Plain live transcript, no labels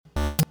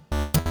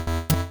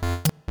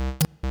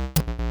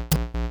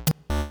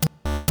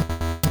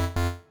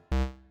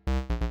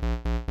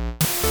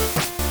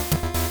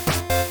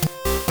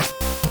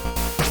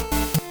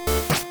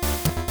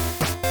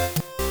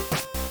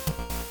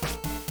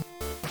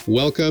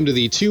Welcome to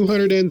the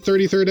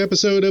 233rd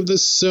episode of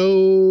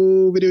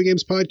the Video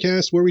Games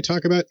podcast, where we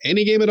talk about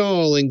any game at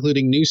all,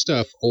 including new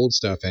stuff, old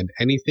stuff, and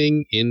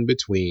anything in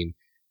between.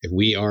 If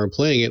we are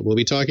playing it, we'll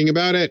be talking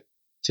about it.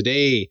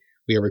 Today,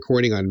 we are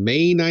recording on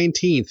May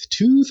 19th,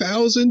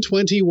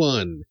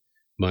 2021.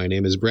 My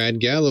name is Brad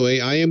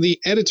Galloway. I am the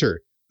editor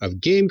of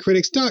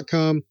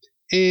GameCritics.com,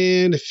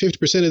 and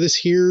 50% of this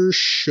here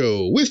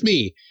show. With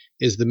me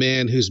is the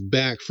man who's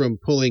back from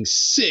pulling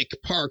sick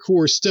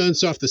parkour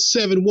stunts off the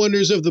seven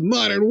wonders of the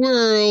modern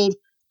world,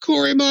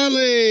 Corey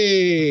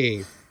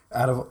Motley.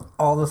 Out of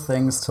all the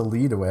things to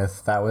lead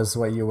with, that was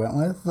what you went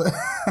with?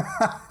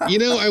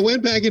 I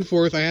went back and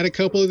forth. I had a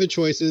couple other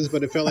choices,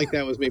 but it felt like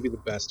that was maybe the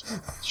best one.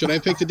 Should I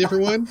have picked a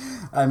different one?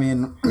 I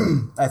mean,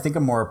 I think a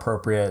more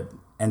appropriate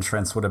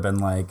entrance would have been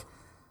like,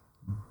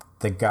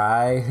 the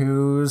guy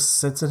who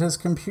sits at his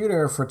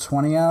computer for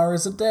 20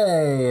 hours a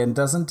day and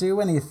doesn't do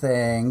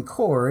anything,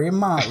 Corey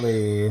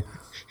Motley.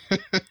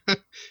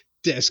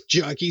 Desk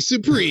jockey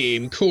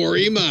supreme,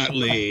 Corey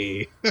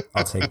Motley.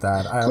 I'll take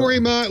that.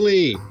 Corey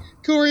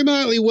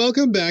Motley,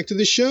 welcome back to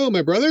the show,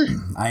 my brother.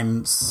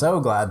 I'm so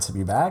glad to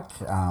be back.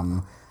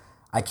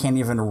 I can't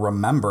even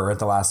remember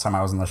the last time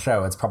I was on the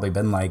show. It's probably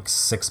been like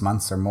 6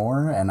 months or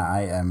more, and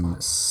I am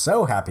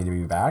so happy to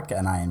be back,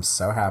 and I am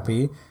so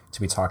happy to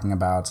be talking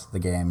about the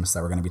games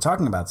that we're going to be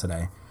talking about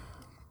today.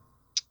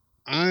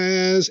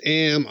 As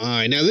am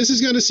I. Now, this is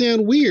going to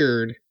sound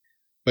weird,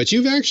 but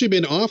you've actually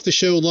been off the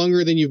show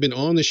longer than you've been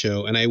on the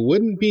show, and I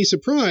wouldn't be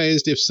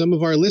surprised if some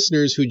of our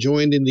listeners who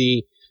joined in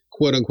the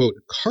quote-unquote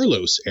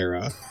Carlos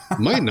era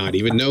might not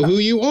even know who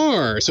you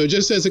are. So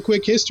just as a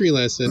quick history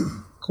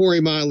lesson,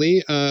 Corey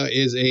Motley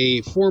is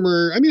a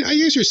former, I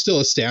guess you're still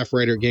a staff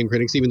writer at Game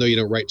Critics, even though you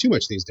don't write too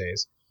much these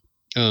days.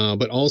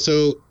 But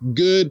also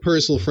good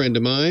personal friend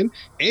of mine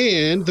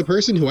and the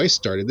person who I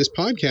started this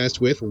podcast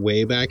with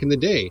way back in the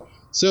day.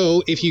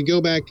 So if you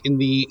go back in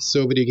the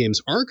Video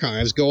Games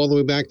archives, go all the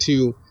way back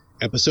to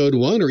episode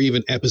 1 or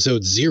even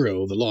episode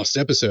 0, the lost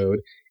episode,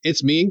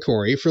 it's me and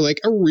Corey for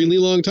like a really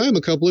long time,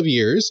 a couple of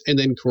years. And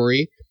then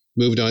Corey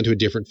moved on to a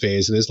different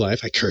phase in his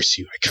life. I curse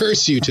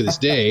you to this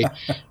day.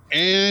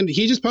 And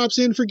he just pops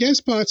in for guest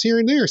spots here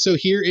and there. So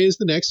here is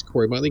the next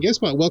Corey Motley guest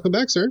spot. Welcome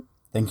back, sir.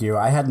 Thank you.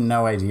 I had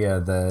no idea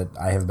that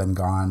I have been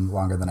gone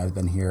longer than I've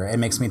been here. It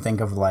makes me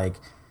think of like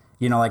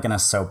in a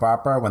soap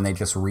opera when they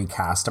just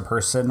recast a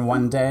person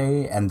one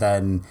day and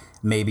then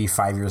maybe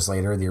 5 years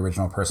later the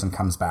original person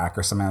comes back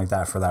or something like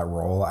that for that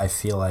role. I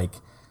feel like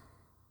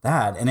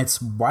that. And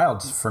it's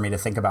wild for me to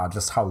think about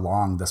just how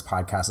long this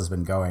podcast has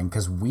been going,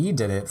 because we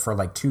did it for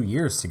like 2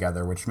 years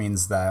together, which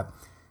means that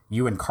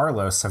you and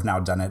Carlos have now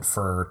done it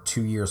for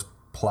 2 years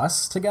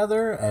plus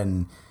together.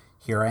 And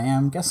here I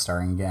am guest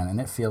starring again,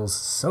 and it feels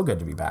so good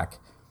to be back.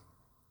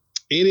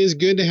 It is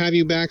good to have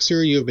you back,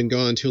 sir. You have been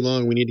gone too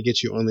long. We need to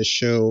get you on the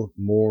show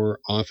more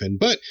often.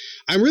 But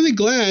I'm really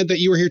glad that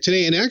you were here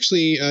today. And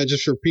actually,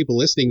 just for people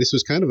listening, this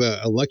was kind of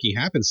a lucky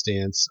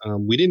happenstance.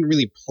 We didn't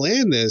really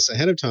plan this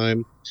ahead of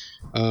time.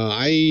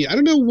 I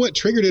don't know what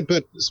triggered it,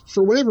 but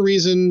for whatever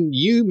reason,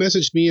 you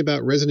messaged me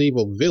about Resident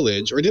Evil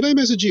Village. Or did I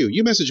message you?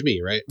 You messaged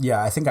me, right?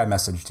 Yeah, I think I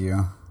messaged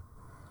you.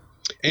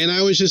 And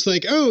I was just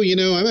like,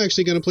 I'm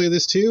actually going to play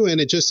this too.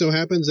 And it just so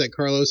happens that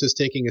Carlos is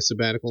taking a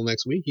sabbatical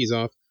next week. He's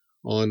off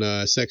on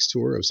a sex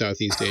tour of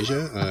Southeast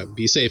Asia.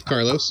 Be safe,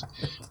 Carlos.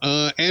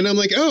 And I'm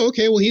like,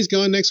 okay, well, he's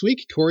gone next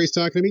week. Corey's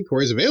talking to me.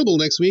 Corey's available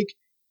next week.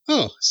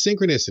 Oh,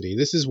 synchronicity.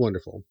 This is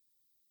wonderful.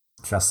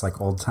 Just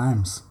like old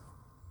times.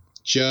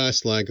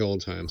 Just like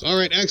old times. All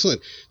right,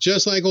 excellent.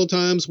 Just like old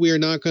times, we are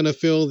not going to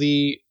fill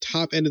the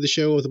top end of the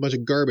show with a bunch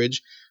of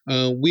garbage.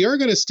 We are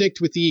going to stick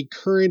with the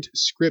current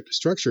script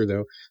structure,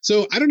 though.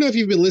 So I don't know if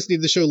you've been listening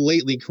to the show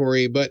lately,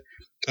 Corey, but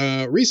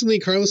recently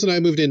Carlos and I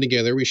moved in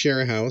together. We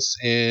share a house,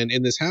 and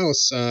in this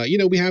house,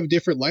 we have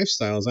different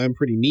lifestyles. I'm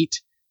pretty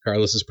neat.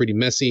 Carlos is pretty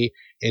messy.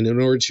 And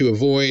in order to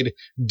avoid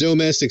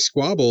domestic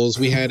squabbles,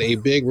 we had a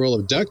big roll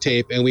of duct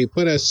tape, and we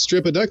put a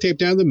strip of duct tape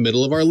down the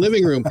middle of our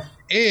living room.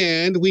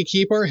 And we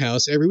keep our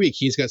house every week.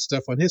 He's got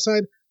stuff on his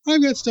side.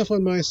 I've got stuff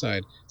on my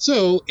side.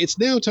 So it's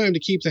now time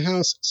to keep the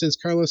house, since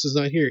Carlos is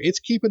not here.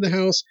 It's keeping the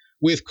house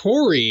with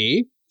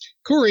Corey.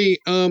 Corey,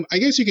 I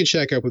guess you can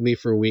check up with me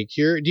for a week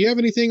here. Do you have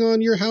anything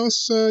on your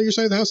house, your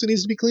side of the house that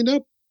needs to be cleaned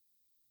up?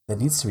 That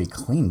needs to be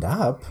cleaned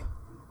up?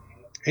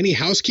 Any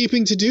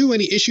housekeeping to do?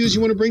 Any issues you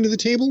want to bring to the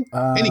table?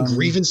 Any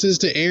grievances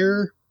to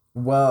air?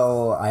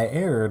 Well, I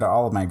aired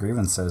all of my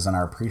grievances in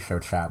our pre-show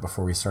chat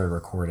before we started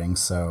recording,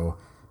 so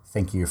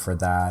thank you for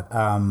that.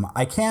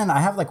 I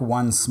have like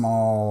one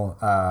small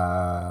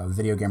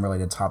video game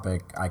related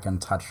topic I can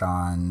touch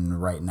on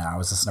right now.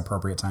 Is this an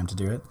appropriate time to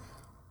do it?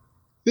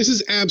 This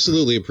is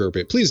absolutely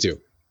appropriate. Please do.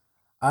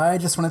 I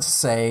just wanted to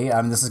say,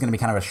 this is going to be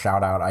kind of a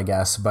shout out, I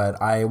guess,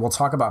 but I will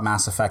talk about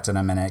Mass Effect in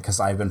a minute because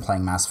I've been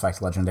playing Mass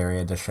Effect Legendary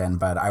Edition,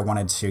 but I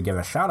wanted to give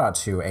a shout out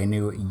to a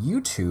new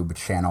YouTube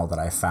channel that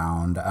I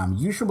found.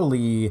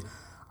 Usually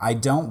I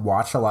don't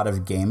watch a lot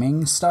of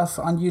gaming stuff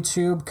on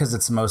YouTube because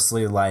it's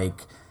mostly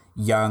like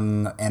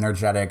young,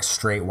 energetic,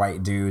 straight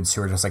white dudes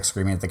who are just like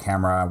screaming at the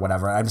camera,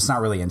 whatever. I'm just not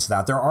really into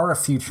that. There are a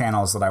few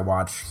channels that I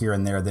watch here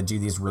and there that do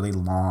these really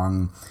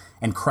long,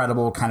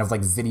 incredible kind of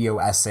like video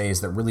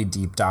essays that really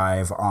deep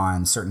dive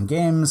on certain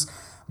games.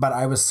 But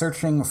I was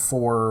searching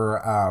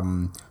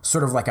for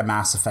sort of like a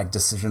Mass Effect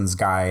decisions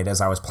guide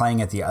as I was playing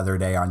it the other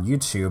day on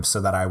YouTube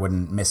so that I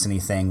wouldn't miss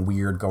anything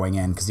weird going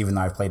in. Because even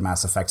though I've played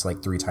Mass Effect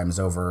like 3 times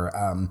over,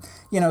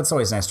 it's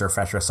always nice to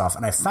refresh yourself.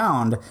 And I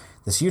found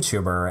this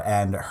YouTuber,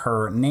 and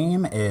her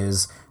name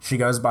she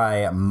goes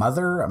by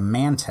Mother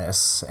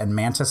Mantis, and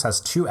Mantis has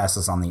 2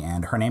 S's on the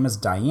end. Her name is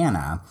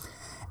Diana.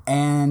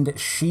 And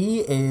she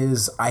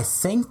is, I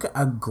think,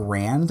 a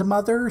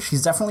grandmother.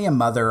 She's definitely a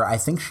mother. I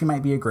think she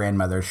might be a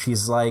grandmother.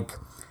 She's like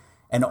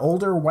an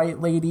older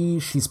white lady.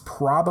 She's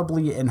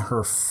probably in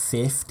her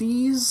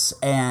 50s.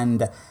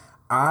 And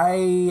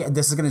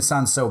this is going to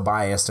sound so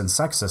biased and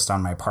sexist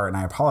on my part, and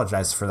I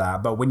apologize for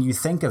that. But when you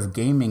think of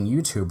gaming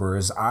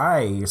YouTubers,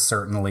 I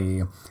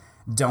certainly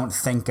don't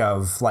think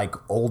of like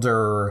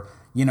older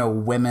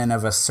women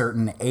of a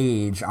certain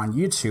age on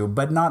YouTube.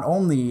 But not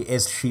only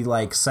is she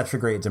like such a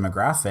great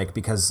demographic,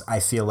 because I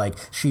feel like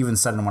she even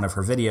said in one of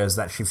her videos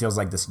that she feels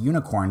like this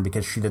unicorn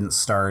because she didn't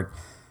start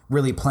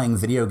really playing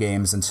video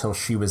games until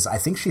she was, I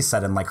think she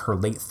said in like her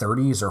late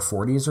 30s or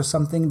 40s or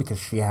something, because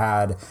she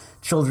had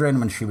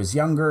children when she was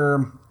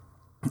younger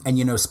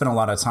and, spent a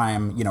lot of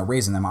time,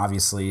 raising them,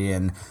 obviously,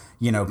 and,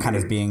 kind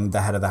of being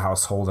the head of the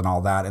household and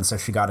all that. And so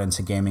she got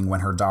into gaming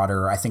when her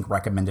daughter, I think,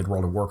 recommended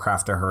World of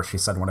Warcraft to her. She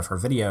said in one of her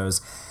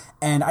videos.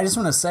 And I just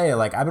want to say,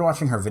 like, I've been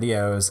watching her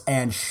videos,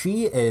 and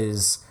she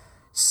is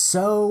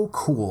so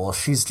cool.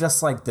 She's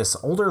just like this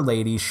older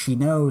lady. She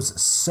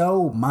knows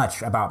so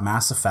much about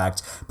Mass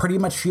Effect. Pretty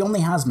much, she only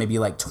has maybe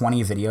like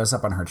 20 videos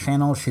up on her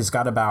channel. She's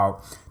got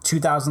about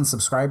 2,000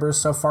 subscribers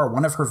so far.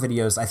 One of her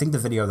videos, I think the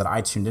video that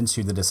I tuned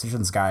into, the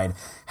Decisions Guide,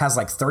 has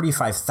like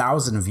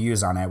 35,000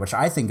 views on it, which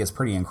I think is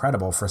pretty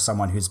incredible for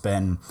someone who's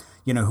been,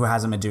 who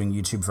hasn't been doing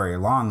YouTube very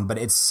long. But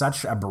it's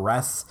such a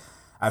breath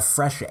of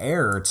fresh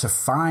air to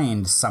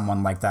find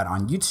someone like that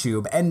on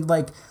YouTube. And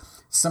like,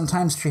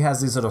 sometimes she has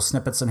these little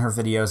snippets in her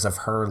videos of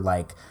her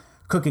like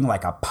cooking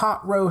like a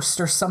pot roast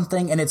or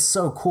something. And it's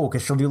so cool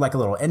because she'll do like a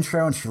little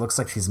intro and she looks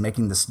like she's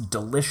making this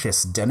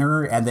delicious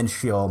dinner. And then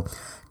she'll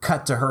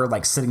cut to her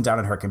like sitting down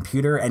at her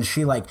computer, and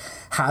she like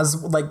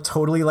has like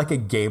totally like a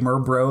gamer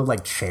bro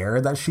like chair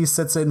that she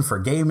sits in for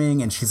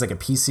gaming. And she's like a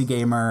PC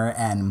gamer,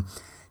 and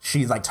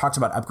she like talked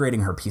about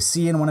upgrading her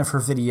PC in one of her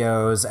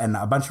videos, and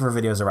a bunch of her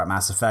videos are about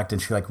Mass Effect,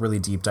 and she like really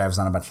deep dives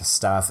on a bunch of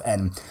stuff.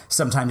 And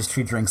sometimes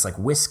she drinks like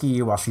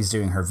whiskey while she's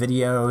doing her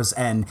videos.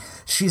 And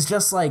she's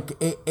just like,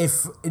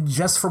 if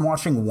just from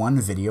watching one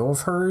video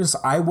of hers,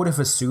 I would have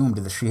assumed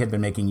that she had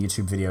been making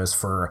YouTube videos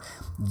for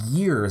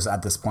years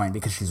at this point,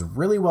 because she's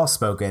really well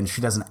spoken.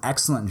 She does an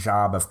excellent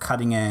job of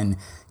cutting in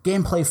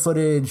gameplay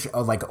footage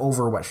of like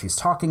over what she's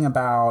talking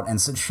about,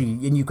 and so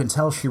you can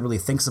tell she really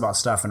thinks about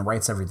stuff and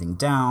writes everything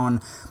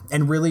down,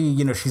 and really,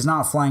 she's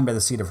not flying by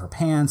the seat of her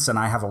pants. And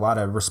I have a lot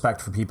of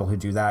respect for people who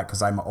do that,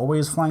 because I'm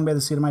always flying by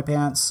the seat of my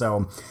pants.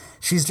 So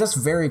she's just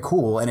very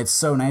cool, and it's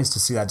so nice to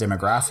see that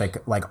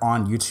demographic like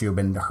on YouTube,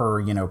 and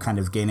her kind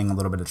of gaining a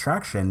little bit of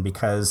traction,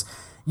 because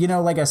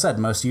like I said,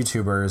 most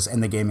YouTubers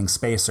in the gaming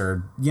space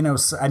are,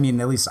 I mean,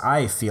 at least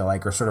I feel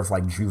like, are sort of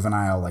like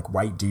juvenile, like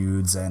white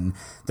dudes, and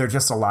they're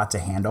just a lot to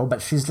handle.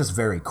 But she's just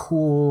very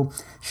cool.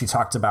 She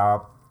talked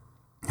about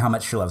how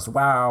much she loves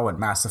WoW and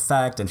Mass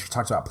Effect, and she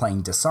talked about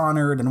playing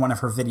Dishonored in one of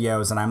her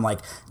videos, and I'm like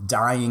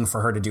dying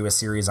for her to do a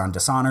series on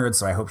Dishonored,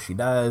 so I hope she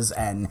does.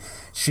 And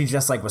she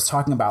just like was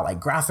talking about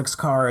like graphics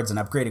cards and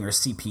upgrading her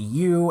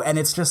CPU, and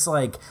it's just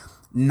like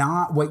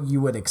not what you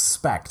would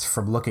expect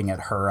from looking at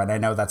her. And I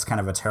know that's kind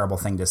of a terrible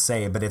thing to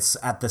say, but it's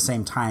at the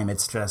same time,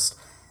 it's just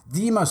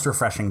the most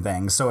refreshing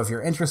thing. So if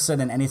you're interested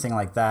in anything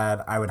like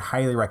that, I would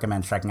highly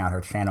recommend checking out her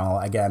channel.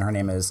 Again, her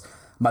name is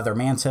Mother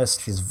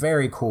Mantis. She's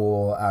very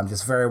cool,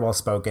 just very well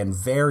spoken,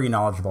 very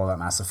knowledgeable about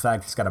Mass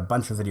Effect. She's got a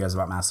bunch of videos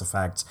about Mass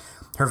Effect.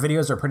 Her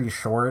videos are pretty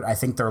short. I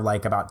think they're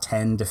like about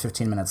 10 to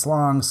 15 minutes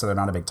long, so they're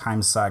not a big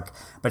time suck.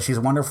 But she's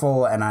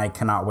wonderful, and I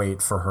cannot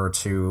wait for her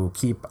to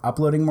keep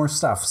uploading more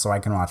stuff so I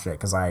can watch it,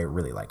 because I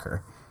really like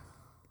her.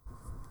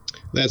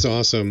 That's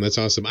awesome. That's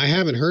awesome. I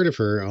haven't heard of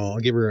her. I'll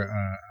give her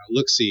a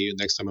look-see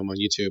next time I'm on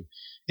YouTube.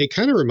 It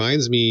kind of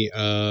reminds me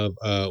of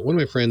one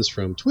of my friends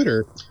from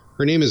Twitter.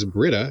 Her name is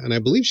Britta, and I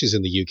believe she's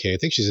in the UK. I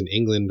think she's in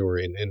England or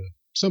in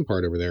some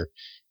part over there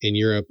in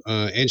Europe.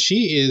 And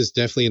she is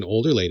definitely an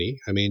older lady.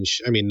 I mean,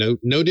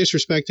 no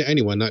disrespect to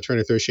anyone, not trying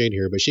to throw shade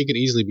here, but she could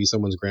easily be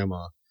someone's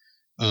grandma.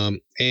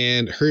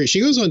 And she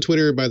goes on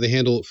Twitter by the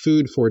handle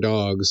Food for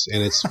Dogs,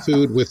 and it's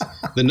food with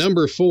the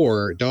number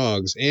 4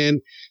 dogs.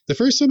 And the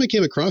first time I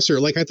came across her,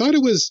 like I thought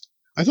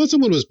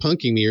someone was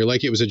punking me, or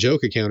like it was a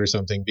joke account or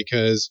something,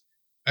 because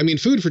I mean,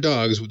 Food for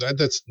Dogs,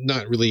 that's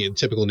not really a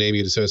typical name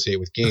you'd associate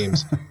with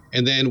games.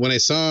 And then when I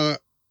saw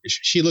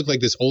she looked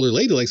like this older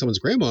lady, like someone's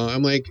grandma,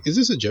 I'm like, is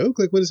this a joke?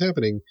 Like, what is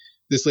happening?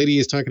 This lady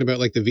is talking about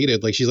like the Vita,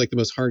 like she's like the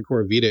most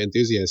hardcore Vita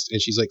enthusiast,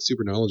 and she's like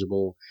super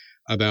knowledgeable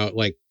about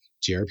like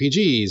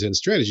JRPGs and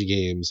strategy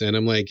games. And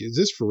I'm like, is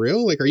this for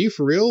real? Like, are you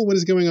for real? What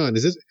is going on?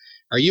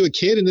 Are you a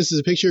kid and this is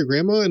a picture of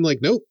grandma? And like,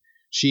 nope.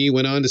 She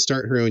went on to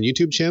start her own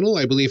YouTube channel.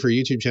 I believe her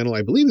YouTube channel,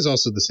 is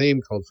also the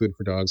same, called Food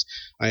for Dogs.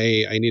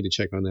 I need to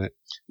check on that.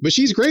 But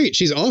she's great.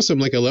 She's awesome.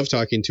 Like, I love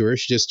talking to her.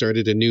 She just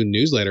started a new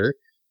newsletter.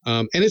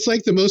 And it's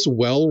like the most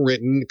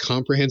well-written,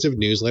 comprehensive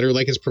newsletter.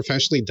 Like, it's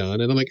professionally done.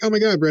 And I'm like, oh my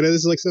God, Britta,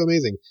 this is like so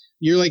amazing.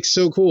 You're like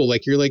so cool.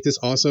 Like, you're like this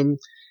awesome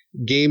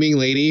gaming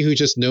lady who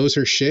just knows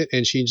her shit.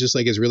 And she just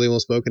like is really well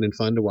spoken and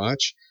fun to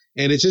watch.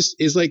 And it just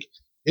is like,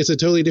 it's a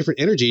totally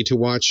different energy to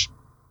watch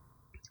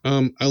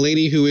a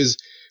lady who is,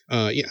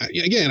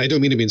 again, I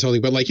don't mean to be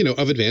insulting, but like,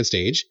 of advanced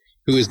age,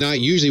 who is not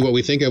usually what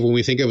we think of when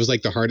we think of as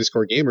like the hardest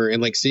core gamer,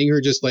 and like seeing her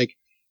just like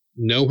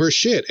know her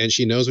shit, and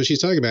she knows what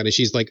she's talking about, and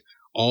she's like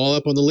all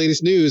up on the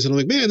latest news. And I'm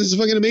like, man, this is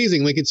fucking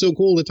amazing. Like, it's so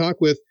cool to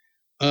talk with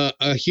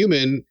a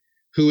human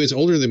who is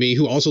older than me,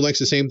 who also likes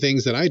the same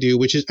things that I do,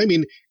 which is, I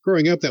mean,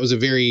 growing up, that was a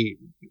very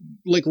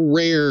like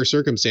rare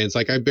circumstance.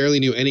 Like, I barely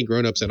knew any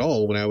grownups at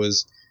all when I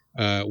was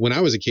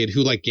a kid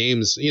who liked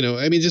games. I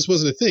mean, it just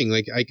wasn't a thing.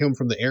 Like, I come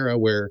from the era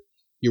where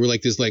you were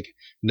like this like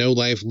no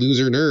life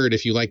loser nerd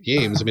if you like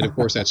games. I mean, of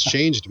course that's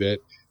changed a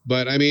bit,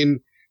 but I mean,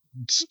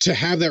 to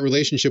have that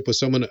relationship with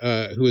someone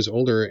who is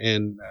older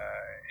and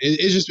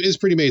it's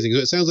pretty amazing. So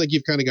it sounds like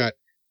you've kind of got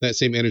that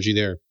same energy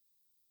there.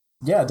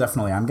 Yeah,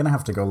 definitely. I'm going to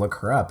have to go look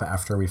her up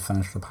after we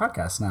finish the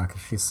podcast now,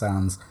 because she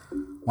sounds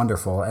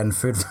wonderful. And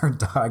Food for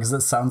Dogs, that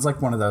sounds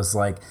like one of those,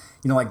 like,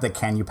 like the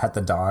Can You Pet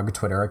the Dog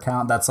Twitter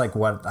account. That's like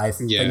what I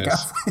think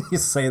of when you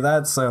say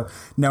that. So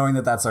knowing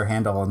that that's her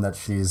handle and that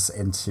she's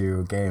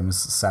into games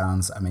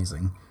sounds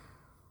amazing.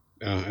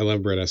 I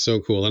love Britta.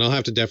 So cool. And I'll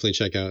have to definitely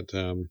check out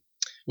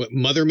what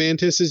Mother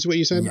Mantis is what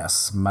you said?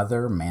 Yes,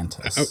 Mother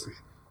Mantis.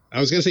 I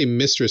was going to say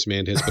Mistress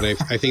Mantis, but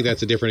I think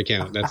that's a different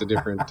account. That's a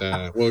different...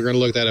 we're going to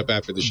look that up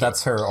after the show.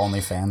 That's her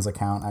OnlyFans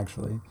account,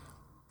 actually.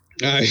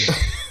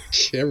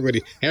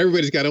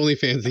 Everybody's got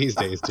OnlyFans these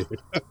days,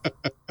 dude.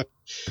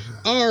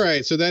 All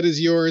right, so that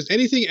is yours.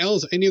 Anything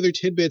else? Any other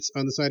tidbits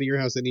on the side of your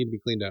house that need to be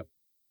cleaned up?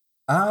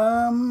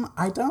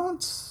 I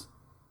don't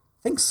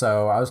think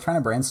so. I was trying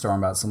to brainstorm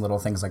about some little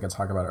things I could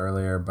talk about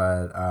earlier,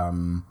 but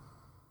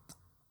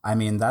I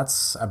mean,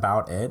 that's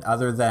about it.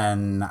 Other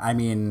than, I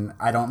mean,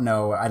 I don't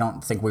know. I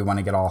don't think we want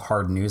to get all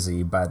hard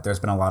newsy, but there's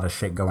been a lot of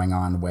shit going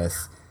on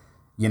with,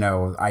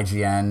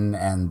 IGN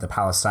and the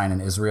Palestine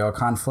and Israel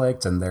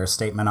conflict and their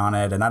statement on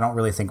it. And I don't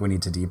really think we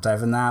need to deep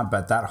dive in that,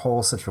 but that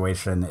whole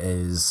situation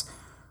is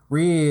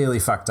really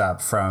fucked up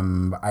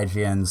from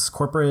IGN's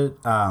corporate,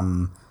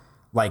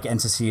 like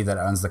entity that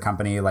owns the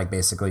company, like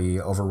basically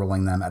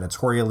overruling them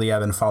editorially.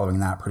 I've been following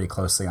that pretty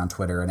closely on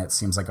Twitter, and it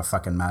seems like a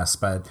fucking mess,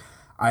 but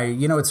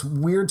it's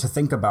weird to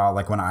think about,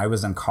 like, when I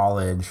was in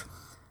college,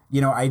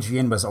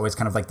 IGN was always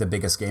kind of like the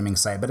biggest gaming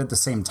site, but at the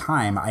same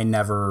time, I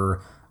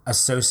never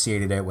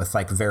associated it with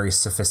like very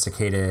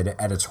sophisticated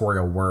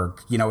editorial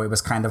work. It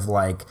was kind of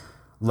like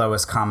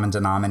lowest common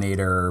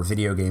denominator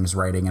video games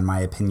writing, in my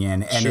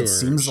opinion. And it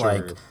seems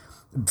like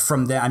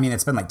from the, I mean,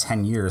 it's been like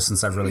 10 years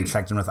since I've really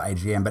checked in with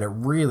IGN, but it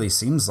really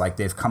seems like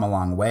they've come a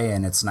long way,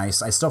 and it's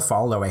nice. I still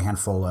follow a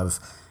handful of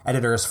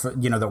editors for,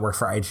 that work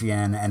for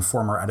IGN, and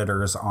former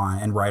editors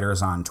and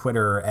writers on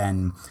Twitter,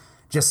 and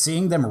just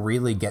seeing them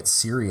really get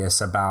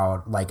serious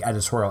about like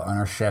editorial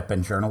ownership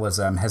and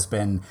journalism has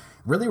been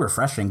really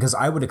refreshing, because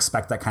I would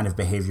expect that kind of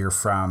behavior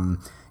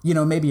from,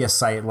 maybe a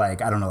site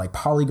like, I don't know, like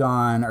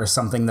Polygon or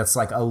something that's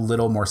like a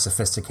little more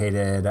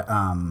sophisticated.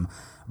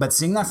 But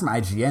seeing that from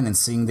IGN and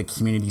seeing the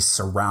community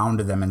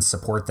surround them and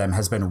support them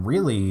has been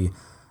really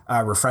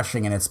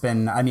refreshing. And it's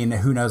been, I mean,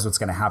 who knows what's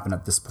going to happen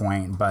at this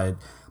point, but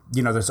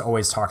there's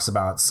always talks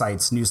about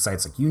news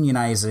sites like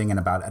unionizing and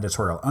about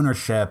editorial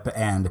ownership.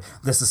 And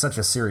this is such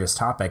a serious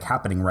topic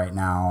happening right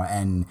now.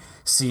 And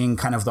seeing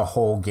kind of the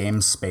whole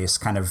game space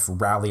kind of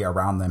rally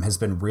around them has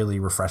been really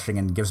refreshing,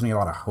 and gives me a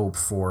lot of hope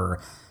for,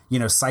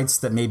 sites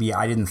that maybe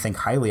I didn't think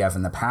highly of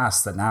in the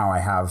past that now I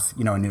have,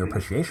 a new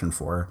appreciation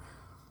for.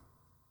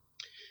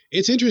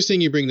 It's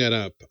interesting you bring that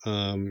up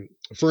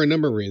for a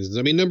number of reasons.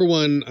 I mean, number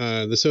one,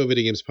 the So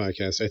Videogames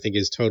podcast, I think,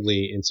 is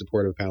totally in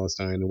support of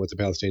Palestine and what the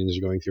Palestinians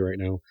are going through right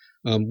now.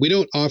 We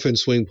don't often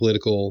swing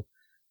political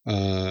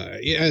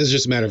as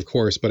just a matter of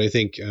course, but I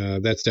think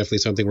that's definitely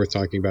something worth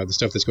talking about. The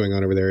stuff that's going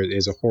on over there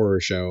is a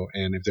horror show,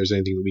 and if there's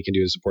anything that we can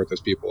do to support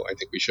those people, I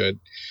think we should.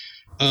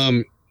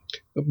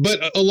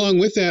 But along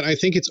with that, I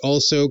think it's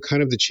also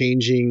kind of the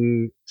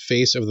changing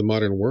face of the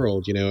modern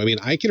world. I mean,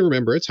 I can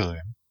remember a time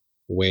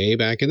way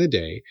back in the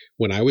day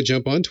when I would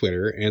jump on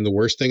Twitter, and the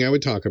worst thing I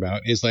would talk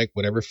about is like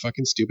whatever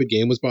fucking stupid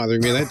game was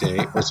bothering me that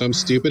day, or some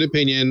stupid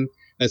opinion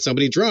that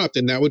somebody dropped,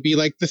 and that would be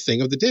like the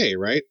thing of the day,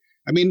 right?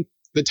 I mean,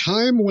 the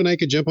time when I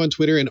could jump on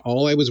Twitter and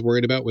all I was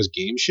worried about was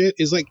game shit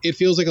is like, it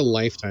feels like a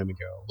lifetime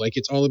ago. Like,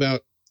 it's all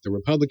about the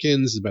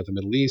Republicans, it's about the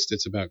Middle East,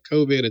 it's about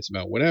COVID, it's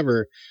about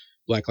whatever,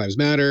 Black Lives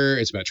Matter,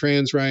 it's about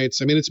trans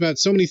rights. I mean, it's about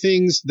so many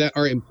things that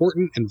are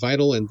important and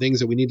vital and things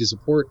that we need to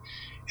support.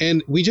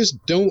 And we just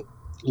don't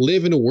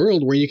live in a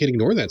world where you can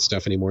ignore that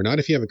stuff anymore. Not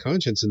if you have a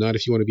conscience, and not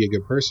if you want to be a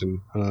good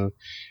person.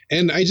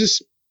 And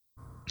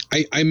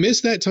I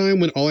miss that time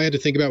when all I had to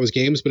think about was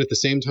games, but at the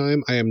same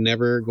time, I am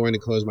never going to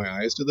close my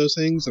eyes to those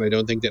things, and I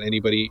don't think that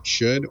anybody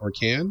should or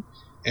can.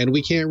 And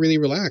we can't really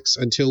relax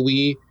until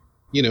we,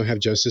 have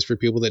justice for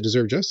people that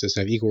deserve justice,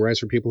 have equal rights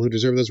for people who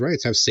deserve those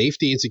rights, have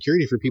safety and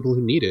security for people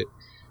who need it.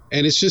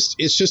 And it's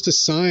just a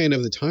sign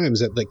of the times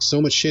that like so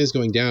much shit is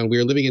going down. We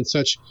are living in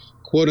such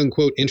quote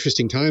unquote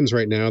interesting times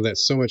right now that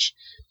so much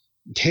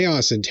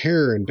chaos and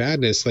terror and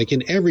badness, like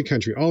in every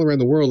country all around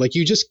the world. Like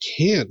you just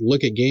can't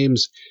look at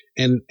games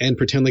and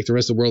pretend like the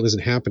rest of the world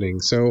isn't happening.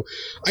 So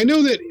I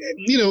know that,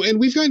 and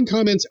we've gotten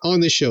comments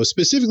on this show,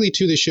 specifically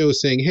to the show,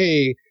 saying,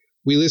 hey,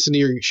 we listen to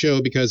your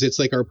show because it's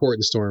like our port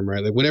in storm,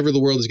 right? Like whenever the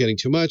world is getting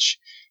too much,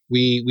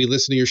 we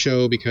listen to your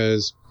show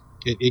because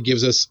it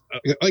gives us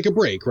like a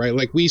break, right?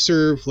 Like we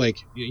serve like,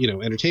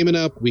 entertainment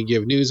up, we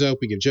give news up,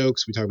 we give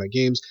jokes, we talk about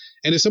games.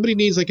 And if somebody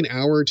needs like an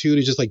hour or two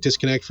to just like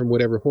disconnect from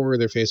whatever horror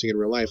they're facing in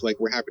real life, like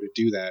we're happy to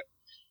do that.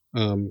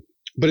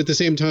 But at the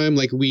same time,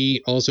 like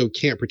we also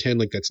can't pretend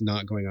like that's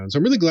not going on. So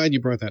I'm really glad you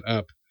brought that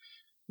up.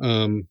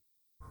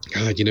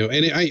 God,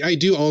 and I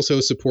do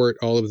also support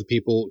all of the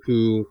people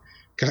who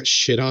got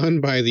shit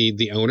on by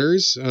the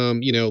owners,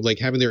 like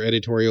having their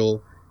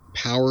editorial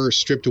power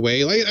stripped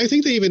away. Like, I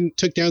think they even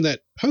took down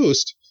that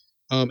post.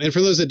 And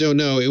for those that don't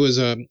know, it was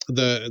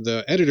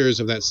the editors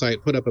of that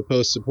site put up a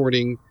post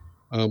supporting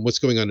what's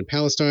going on in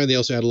Palestine. They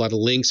also had a lot of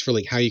links for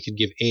like how you could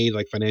give aid,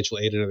 like financial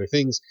aid and other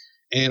things.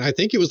 And I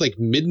think it was like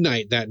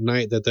midnight that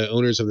night that the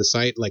owners of the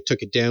site like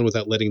took it down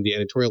without letting the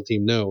editorial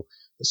team know.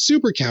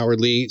 Super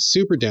cowardly,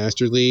 super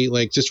dastardly,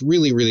 like just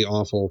really, really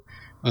awful.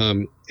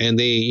 And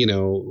they,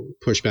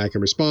 push back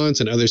in response,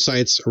 and other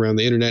sites around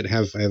the internet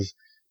have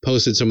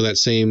posted some of that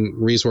same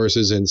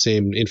resources and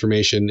same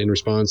information in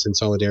response and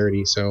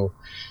solidarity. So,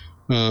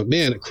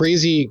 man,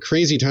 crazy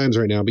times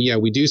right now. But yeah,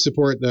 we do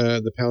support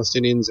the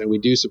Palestinians, and we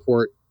do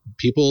support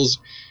people's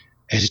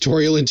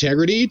editorial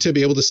integrity to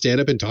be able to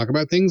stand up and talk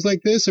about things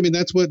like this. I mean,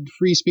 that's what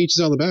free speech is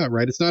all about,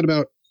 right? It's not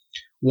about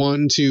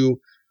wanting to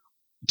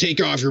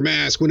take off your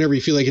mask whenever you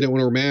feel like you don't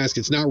want to wear a mask.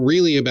 It's not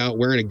really about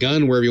wearing a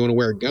gun wherever you want to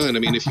wear a gun. I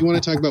mean, if you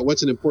want to talk about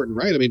what's an important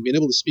right, I mean, being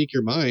able to speak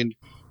your mind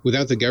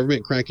without the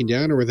government cracking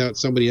down or without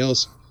somebody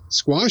else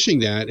squashing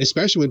that,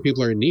 especially when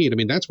people are in need. I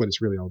mean, that's what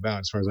it's really all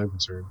about as far as I'm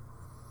concerned.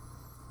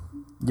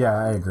 Yeah,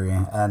 I agree.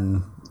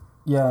 And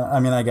yeah,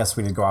 I mean, I guess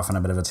we did go off on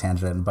a bit of a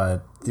tangent,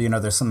 but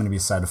there's something to be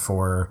said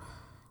for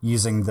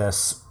using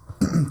this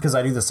because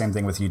I do the same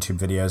thing with YouTube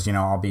videos.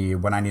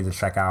 When I need to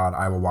check out,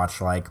 I will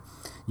watch like,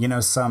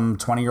 some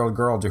 20-year-old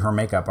girl do her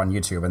makeup on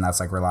YouTube, and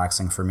that's like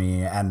relaxing for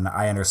me. And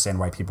I understand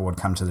why people would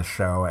come to the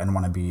show and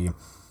want to be,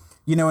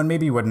 and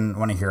maybe wouldn't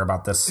want to hear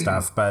about this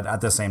stuff. But at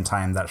the same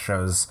time, that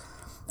shows,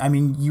 I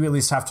mean, you at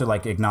least have to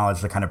like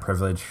acknowledge the kind of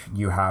privilege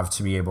you have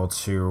to be able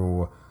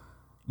to,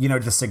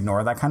 just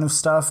ignore that kind of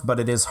stuff. But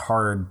it is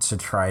hard to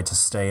try to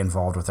stay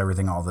involved with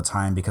everything all the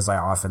time, because I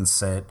often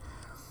sit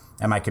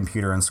at my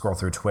computer and scroll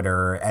through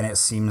Twitter, and it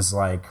seems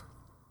like,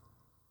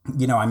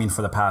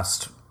 for the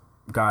past,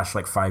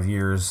 like 5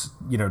 years,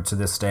 to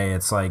this day,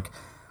 it's like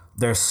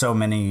there's so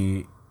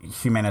many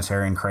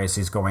humanitarian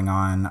crises going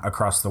on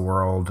across the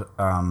world,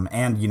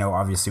 and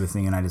obviously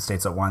within the United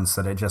States at once,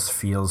 that it just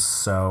feels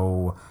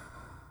so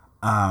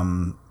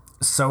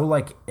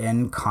like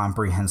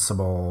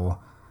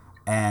incomprehensible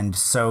and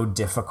so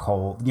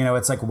difficult.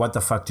 It's like, what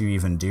the fuck do you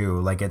even do?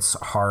 Like, it's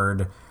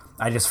hard.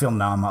 I just feel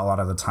numb a lot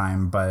of the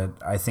time, but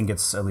I think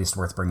it's at least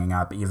worth bringing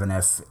up, even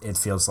if it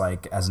feels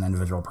like as an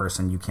individual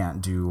person you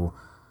can't do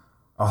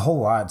a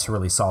whole lot to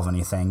really solve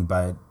anything.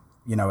 But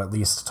at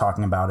least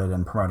talking about it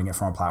and promoting it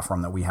from a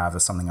platform that we have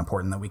is something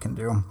important that we can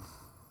do.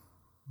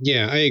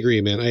 Yeah, I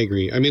agree, man. I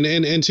agree. I mean,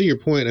 and to your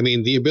point, I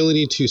mean, the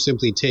ability to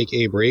simply take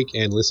a break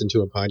and listen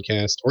to a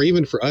podcast, or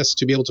even for us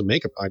to be able to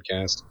make a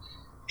podcast,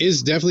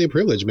 is definitely a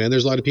privilege, man.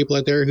 There's a lot of people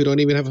out there who don't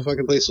even have a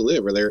fucking place to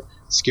live, or they're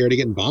scared of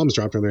getting bombs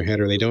dropped on their head,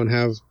 or they don't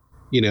have,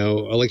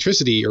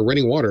 electricity or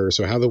running water.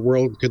 So how the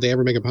world could they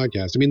ever make a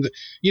podcast? I mean,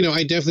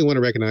 I definitely want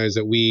to recognize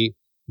that we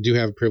do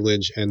have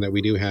privilege, and that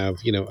we do have,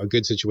 a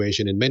good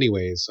situation in many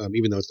ways.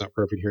 Even though it's not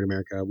perfect here in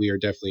America, we are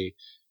definitely,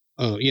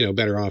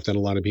 better off than a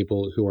lot of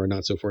people who are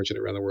not so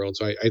fortunate around the world.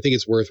 So I think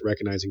it's worth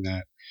recognizing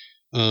that.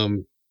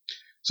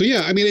 So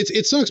yeah, I mean,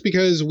 it sucks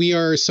because we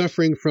are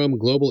suffering from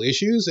global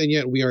issues, and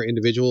yet we are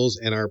individuals,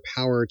 and our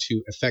power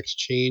to affect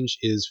change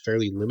is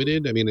fairly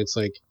limited. I mean, it's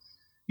like,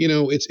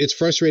 it's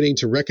frustrating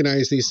to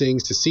recognize these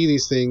things, to see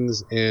these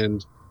things,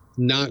 and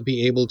not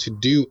be able to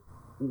do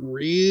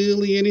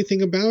really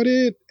anything about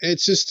it.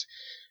 It's just,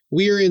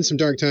 we are in some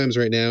dark times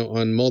right now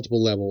on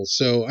multiple levels.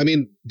 So, I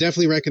mean,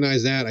 definitely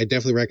recognize that. I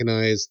definitely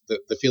recognize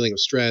the feeling of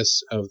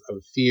stress, of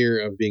fear,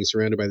 of being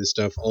surrounded by this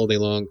stuff all day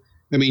long.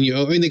 I mean,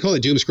 they call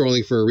it doom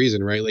scrolling for a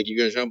reason, right? Like, you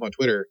go jump on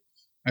Twitter.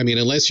 I mean,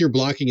 unless you're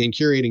blocking and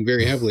curating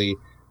very heavily,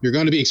 you're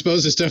going to be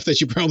exposed to stuff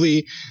that you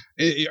probably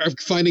are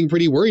finding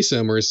pretty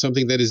worrisome, or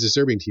something that is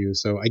disturbing to you.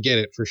 So I get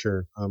it for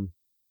sure.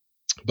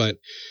 But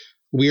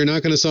We are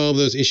not going to solve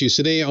those issues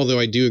today, although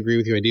I do agree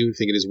with you. I do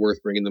think it is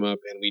worth bringing them up,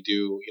 and we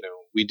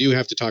do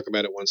have to talk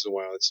about it once in a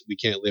while. We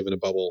can't live in a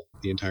bubble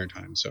the entire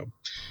time. So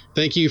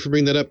thank you for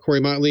bringing that up,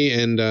 Corey Motley.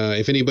 And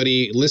if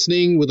anybody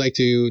listening would like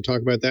to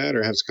talk about that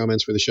or have some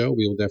comments for the show,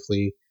 we will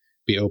definitely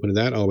be open to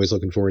that. Always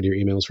looking forward to your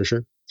emails for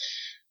sure.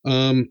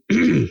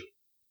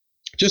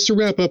 Just to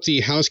wrap up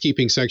the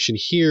housekeeping section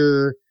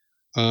here,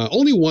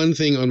 only one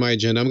thing on my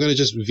agenda. I'm going to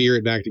just veer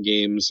it back to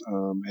games,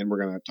 and we're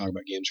going to talk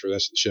about games for the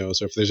rest of the show.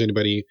 So if there's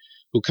anybody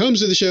who comes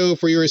to the show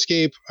for your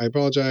escape, I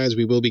apologize.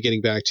 We will be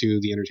getting back to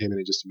the entertainment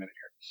in just a minute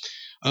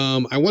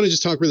here. I want to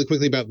just talk really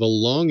quickly about The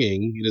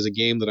Longing. It is a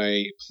game that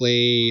I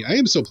play. I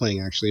am still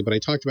playing, actually, but I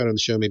talked about it on the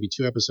show maybe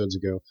 2 episodes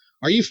ago.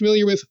 Are you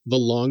familiar with The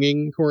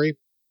Longing, Corey?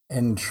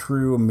 In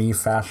true me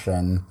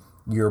fashion,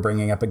 you're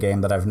bringing up a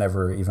game that I've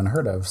never even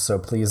heard of, so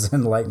please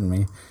enlighten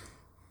me.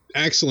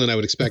 Excellent. I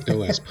would expect no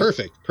less.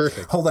 Perfect.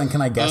 Hold on. Can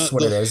I guess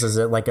what it is? Is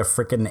it like a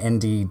freaking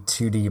indie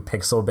 2D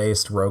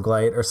pixel-based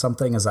roguelite or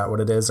something? Is that what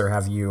it is? Or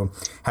have you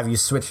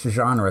switched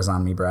genres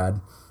on me, Brad?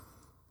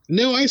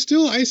 No,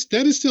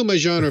 that is still my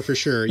genre for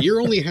sure. You're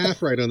only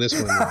half right on this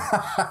one.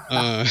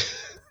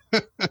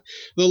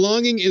 The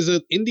Longing is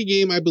an indie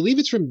game. I believe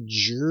it's from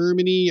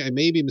Germany. I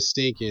may be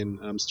mistaken.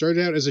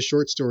 Started out as a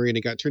short story and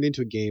it got turned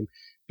into a game.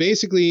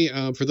 Basically,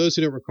 for those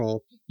who don't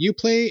recall, you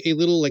play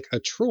a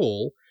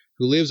troll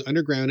who lives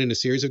underground in a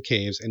series of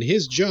caves, and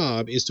his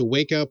job is to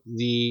wake up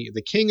the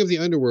king of the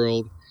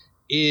underworld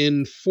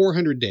in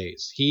 400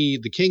 days.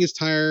 The king is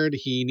tired,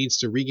 he needs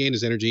to regain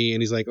his energy,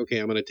 and he's like, okay,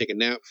 I'm going to take a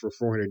nap for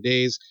 400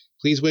 days.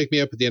 Please wake me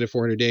up at the end of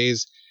 400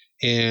 days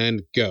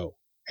and go.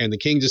 And the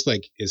king just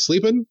is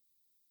sleeping,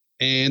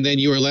 and then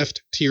you are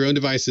left to your own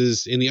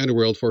devices in the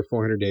underworld for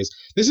 400 days.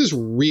 This is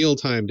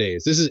real-time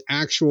days. This is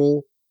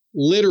actual,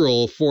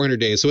 literal 400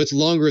 days, so it's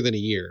longer than a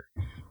year.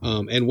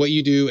 And what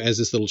you do as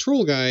this little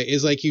troll guy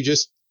is you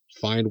just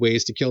find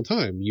ways to kill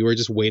time. You are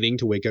just waiting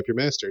to wake up your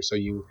master. So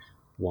you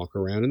walk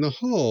around in the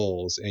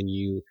halls and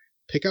you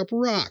pick up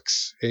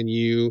rocks and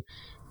you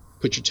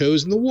put your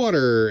toes in the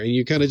water and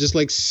you kind of just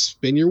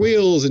spin your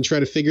wheels and try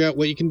to figure out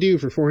what you can do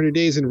for 400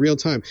 days in real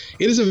time.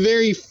 It is a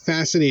very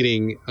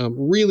fascinating,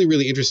 really,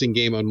 really interesting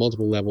game on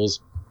multiple levels,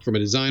 from a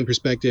design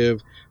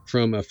perspective,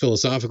 from a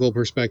philosophical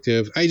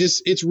perspective.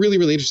 It's really,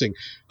 really interesting.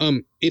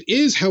 It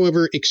is,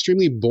 however,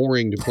 extremely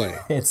boring to play.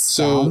 It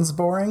sounds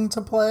boring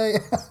to play.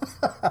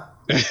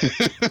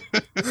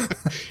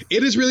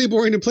 It is really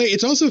boring to play.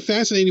 It's also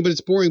fascinating, but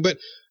it's boring. But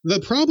the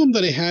problem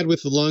that I had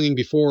with The Longing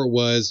before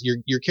was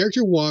your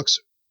character walks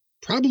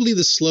probably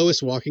the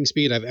slowest walking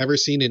speed I've ever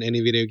seen in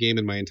any video game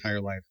in my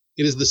entire life.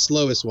 It is the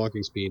slowest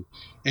walking speed.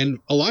 And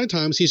a lot of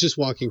times he's just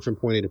walking from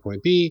point A to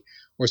point B,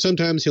 or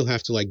sometimes he'll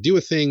have to do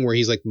a thing where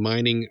he's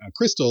mining a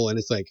crystal, and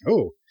it's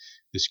oh,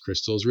 this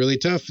crystal is really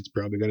tough. It's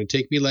probably going to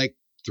take me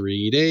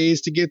 3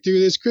 days to get through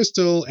this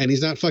crystal. And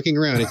he's not fucking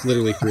around. It's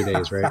literally 3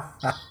 days, right?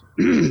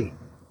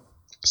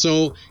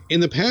 So in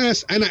the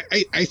past, and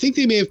I think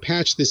they may have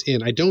patched this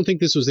in. I don't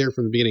think this was there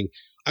from the beginning.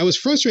 I was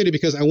frustrated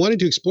because I wanted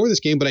to explore this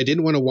game, but I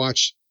didn't want to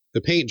watch the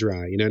paint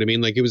dry. You know what I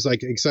mean? It was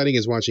exciting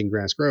as watching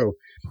grass grow.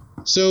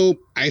 So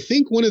I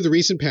think one of the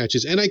recent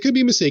patches, and I could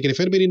be mistaken, if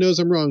anybody knows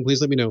I'm wrong,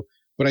 please let me know.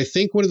 But I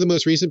think one of the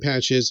most recent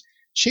patches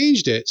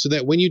changed it so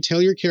that when you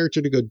tell your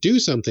character to go do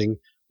something,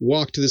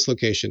 walk to this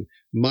location,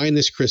 mine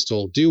this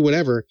crystal, do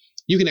whatever,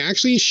 you can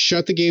actually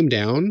shut the game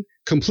down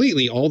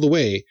completely all the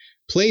way,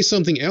 play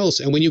something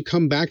else, and when you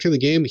come back to the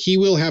game, he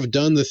will have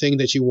done the thing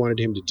that you wanted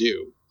him to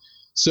do.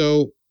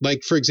 So,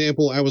 for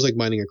example, I was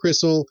mining a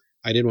crystal.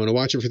 I didn't want to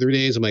watch it for 3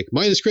 days. I'm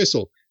mine this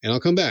crystal, and I'll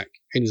come back.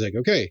 And he's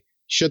okay,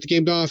 shut the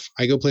game off.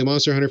 I go play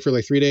Monster Hunter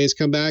for 3 days,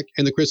 come back,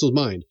 and the crystal's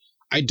mined.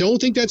 I don't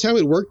think that's how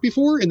it worked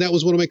before, and that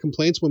was one of my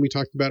complaints when we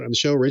talked about it on the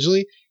show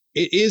originally.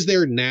 It is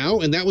there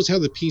now, and that was how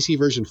the PC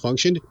version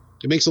functioned.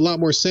 It makes a lot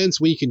more sense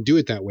when you can do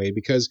it that way,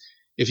 because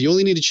if you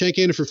only need to check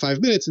in for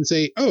 5 minutes and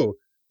say, oh,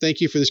 thank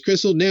you for this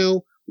crystal,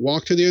 now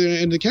walk to the other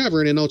end of the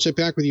cavern and I'll check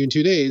back with you in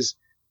 2 days,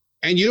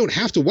 and you don't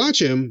have to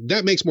watch him,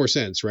 that makes more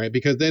sense, right?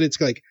 Because then it's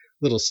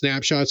little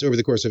snapshots over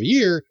the course of a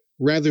year,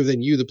 rather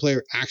than you, the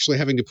player, actually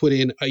having to put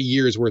in a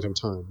year's worth of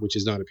time, which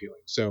is not appealing.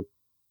 So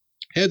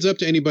heads up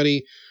to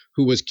anybody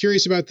who was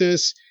curious about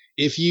this.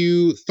 If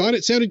you thought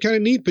it sounded kind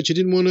of neat, but you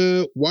didn't want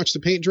to watch the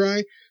paint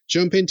dry,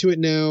 jump into it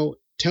now.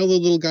 Tell the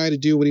little guy to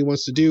do what he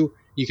wants to do.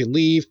 You can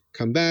leave,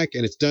 come back,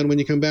 and it's done when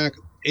you come back.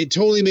 It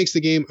totally makes the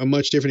game a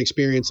much different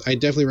experience. I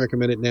definitely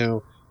recommend it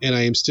now, and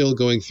I am still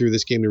going through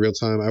this game in real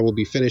time. I will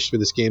be finished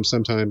with this game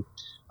sometime,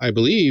 I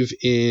believe,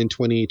 in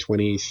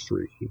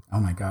 2023. Oh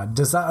my God.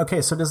 Does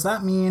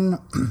that mean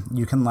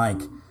you can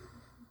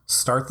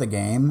start the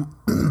game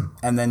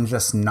and then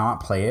just not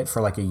play it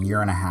for a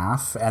year and a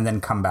half and then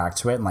come back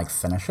to it and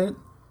finish it?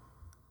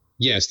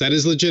 Yes, that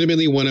is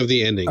legitimately one of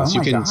the endings.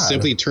 You can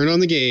simply turn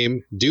on the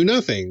game, do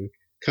nothing,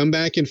 come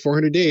back in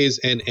 400 days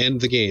and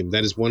end the game.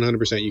 That is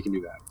 100% you can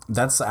do that.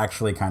 That's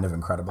actually kind of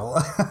incredible.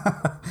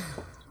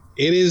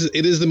 It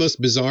is the most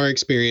bizarre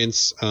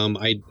experience.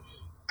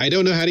 I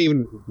don't know how to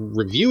even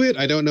review it.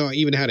 I don't know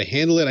even how to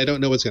handle it. I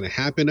don't know what's going to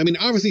happen. I mean,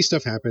 obviously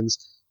stuff happens.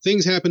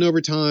 things happen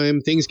over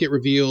time, things get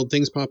revealed,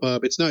 things pop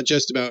up. It's not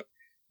just about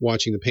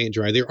watching the paint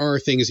dry. There are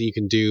things that you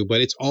can do,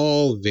 but it's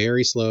all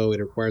very slow. It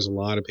requires a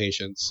lot of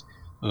patience.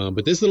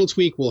 But this little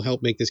tweak will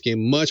help make this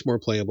game much more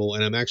playable,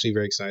 and I'm actually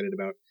very excited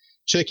about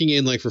checking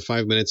in like for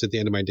 5 minutes at the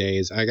end of my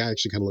days. I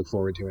actually kind of look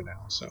forward to it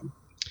now. So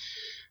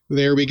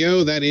there we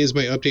go. That is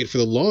my update for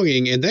the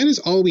logging, and that is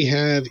all we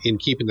have in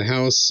keeping the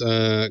house.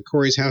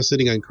 Corey's house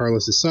sitting on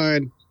Carlos's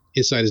side.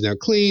 His side is now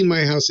clean.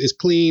 My house is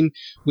clean.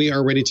 We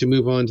are ready to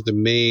move on to the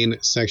main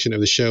section of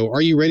the show.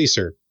 Are you ready,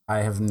 sir? I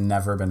have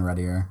never been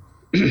readier.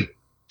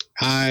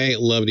 I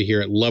love to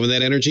hear it. Loving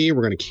that energy.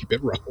 We're going to keep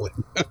it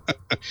rolling.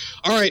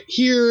 All right,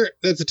 here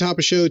at the top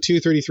of show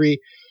 233,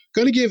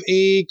 going to give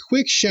a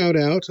quick shout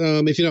out,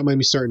 if you don't mind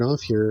me starting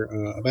off here,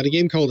 about a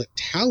game called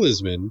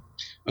Talisman.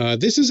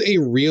 This is a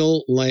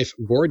real life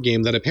board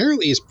game that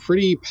apparently is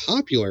pretty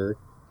popular.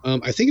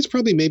 I think it's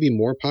probably maybe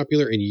more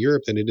popular in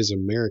Europe than it is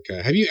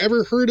America. Have you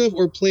ever heard of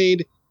or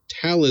played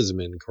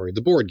Talisman, Corey,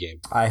 the board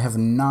game? I have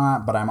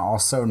not, but I'm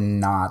also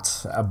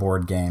not a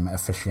board game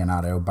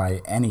aficionado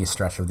by any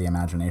stretch of the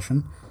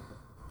imagination.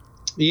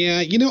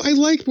 Yeah,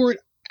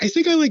 I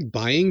think I like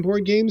buying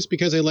board games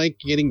because I like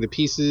getting the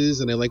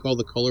pieces and I like all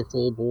the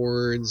colorful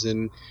boards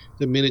and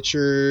the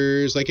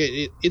miniatures. Like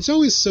it's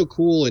always so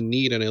cool and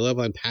neat, and I love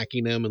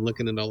unpacking them and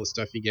looking at all the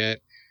stuff you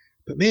get.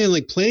 But man,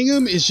 like playing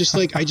them is just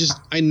like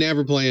I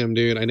never play them,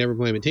 dude. I never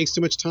play them. It takes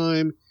too much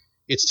time.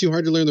 It's too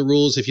hard to learn the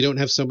rules if you don't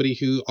have somebody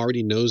who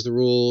already knows the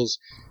rules.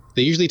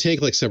 They usually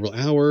take like several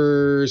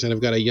hours, and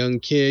I've got a young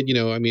kid.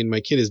 My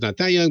kid is not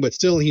that young, but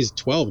still he's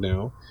 12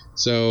 now.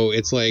 So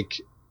it's like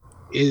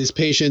his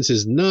patience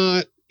is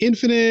not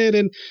infinite,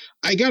 and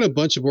I got a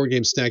bunch of board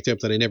games stacked up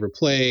that I never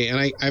play,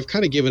 and I've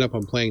kind of given up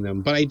on playing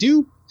them, but I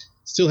do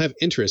still have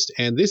interest.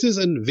 And this is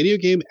a video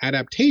game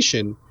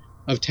adaptation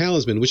of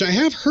Talisman, which I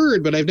have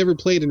heard, but I've never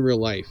played in real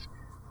life.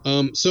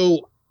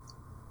 So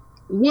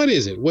what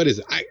is it?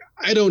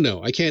 I don't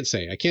know. I can't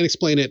say. I can't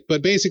explain it.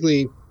 But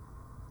basically,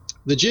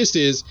 the gist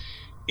is,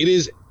 it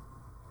is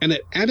an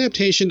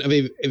adaptation of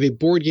a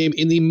board game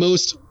in the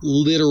most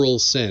literal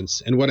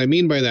sense. And what I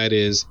mean by that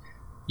is,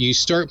 you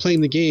start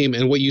playing the game,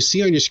 and what you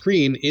see on your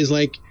screen is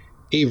like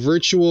a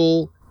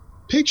virtual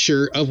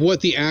picture of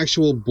what the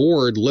actual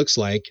board looks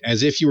like,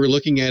 as if you were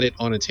looking at it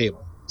on a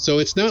table. So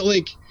it's not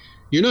like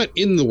you're not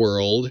in the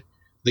world.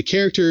 The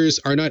characters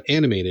are not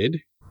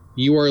animated.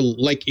 You are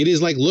like, it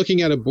is like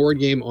looking at a board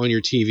game on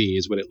your TV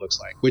is what it looks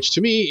like, which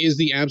to me is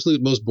the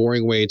absolute most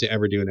boring way to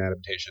ever do an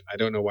adaptation. I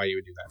don't know why you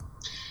would do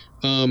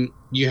that.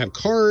 You have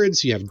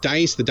cards, you have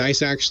dice. The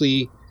dice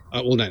actually,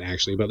 not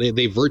actually, but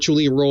they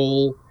virtually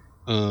roll.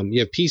 You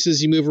have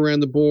pieces you move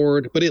around the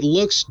board, but it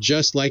looks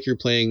just like you're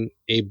playing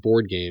a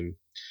board game.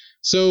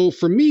 So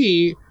for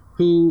me,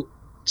 who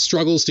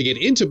struggles to get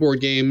into board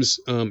games,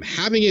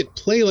 having it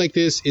play like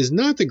this is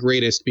not the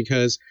greatest,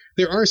 because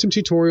there are some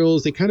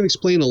tutorials. They kind of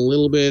explain a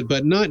little bit,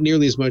 but not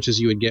nearly as much as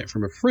you would get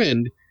from a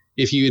friend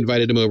if you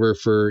invited them over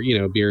for,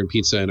 beer and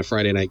pizza and a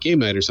Friday night game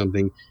night or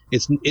something.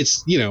 It's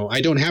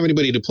I don't have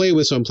anybody to play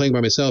with, so I'm playing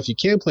by myself. You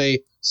can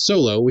play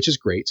solo, which is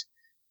great.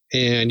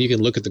 And you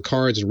can look at the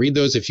cards and read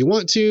those if you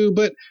want to,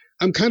 but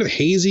I'm kind of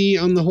hazy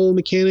on the whole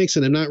mechanics,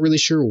 and I'm not really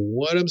sure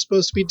what I'm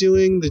supposed to be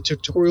doing. The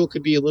tutorial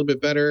could be a little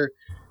bit better.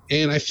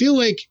 And I feel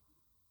like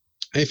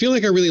I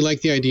really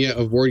like the idea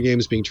of board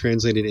games being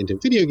translated into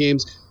video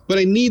games, but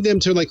I need them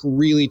to like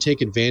really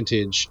take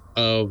advantage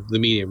of the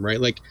medium,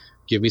 right? Like,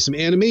 give me some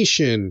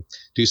animation,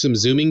 do some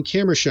zooming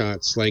camera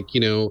shots, like,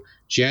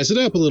 jazz it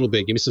up a little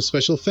bit, give me some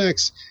special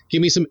effects,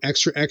 give me some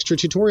extra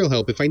tutorial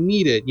help if I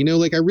need it.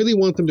 I really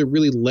want them to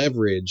really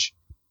leverage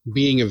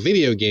being a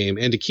video game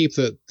and to keep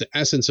the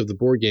essence of the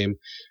board game.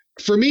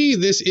 For me,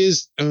 this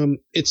is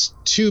it's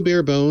too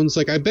bare bones.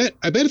 Like, I bet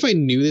if I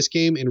knew this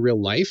game in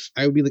real life,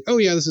 I would be like, oh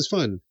yeah, this is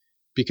fun,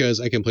 because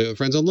I can play it with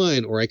friends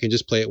online, or I can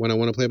just play it when I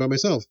want to play it by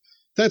myself.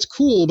 That's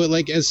cool, but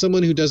like, as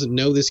someone who doesn't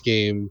know this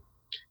game,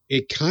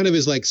 it kind of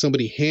is like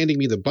somebody handing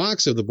me the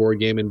box of the board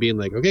game and being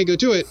like, okay, go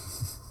to it.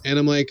 And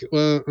I'm like,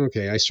 well,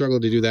 okay, I struggle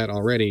to do that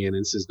already, and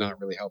this is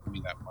not really helping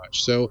me that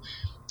much. So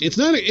it's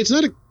not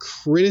a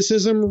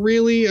criticism,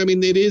 really. I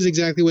mean, it is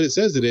exactly what it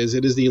says it is.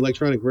 It is the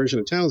electronic version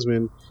of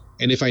Talisman.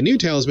 And if I knew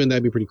Talisman,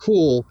 that'd be pretty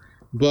cool.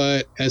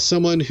 But as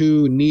someone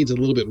who needs a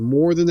little bit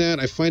more than that,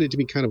 I find it to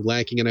be kind of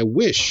lacking. And I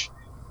wish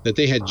that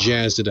they had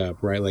jazzed it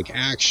up, right? Like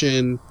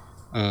action,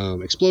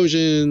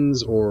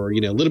 explosions, or, a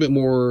little bit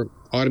more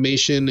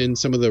automation in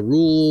some of the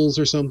rules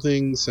or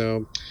something.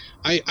 So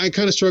I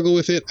kind of struggle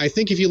with it. I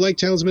think if you like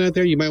Talisman out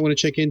there, you might want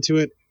to check into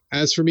it.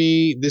 As for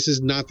me, this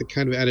is not the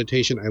kind of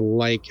adaptation I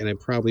like, and I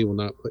probably will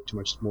not put too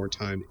much more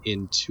time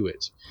into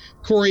it.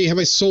 Corey, have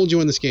I sold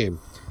you on this game?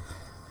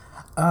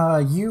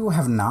 You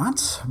have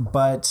not,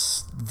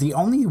 but the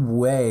only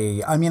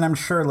way, I mean, I'm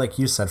sure, like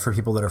you said, for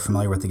people that are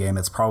familiar with the game,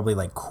 it's probably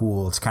like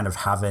cool to kind of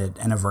have it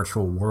in a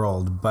virtual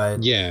world.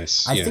 But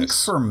yes, I think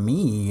for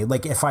me,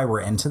 like if I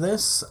were into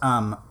this,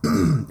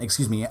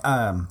 excuse me,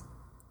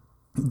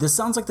 this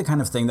sounds like the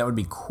kind of thing that would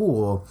be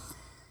cool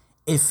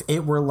if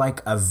it were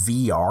like a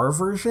VR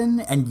version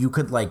and you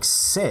could like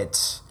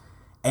sit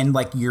and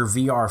like your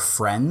VR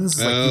friends.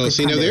 Like, oh,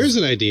 see, now there's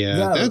an idea.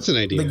 Yeah, that's an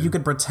idea. Like you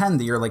could pretend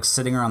that you're like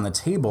sitting around the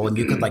table, and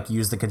you could like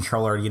use the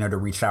controller, you know, to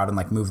reach out and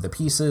like move the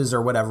pieces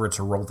or whatever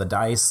to roll the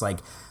dice. Like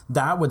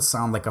that would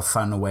sound like a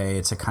fun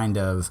way to kind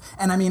of.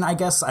 And I mean, I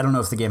guess I don't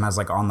know if the game has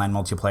like online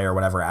multiplayer or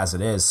whatever as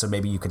it is, so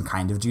maybe you can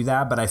kind of do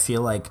that. But I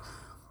feel like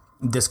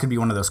this could be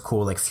one of those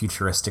cool, like,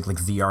 futuristic, like,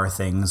 VR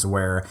things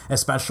where,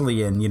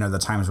 especially in, you know, the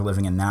times we're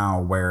living in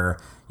now where,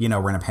 you know,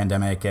 we're in a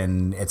pandemic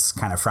and it's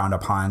kind of frowned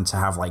upon to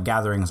have, like,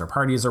 gatherings or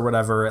parties or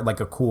whatever, like,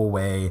 a cool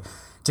way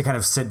to kind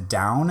of sit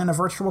down in a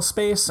virtual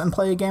space and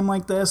play a game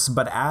like this.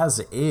 But as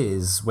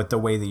is, with the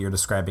way that you're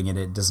describing it,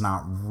 it does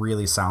not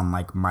really sound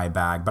like my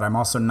bag. But I'm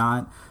also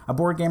not a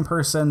board game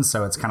person,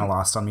 so it's kind of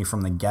lost on me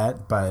from the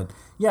get. But,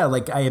 yeah,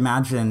 like, I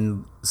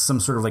imagine some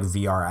sort of, like,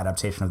 VR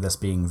adaptation of this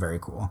being very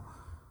cool.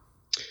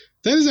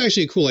 That is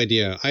actually a cool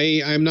idea.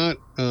 I'm not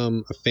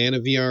a fan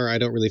of VR. I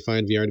don't really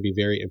find VR to be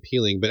very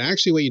appealing. But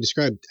actually what you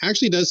described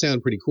actually does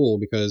sound pretty cool,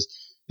 because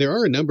there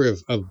are a number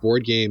of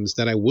board games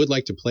that I would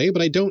like to play,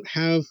 but I don't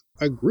have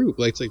a group.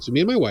 Like so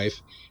me and my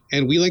wife,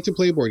 and we like to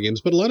play board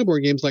games. But a lot of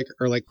board games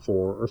are like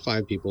 4 or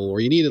 5 people,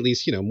 or you need at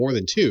least, you know, more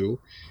than 2.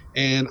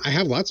 And I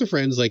have lots of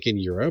friends like in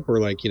Europe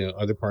or like, you know,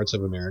 other parts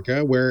of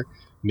America where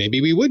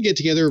maybe we would get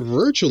together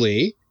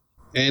virtually.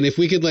 And if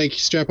we could like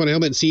strap on a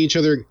helmet and see each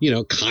other, you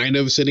know, kind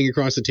of sitting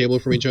across the table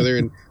from each other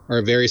and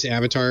our various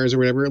avatars or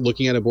whatever,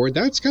 looking at a board,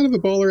 that's kind of a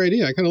baller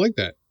idea. I kind of like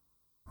that.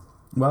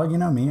 Well, you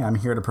know me, I'm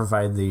here to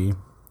provide the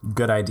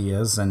good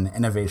ideas and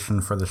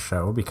innovation for the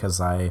show,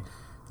 because I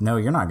know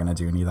you're not going to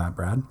do any of that,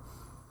 Brad.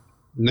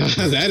 No,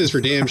 that is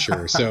for damn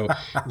sure. So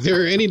if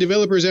there are any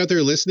developers out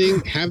there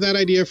listening, have that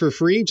idea for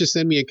free. Just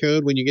send me a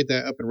code when you get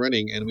that up and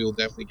running, and we will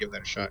definitely give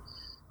that a shot.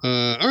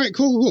 All right,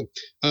 cool.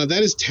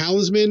 That is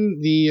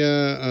Talisman,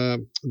 the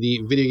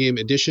video game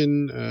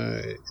edition.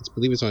 I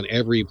believe it's on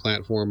every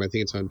platform. I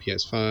think it's on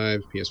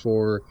PS5,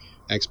 PS4,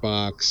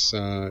 Xbox,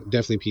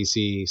 definitely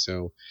PC.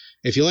 So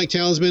if you like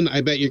Talisman, I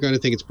bet you're going to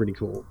think it's pretty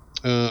cool.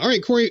 All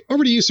right, Corey,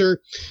 over to you, sir.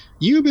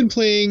 You've been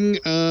playing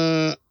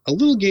a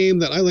little game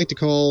that I like to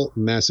call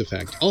Mass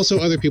Effect. Also,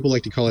 other people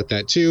like to call it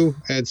that too.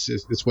 It's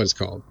what it's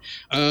called.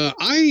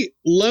 I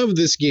love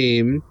this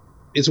game.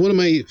 It's one of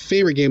my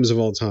favorite games of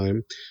all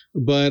time,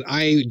 but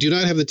I do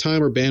not have the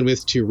time or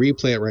bandwidth to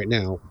replay it right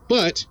now.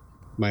 But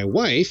my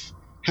wife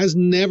has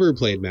never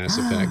played Mass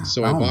Effect,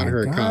 so I bought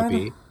her a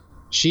copy.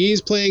 She's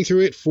playing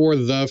through it for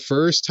the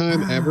first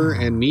time ever,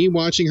 and me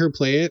watching her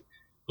play it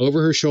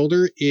over her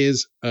shoulder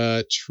is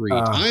a treat.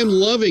 I'm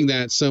loving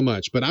that so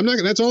much, but I'm not.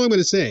 That's all I'm going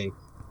to say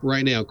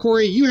right now.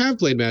 Corey, you have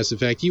played Mass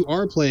Effect. You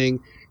are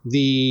playing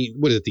the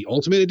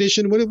Ultimate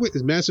Edition? What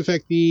is Mass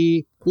Effect?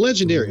 The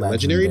Legendary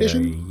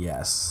Edition?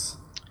 Yes.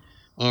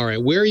 All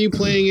right, where are you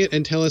playing it,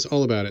 and tell us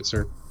all about it,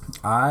 sir?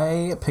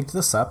 I picked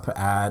this up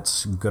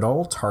at good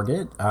old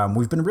Target.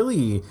 We've been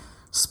really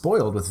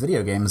spoiled with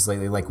video games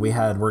lately. Like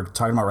we're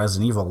talking about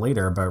Resident Evil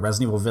later, but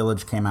Resident Evil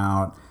Village came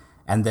out,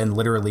 and then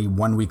literally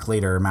 1 week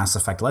later, Mass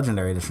Effect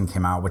Legendary Edition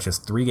came out, which is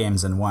 3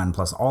 games in one,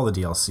 plus all the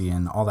DLC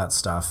and all that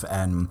stuff.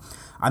 And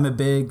I'm a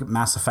big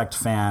Mass Effect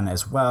fan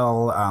as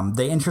well.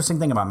 The interesting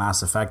thing about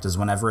Mass Effect is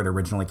whenever it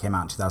originally came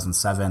out in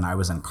 2007, I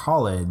was in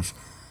college.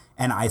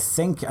 And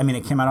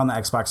it came out on the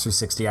Xbox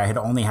 360. I had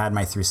only had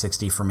my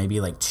 360 for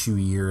maybe like 2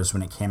 years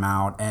when it came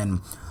out.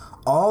 And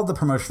all the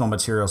promotional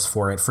materials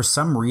for it, for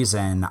some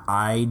reason,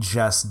 I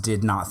just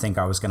did not think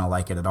I was going to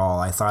like it at all.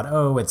 I thought,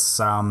 it's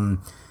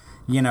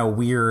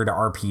weird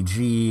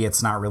RPG.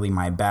 It's not really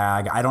my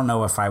bag. I don't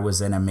know if I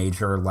was in a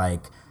major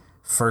like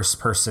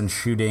first-person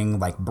shooting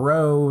like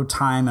bro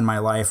time in my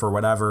life or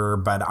whatever,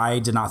 but I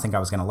did not think I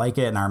was going to like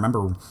it. And I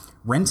remember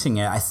renting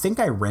it. I think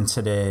I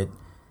rented it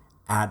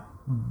at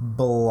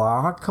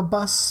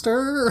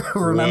Blockbuster.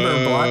 Remember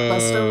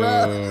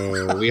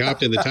Blockbuster? We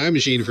hopped in the time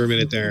machine for a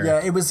minute there. Yeah,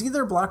 it was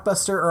either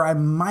Blockbuster or I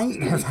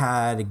might have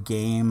had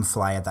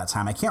GameFly at that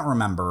time. I can't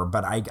remember,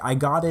 but I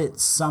got it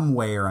some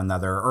way or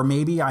another, or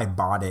maybe I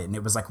bought it and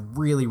it was like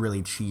really,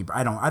 really cheap.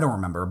 I don't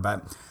remember,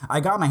 but I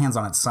got my hands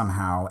on it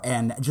somehow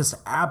and just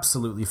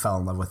absolutely fell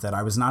in love with it.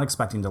 I was not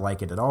expecting to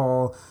like it at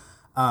all.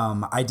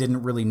 I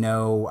didn't really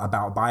know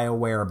about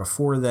BioWare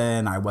before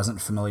then. I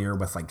wasn't familiar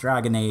with like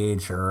Dragon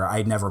Age, or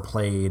I'd never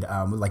played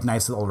like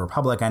Knights of the Old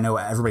Republic. I know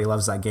everybody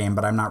loves that game,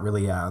 but I'm not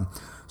really a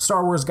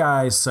Star Wars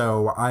guy,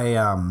 so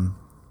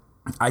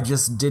I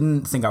just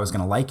didn't think I was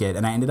going to like it,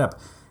 and I ended up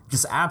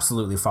just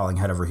absolutely falling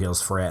head over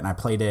heels for it. And I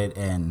played it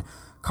in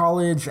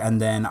college,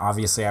 and then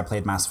obviously I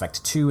played Mass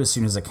Effect 2 as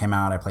soon as it came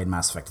out. I played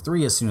Mass Effect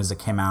 3 as soon as it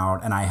came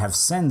out, and I have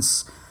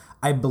since...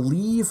 I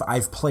believe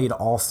I've played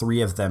all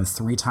 3 of them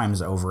 3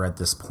 times over at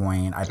this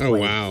point.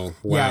 Wow.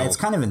 Yeah, it's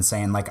kind of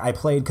insane. Like I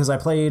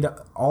played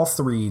all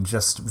 3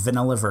 just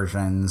vanilla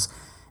versions.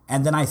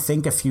 And then I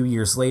think a few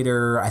years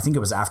later, I think it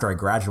was after I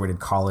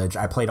graduated college,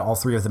 I played all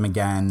 3 of them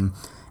again.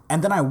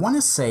 And then I want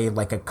to say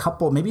like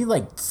maybe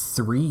like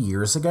 3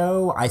 years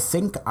ago, I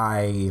think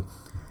I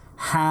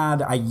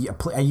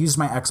used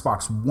my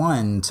Xbox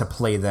One to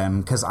play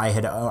them because I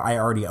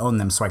already owned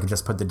them, so I could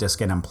just put the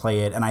disc in and play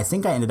it. And I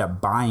think I ended up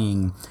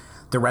buying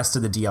the rest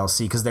of the DLC,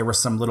 because there were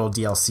some little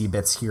DLC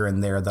bits here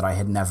and there that I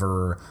had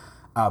never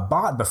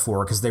bought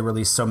before, because they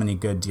released so many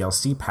good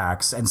DLC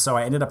packs. And so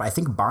I ended up, I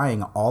think,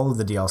 buying all of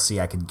the DLC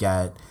I could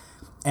get.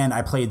 And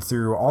I played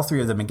through all 3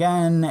 of them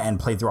again and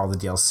played through all the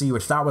DLC,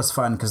 which that was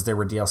fun because there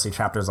were DLC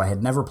chapters I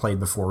had never played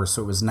before.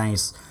 So it was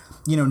nice,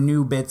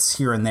 new bits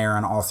here and there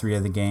on all 3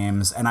 of the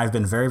games. And I've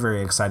been very,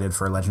 very excited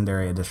for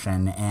Legendary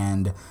Edition.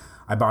 And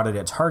I bought it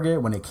at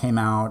Target when it came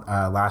out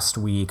last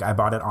week. I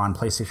bought it on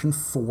PlayStation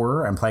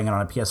 4. I'm playing it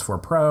on a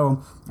PS4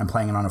 Pro. I'm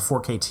playing it on a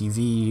 4K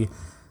TV.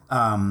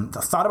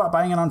 Thought about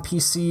buying it on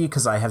PC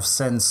because I have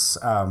since...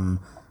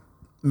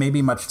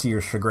 maybe much to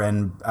your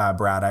chagrin,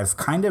 Brad, I've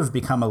kind of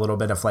become a little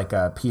bit of like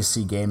a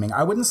PC gaming.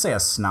 I wouldn't say a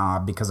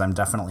snob because I'm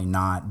definitely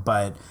not,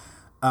 but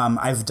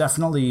I've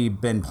definitely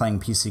been playing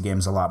PC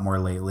games a lot more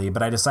lately.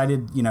 But I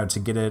decided, to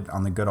get it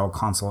on the good old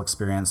console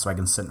experience so I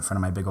can sit in front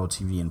of my big old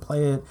TV and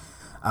play it.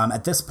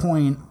 At this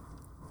point,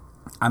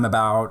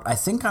 I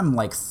think I'm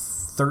like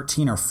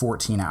 13 or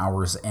 14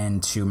 hours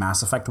into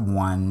Mass Effect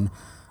 1.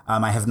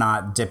 I have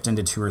not dipped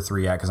into 2 or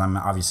 3 yet because I'm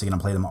obviously going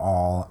to play them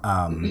all,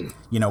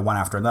 one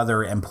after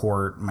another,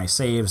 import my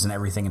saves and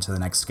everything into the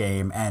next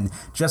game. And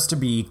just to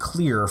be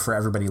clear for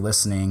everybody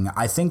listening,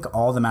 I think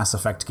all the Mass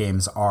Effect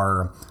games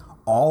are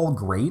all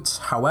great.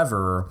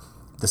 However,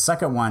 the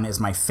second one is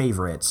my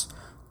favorite,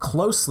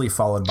 closely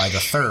followed by the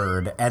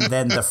third. And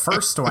then the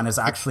first one is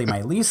actually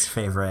my least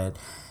favorite.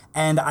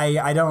 And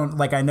I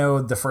don't, I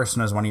know the first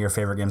one is one of your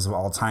favorite games of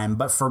all time,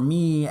 but for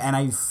me, and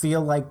I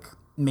feel like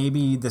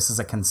maybe this is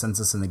a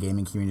consensus in the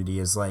gaming community,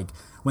 is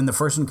when the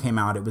first one came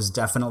out, it was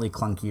definitely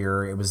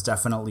clunkier. It was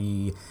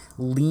definitely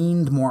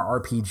leaned more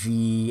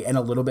RPG in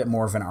a little bit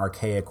more of an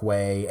archaic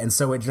way. And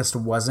so it just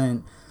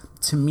wasn't,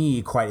 to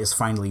me, quite as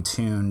finely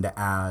tuned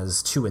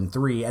as 2 and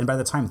 3. And by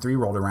the time 3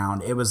 rolled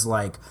around, it was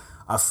like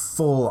a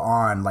full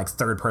on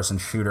third person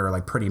shooter,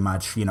 pretty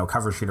much,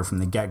 cover shooter from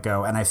the get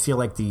go. And I feel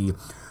like the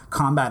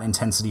combat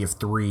intensity of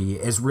 3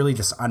 is really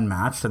just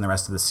unmatched in the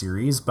rest of the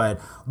series. But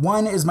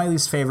 1 is my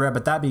least favorite.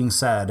 But that being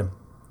said,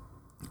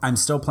 I'm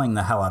still playing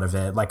the hell out of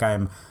it.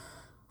 I'm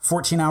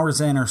 14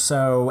 hours in or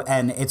so,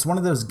 and it's one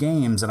of those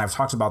games, and I've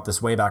talked about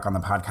this way back on the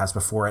podcast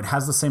before, it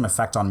has the same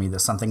effect on me that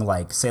something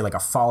say a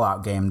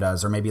Fallout game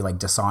does, or maybe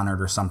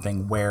Dishonored or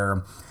something,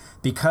 where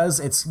because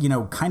it's,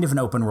 kind of an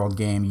open world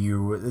game,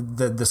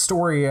 the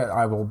story,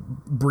 I will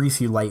brief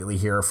you lightly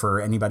here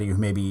for anybody who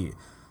maybe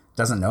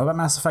doesn't know about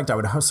Mass Effect. I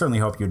would certainly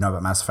hope you'd know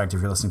about Mass Effect if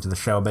you're listening to the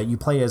show, but you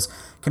play as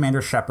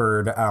Commander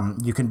Shepard.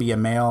 You can be a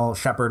male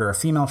Shepard or a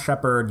female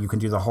Shepard. You can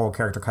do the whole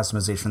character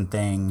customization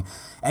thing,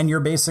 and you're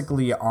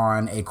basically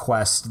on a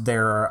quest.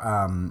 There's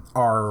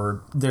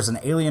an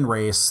alien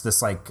race,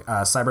 this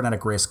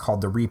cybernetic race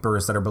called the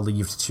Reapers, that are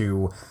believed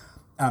to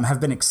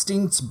have been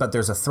extinct, but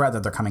there's a threat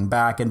that they're coming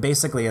back. And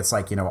basically it's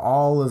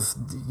all of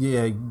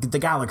the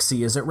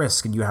galaxy is at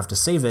risk and you have to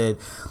save it.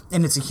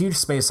 And it's a huge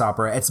space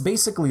opera. It's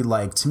basically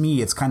to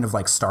me, it's kind of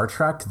like Star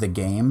Trek, the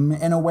game,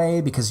 in a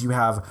way, because you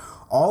have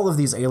all of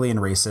these alien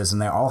races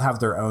and they all have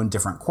their own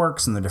different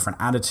quirks and their different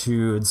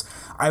attitudes.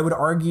 I would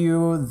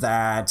argue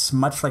that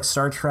much like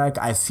Star Trek,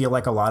 I feel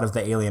like a lot of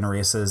the alien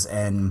races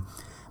in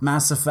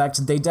Mass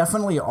Effect, they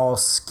definitely all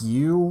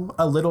skew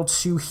a little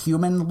too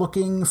human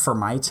looking for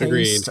my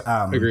taste.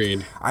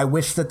 Agreed. I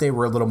wish that they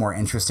were a little more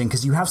interesting,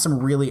 because you have some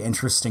really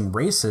interesting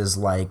races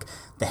like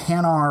the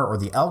Hanar or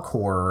the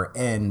Elcor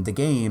in the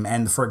game.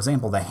 And for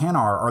example, the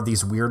Hanar are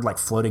these weird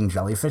floating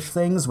jellyfish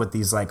things with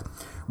these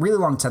really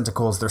long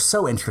tentacles. They're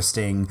so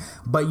interesting,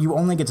 but you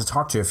only get to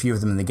talk to a few of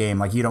them in the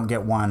game. You don't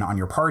get one on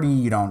your party.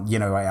 You don't,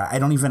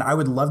 I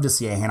would love to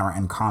see a Hanar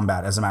in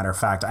combat, as a matter of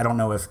fact. I don't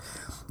know if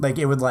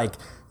it would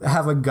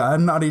have a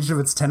gun on each of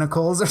its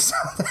tentacles or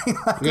something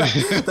like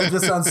that. That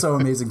just sounds so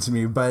amazing to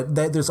me. But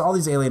there's all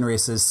these alien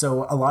races.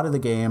 So a lot of the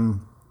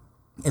game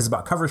is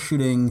about cover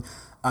shooting.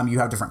 You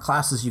have different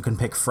classes you can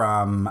pick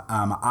from.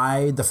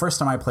 The first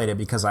time I played it,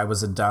 because I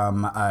was a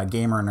dumb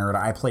gamer nerd,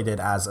 I played it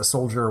as a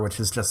soldier, which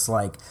is just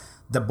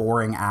the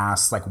boring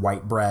ass,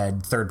 white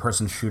bread, third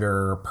person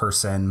shooter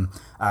person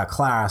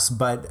class.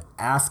 But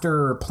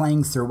after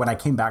playing through, when I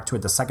came back to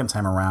it the second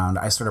time around,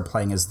 I started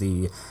playing as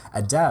the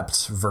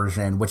adept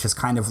version, which is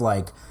kind of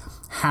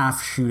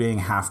half shooting,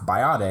 half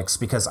biotics,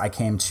 because I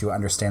came to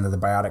understand that the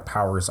biotic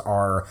powers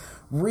are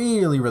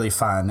really, really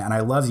fun, and I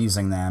love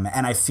using them.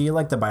 And I feel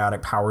like the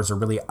biotic powers are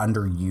really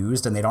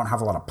underused, and they don't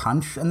have a lot of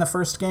punch in the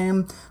first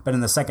game, but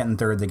in the second and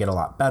third, they get a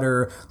lot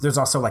better. There's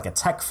also a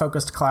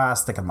tech-focused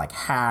class that can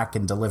hack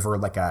and deliver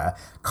a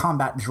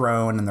combat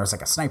drone, and there's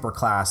a sniper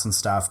class and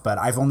stuff, but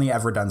I've only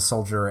ever done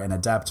soldier and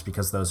adept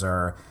because those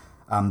are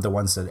the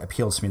ones that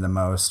appeal to me the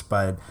most.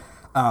 But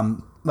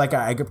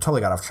I totally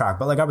got off track,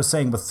 but I was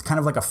saying, with kind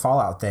of a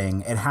Fallout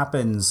thing, it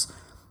happens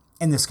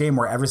in this game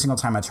where every single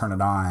time I turn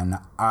it on,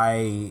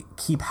 I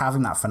keep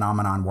having that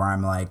phenomenon where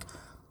I'm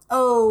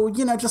oh,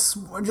 just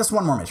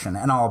one more mission,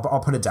 and I'll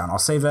put it down. I'll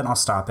save it and I'll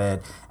stop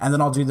it, and then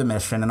I'll do the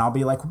mission, and I'll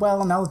be like,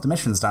 well, now that the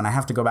mission's done, I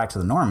have to go back to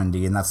the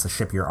Normandy, and that's the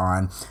ship you're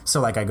on.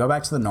 So like I go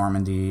back to the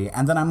Normandy,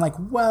 and then I'm like,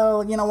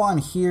 well, while I'm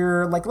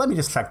here, like let me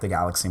just check the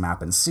galaxy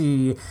map and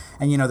see.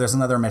 And there's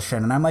another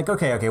mission, and I'm like,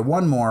 okay,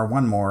 one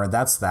more,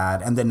 that's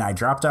that. And then I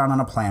drop down on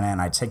a planet,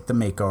 and I take the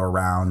Mako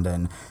around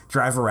and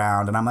drive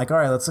around, and I'm like, all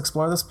right, let's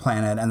explore this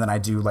planet. And then I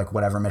do like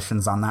whatever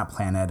missions on that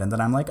planet, and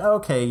then I'm like,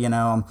 okay,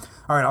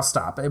 all right, I'll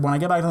stop. When I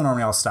get back to the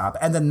Normandy, I'll stop.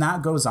 And then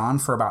that goes on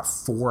for about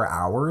 4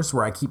 hours,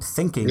 where I keep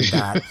thinking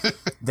that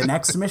the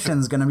next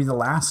mission's going to be the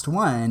last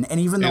one. And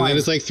even though and then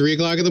it's like 3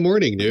 o'clock in the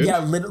morning, dude. Yeah,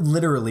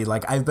 literally,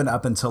 like I've been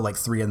up until like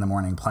 3 in the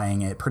morning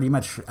playing it pretty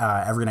much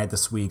every night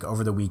this week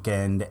over the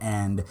weekend.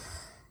 And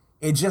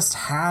it just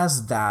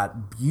has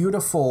that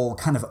beautiful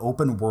kind of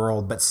open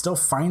world, but still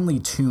finely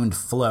tuned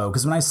flow.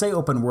 Because when I say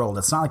open world,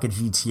 it's not like a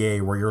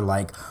GTA where you're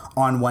like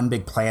on one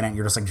big planet,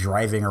 you're just like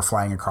driving or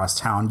flying across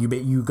town.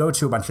 You go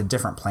to a bunch of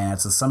different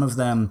planets, and some of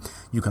them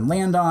you can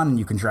land on, and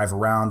you can drive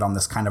around on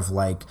this kind of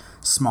like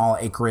small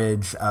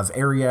acreage of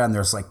area, and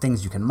there's like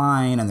things you can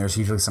mine, and there's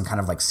usually some kind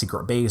of like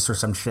secret base or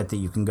some shit that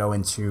you can go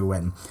into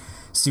and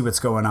see what's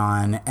going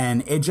on.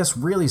 And it just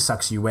really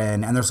sucks you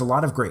in. And there's a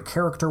lot of great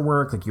character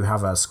work. Like you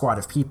have a squad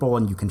of people,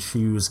 and you can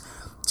choose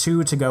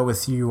 2 to go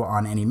with you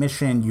on any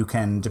mission. You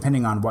can,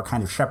 depending on what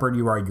kind of shepherd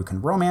you are, you can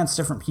romance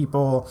different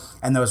people,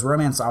 and those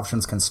romance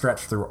options can stretch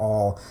through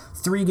all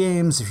 3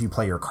 games if you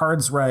play your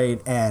cards right.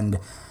 And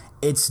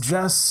it's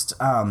just,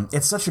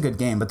 it's such a good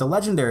game. But the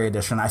Legendary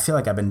Edition, I feel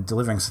like I've been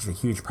delivering such a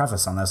huge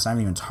preface on this, and I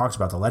haven't even talked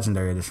about the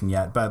Legendary Edition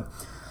yet, but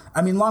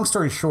I mean, long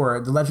story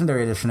short, the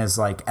Legendary Edition is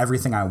like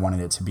everything I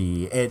wanted it to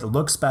be. It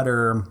looks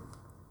better.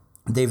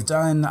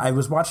 I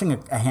was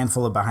watching a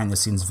handful of behind the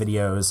scenes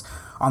videos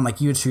on like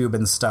YouTube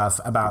and stuff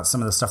about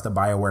some of the stuff that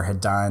BioWare had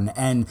done.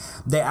 And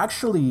they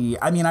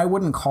actually, I mean, I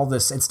wouldn't call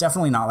this, it's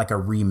definitely not like a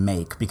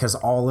remake, because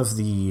all of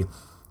the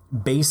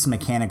base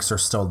mechanics are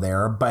still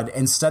there, but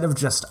instead of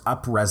just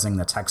up-resing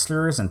the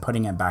textures and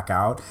putting it back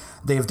out,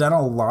 they've done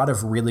a lot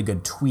of really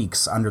good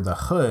tweaks under the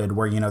hood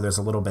where, there's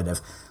a little bit of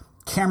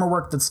camera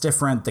work that's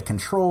different. The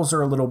controls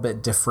are a little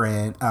bit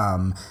different.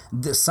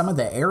 Some of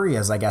the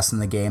areas, I guess, in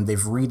the game, they've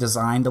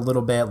redesigned a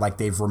little bit. Like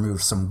they've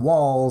removed some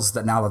walls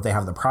that now that they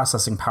have the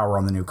processing power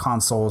on the new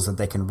consoles, that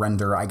they can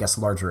render, I guess,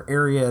 larger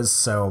areas.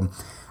 So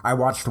I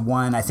watched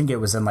one, I think it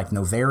was in like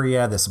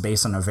Novaria, this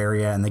base on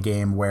Novaria in the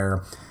game,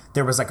 where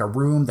there was like a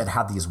room that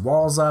had these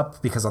walls up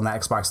because on the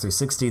Xbox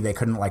 360 they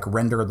couldn't like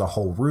render the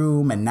whole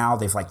room, and now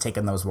they've like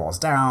taken those walls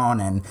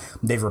down and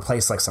they've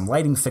replaced like some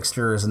lighting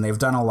fixtures, and they've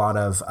done a lot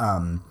of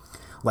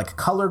like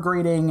color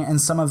grading in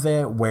some of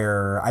it,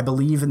 where I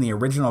believe in the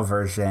original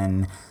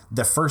version,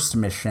 the first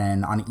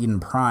mission on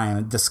Eden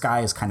Prime, the sky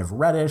is kind of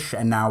reddish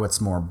and now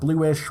it's more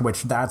bluish,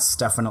 which that's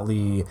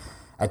definitely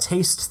a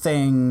taste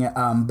thing.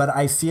 But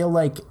I feel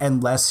like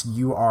unless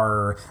you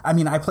are, I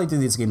mean, I played through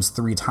these games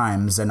 3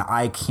 times and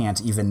I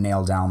can't even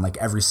nail down like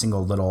every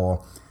single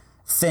little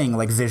thing,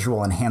 like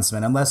visual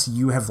enhancement, unless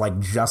you have like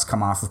just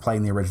come off of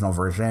playing the original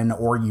version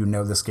or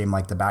this game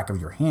like the back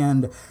of your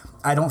hand.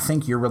 I don't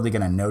think you're really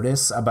going to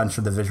notice a bunch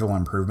of the visual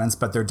improvements,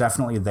 but they're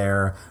definitely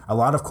there. A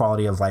lot of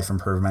quality of life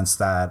improvements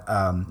that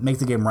make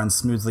the game run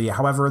smoothly.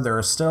 However, there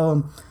are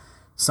still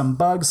some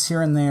bugs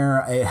here and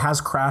there. It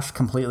has crashed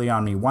completely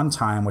on me one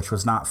time, which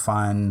was not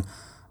fun,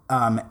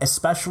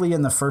 especially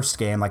in the first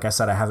game. Like I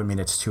said, I haven't made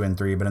it to 2 and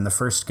 3, but in the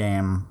first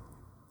game,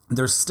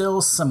 there's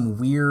still some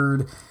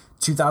weird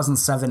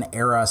 2007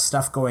 era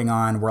stuff going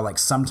on where like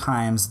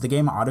sometimes the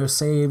game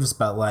autosaves,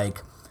 but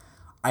like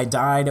I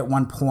died at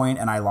one point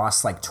and I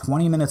lost like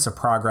 20 minutes of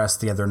progress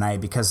the other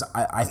night because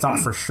I thought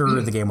for sure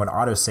the game would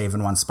autosave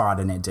in one spot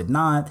and it did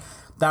not.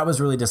 That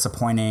was really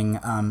disappointing.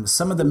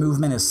 Some of the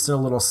movement is still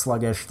a little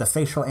sluggish. The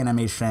facial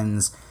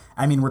animations,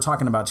 I mean, we're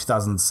talking about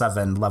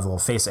 2007 level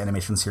face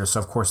animations here, so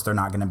of course they're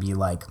not going to be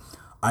like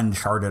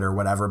Uncharted or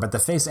whatever, but the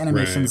face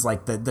animations,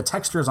 right, like the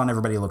textures on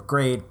everybody look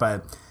great,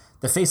 but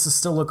the faces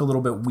still look a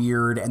little bit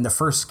weird. And the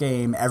first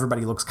game,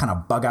 everybody looks kind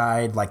of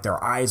bug-eyed, like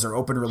their eyes are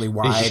open really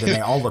wide and they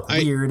all look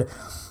weird.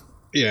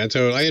 Yeah,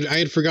 totally. I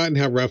had forgotten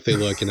how rough they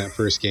look in that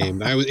first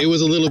game. It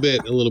was a little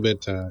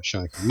bit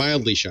shocking,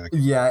 mildly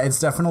shocking. Yeah, it's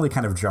definitely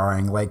kind of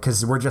jarring, like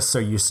because we're just so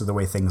used to the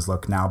way things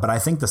look now. But I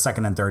think the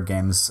second and third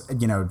games,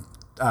 kind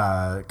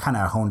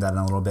of honed that in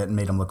a little bit and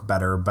made them look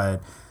better.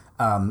 But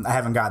I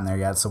haven't gotten there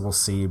yet, so we'll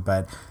see.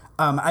 But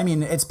I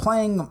mean, it's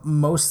playing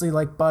mostly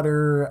like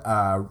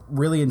butter.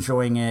 Really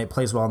enjoying it.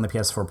 Plays well on the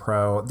PS4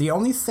 Pro. The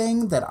only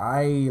thing that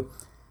I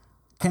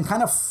can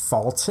kind of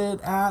fault it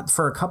at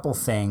for a couple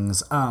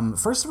things.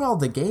 First of all,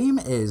 the game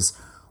is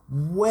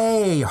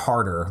way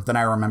harder than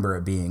I remember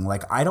it being.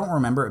 Like, I don't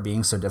remember it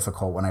being so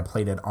difficult when I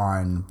played it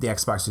on the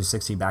Xbox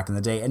 360 back in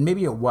the day. And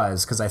maybe it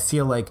was, because I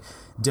feel like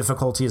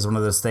difficulty is one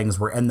of those things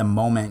where in the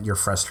moment you're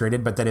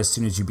frustrated, but then as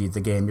soon as you beat the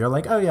game, you're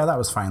like, oh yeah, that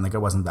was fine. Like, it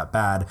wasn't that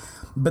bad.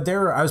 But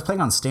I was playing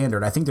on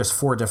standard. I think there's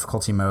 4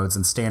 difficulty modes,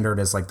 and standard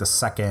is like the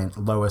second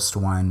lowest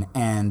one.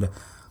 And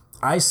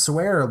I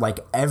swear, like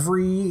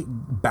every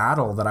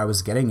battle that I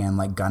was getting in,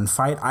 like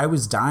gunfight, I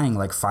was dying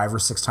like 5 or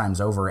 6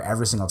 times over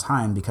every single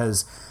time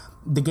because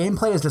the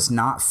gameplay is just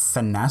not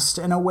finessed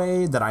in a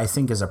way that I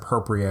think is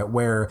appropriate,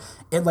 where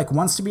it like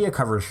wants to be a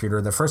cover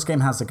shooter. The first game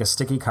has like a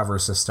sticky cover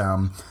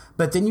system,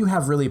 but then you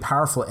have really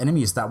powerful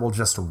enemies that will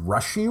just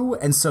rush you.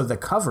 And so the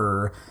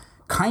cover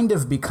kind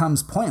of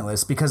becomes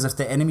pointless because if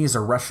the enemies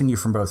are rushing you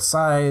from both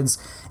sides,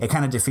 it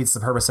kind of defeats the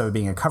purpose of it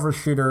being a cover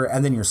shooter.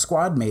 And then your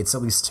squad mates,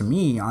 at least to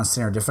me on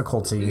standard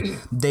difficulty,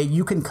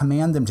 you can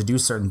command them to do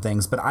certain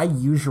things, but I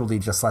usually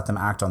just let them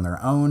act on their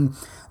own.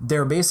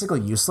 They're basically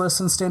useless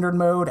in standard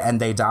mode and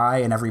they die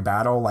in every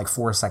battle like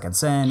 4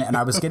 seconds in. And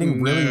I was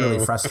getting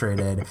really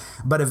frustrated,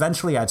 but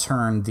eventually I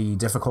turned the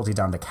difficulty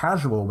down to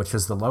casual, which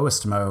is the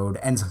lowest mode.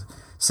 And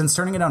since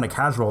turning it down to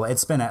casual,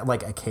 it's been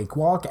like a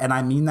cakewalk, and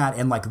I mean that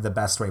in like the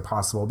best way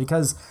possible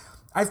because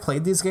I've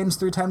played these games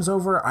 3 times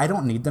over. I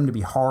don't need them to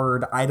be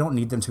hard. I don't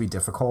need them to be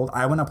difficult.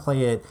 I want to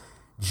play it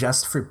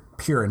just for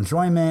pure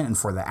enjoyment and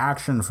for the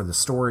action, for the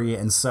story.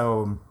 And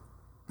so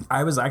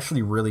I was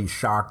actually really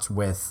shocked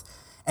with,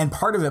 and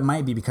part of it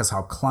might be because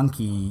how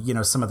clunky, you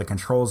know, some of the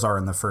controls are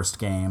in the first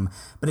game,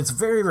 but it's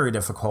very, very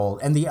difficult.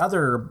 And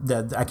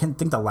I can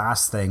think the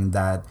last thing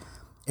that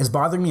is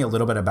bothering me a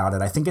little bit about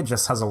it, I think it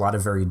just has a lot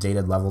of very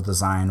dated level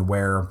design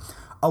where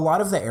a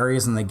lot of the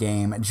areas in the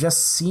game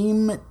just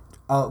seem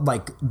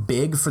like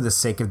big for the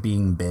sake of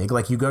being big.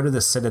 Like you go to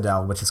the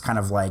Citadel, which is kind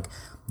of like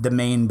the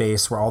main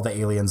base where all the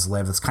aliens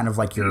live. It's kind of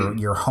like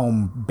your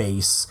home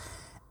base.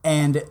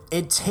 And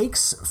it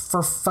takes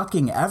for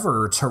fucking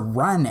ever to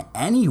run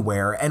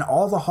anywhere. And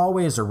all the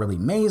hallways are really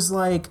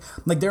maze-like.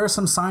 Like there are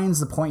some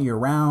signs that point you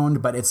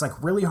around, but it's like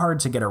really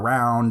hard to get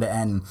around.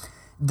 And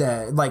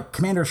the like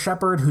Commander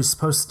Shepard, who's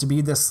supposed to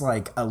be this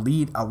like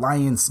elite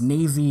Alliance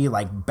Navy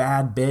like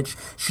bad bitch,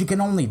 she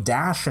can only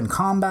dash in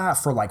combat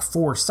for like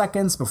 4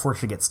 seconds before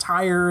she gets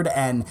tired,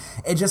 and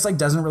it just like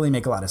doesn't really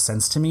make a lot of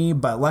sense to me.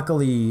 But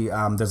luckily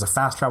there's a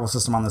fast travel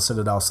system on the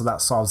Citadel, so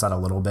that solves that a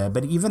little bit.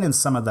 But even in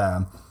some of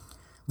the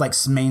like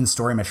main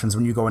story missions,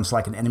 when you go into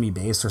like an enemy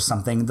base or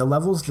something, the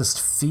levels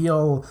just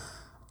feel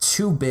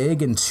too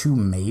big and too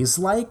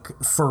maze-like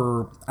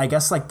for, I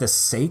guess, like the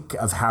sake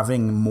of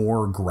having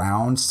more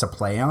ground to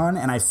play on.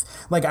 And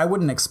I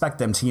wouldn't expect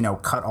them to, you know,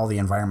 cut all the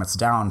environments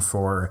down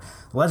for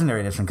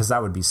Legendary Edition because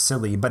that would be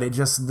silly. But it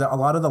just, a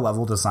lot of the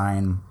level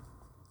design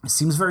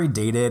seems very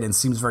dated and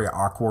seems very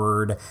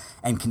awkward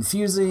and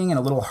confusing and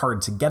a little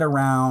hard to get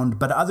around.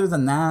 But other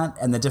than that,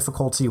 and the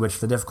difficulty, which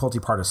the difficulty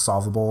part is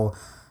solvable,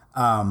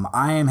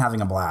 I am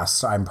having a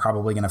blast. I'm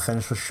probably going to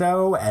finish the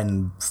show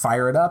and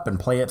fire it up and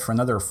play it for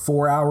another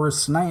 4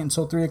 hours tonight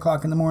until 3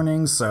 o'clock in the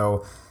morning.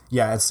 So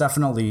yeah, it's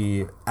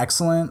definitely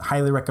excellent.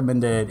 Highly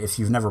recommend it. If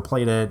you've never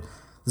played it,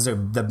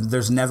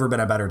 there's never been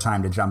a better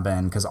time to jump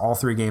in because all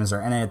 3 games are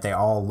in it. They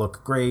all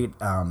look great.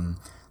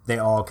 They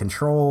all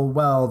control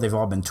well. They've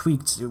all been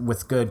tweaked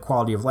with good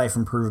quality of life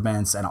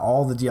improvements, and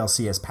all the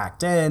DLC is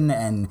packed in,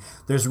 and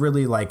there's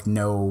really like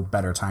no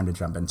better time to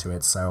jump into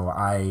it. So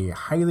I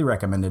highly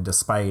recommend it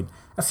despite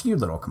a few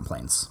little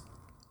complaints.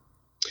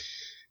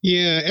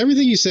 Yeah,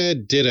 everything you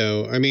said,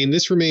 ditto. I mean,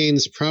 this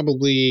remains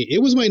probably,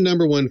 it was my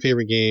number 1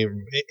 favorite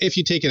game, if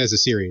you take it as a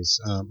series,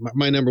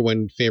 my number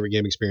 1 favorite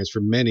game experience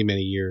for many,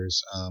 many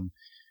years.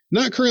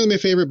 Not currently my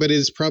favorite, but it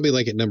is probably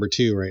like at number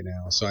 2 right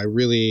now. So I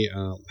really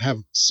have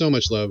so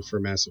much love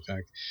for Mass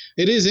Effect.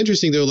 It is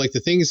interesting, though, like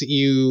the things that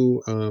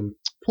you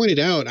pointed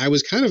out, I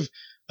was kind of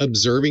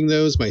observing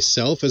those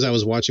myself as I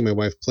was watching my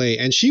wife play.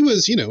 And she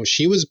was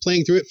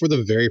playing through it for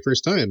the very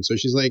first time. So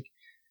she's like,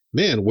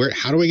 man,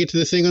 how do I get to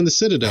the thing on the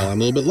Citadel?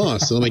 I'm a little bit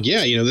lost. So I'm like,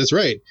 yeah, that's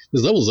right.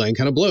 This level design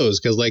kind of blows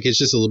because like it's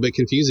just a little bit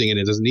confusing and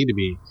it doesn't need to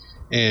be.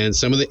 And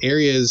some of the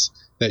areas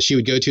that she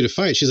would go to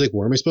fight, she's like,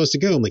 where am I supposed to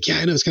go? I'm like, yeah,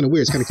 I know, it's kind of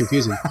weird. It's kind of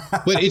confusing.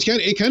 But it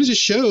kind of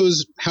just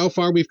shows how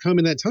far we've come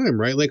in that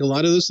time, right? Like a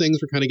lot of those things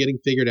were kind of getting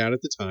figured out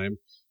at the time.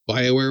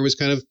 BioWare was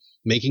kind of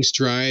making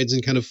strides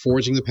and kind of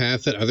forging the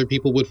path that other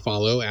people would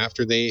follow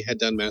after they had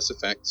done Mass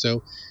Effect.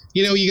 So,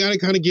 you got to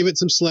kind of give it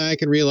some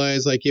slack and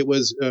realize like it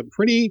was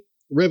pretty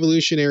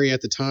revolutionary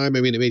at the time.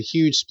 I mean, it made a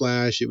huge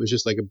splash. It was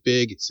just like a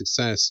big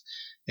success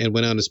and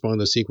went on to spawn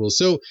those sequels.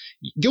 So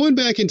going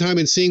back in time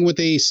and seeing what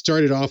they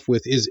started off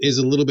with is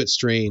a little bit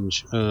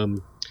strange.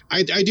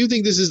 I do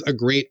think this is a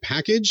great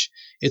package.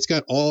 It's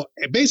got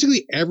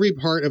basically every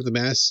part of the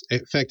Mass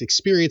Effect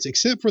experience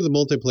except for the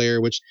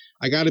multiplayer, which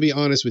I got to be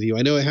honest with you.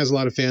 I know it has a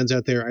lot of fans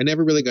out there. I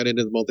never really got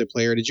into the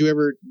multiplayer. Did you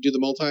ever do the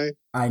multi?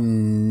 I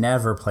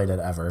never played it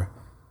ever.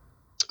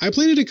 I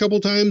played it a couple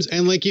times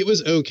and like it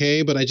was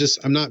okay, but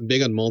I'm not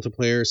big on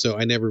multiplayer, so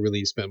I never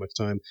really spent much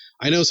time.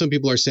 I know some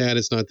people are sad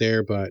it's not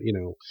there, but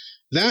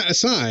that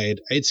aside,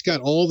 it's got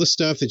all the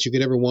stuff that you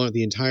could ever want,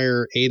 the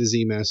entire A to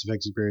Z Mass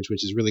Effect experience,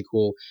 which is really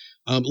cool.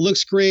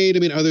 Looks great. I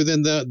mean, other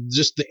than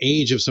just the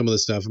age of some of the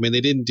stuff. I mean, they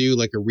didn't do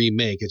like a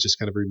remake. It's just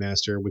kind of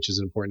remaster, which is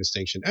an important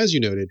distinction, as you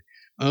noted.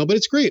 But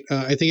it's great.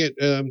 I think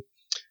it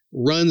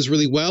runs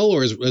really well,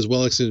 or as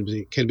well as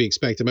can be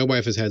expected. My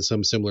wife has had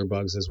some similar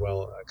bugs as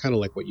well, kind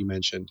of like what you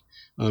mentioned.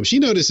 She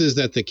notices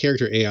that the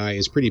character AI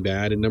is pretty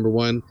bad in number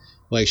 1.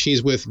 Like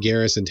she's with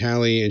Garrus and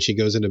Tally, and she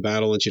goes into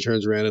battle, and she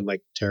turns around and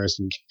like Garrus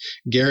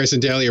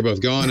and Tally are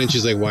both gone, and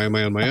she's like, "Why am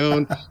I on my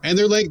own?" And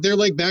they're like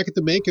back at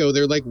the Mako.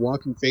 They're like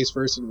walking face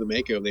first into the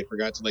Mako. They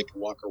forgot to like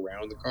walk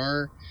around the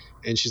car,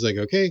 and she's like,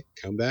 "Okay,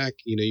 come back.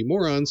 You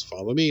morons,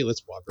 follow me.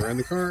 Let's walk around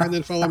the car and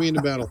then follow me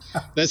into battle."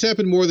 That's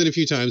happened more than a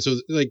few times, so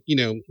like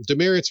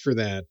demerits for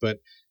that, but.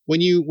 When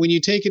you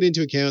take it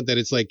into account that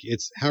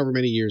it's however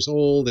many years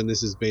old and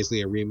this is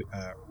basically a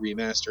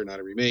remaster, not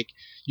a remake,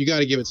 you got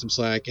to give it some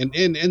slack. And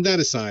that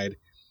aside,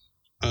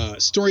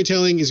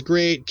 storytelling is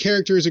great,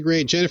 characters are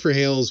great. Jennifer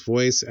Hale's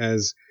voice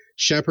as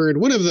Shepard,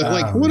 one of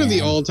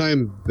the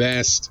all-time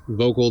best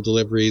vocal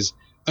deliveries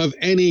of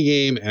any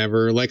game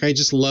ever. Like I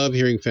just love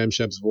hearing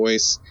FemShep's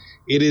voice.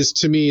 It is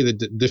to me the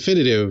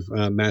definitive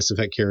Mass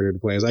Effect character to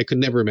play as. I could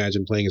never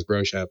imagine playing as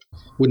Broshep.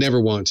 Would never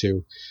want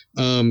to.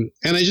 And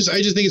I just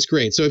think it's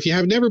great. So if you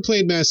have never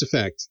played Mass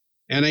Effect,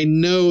 and I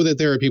know that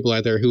there are people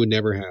out there who would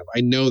never have.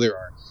 I know there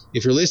are.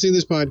 If you're listening to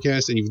this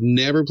podcast and you've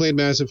never played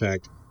Mass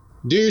Effect,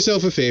 do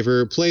yourself a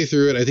favor, play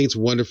through it. I think it's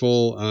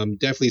wonderful.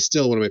 Definitely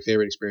still one of my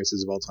favorite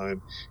experiences of all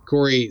time.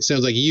 Corey,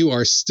 sounds like you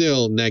are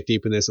still neck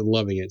deep in this and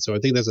loving it. So I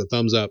think that's a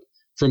thumbs up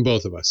from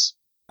both of us.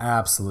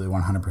 Absolutely,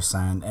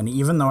 100%. And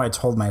even though I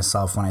told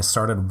myself when I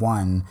started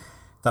 1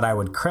 that I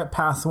would crit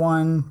path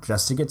 1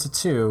 just to get to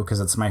 2 because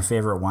it's my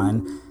favorite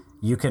one,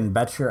 you can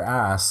bet your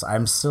ass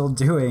I'm still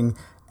doing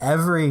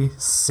every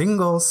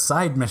single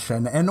side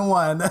mission in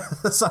 1.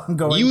 So I'm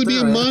going. You would be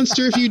a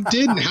monster if you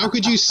didn't. How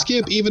could you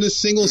skip even a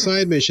single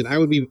side mission? I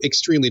would be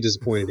extremely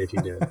disappointed if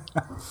you did.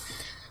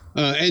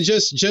 And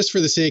just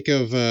for the sake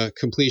of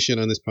completion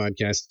on this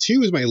podcast,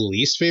 2 is my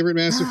least favorite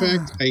Mass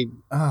Effect.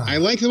 I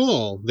like them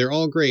all; they're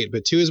all great,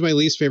 but 2 is my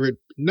least favorite.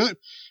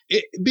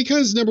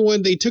 Because number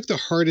 1, they took the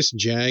hardest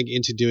jag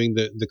into doing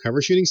the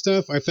cover shooting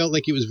stuff. I felt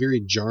like it was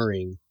very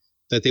jarring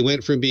that they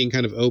went from being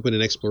kind of open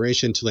and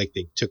exploration to like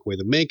they took away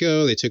the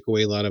Mako, they took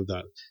away a lot of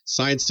the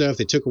side stuff,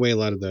 they took away a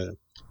lot of the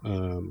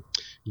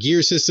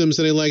gear systems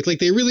that I liked. Like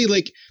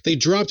they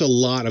dropped a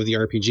lot of the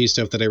RPG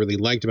stuff that I really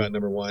liked about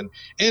number 1.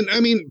 And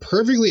I mean,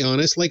 perfectly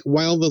honest, like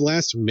while the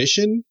last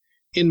mission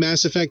in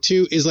Mass Effect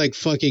 2 is like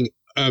fucking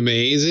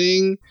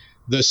amazing,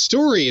 the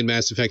story in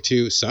Mass Effect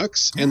 2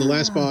 sucks, and the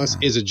last boss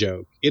is a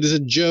joke. It is a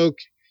joke.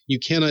 You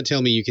cannot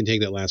tell me you can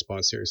take that last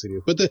boss seriously,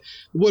 dude. But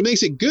what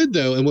makes it good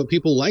though, and what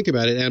people like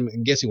about it, and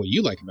I'm guessing what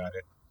you like about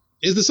it,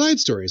 is the side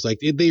stories. Like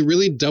they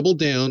really doubled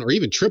down or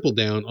even tripled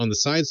down on the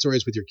side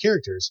stories with your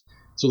characters.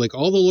 So like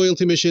all the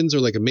loyalty missions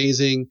are like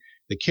amazing.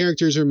 The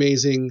characters are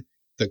amazing.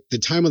 The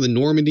time on the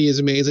Normandy is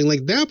amazing.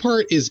 Like that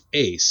part is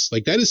ace.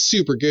 Like that is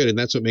super good, and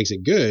that's what makes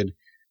it good.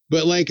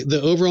 But like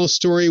the overall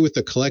story with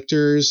the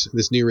collectors,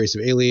 this new race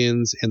of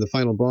aliens, and the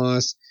final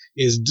boss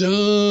is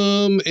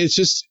dumb. It's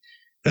just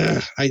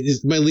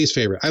it's my least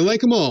favorite. I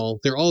like them all.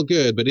 They're all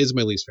good, but it is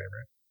my least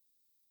favorite.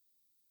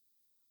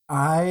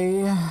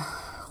 I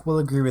will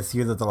agree with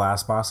you that the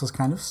last boss is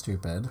kind of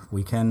stupid.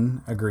 We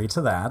can agree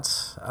to that.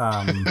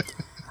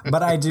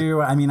 But I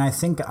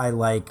think I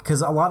like,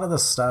 because a lot of the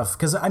stuff,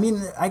 because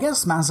I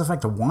guess Mass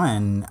Effect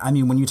 1,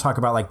 when you talk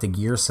about like the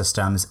gear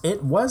systems,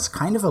 it was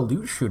kind of a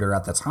loot shooter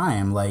at the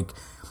time. Like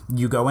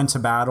you go into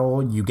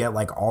battle, you get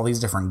like all these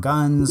different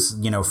guns,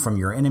 from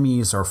your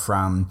enemies or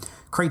from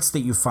crates that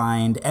you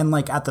find. And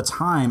like at the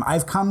time,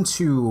 I've come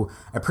to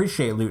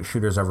appreciate loot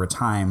shooters over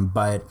time,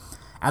 but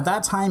at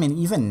that time and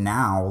even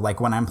now, like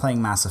when I'm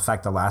playing Mass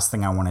Effect, the last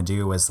thing I want to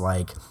do is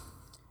like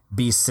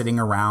be sitting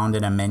around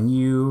in a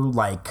menu,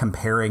 like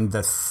comparing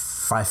the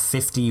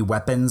 50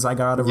 weapons I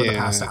got over the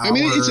past hour. I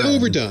mean, it's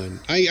overdone.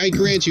 I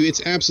grant you,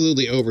 it's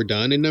absolutely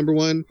overdone in number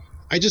 1.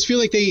 I just feel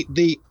like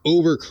they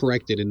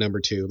overcorrected in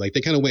number 2. Like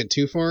they kind of went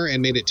too far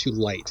and made it too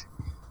light.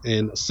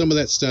 And some of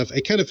that stuff,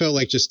 it kind of felt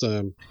like just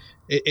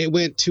it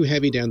went too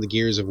heavy down the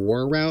Gears of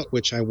War route,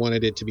 which I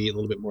wanted it to be a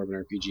little bit more of an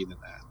RPG than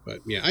that. But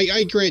yeah,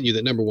 I grant you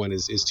that number 1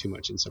 is too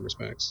much in some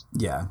respects.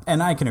 Yeah,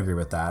 and I can agree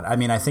with that. I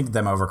think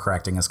them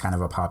overcorrecting is kind of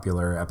a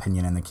popular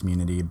opinion in the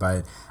community,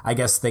 but I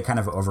guess they kind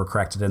of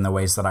overcorrected in the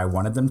ways that I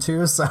wanted them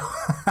to. So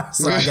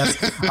I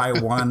guess I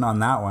won on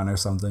that one or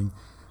something.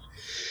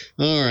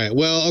 All right.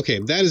 Well, okay.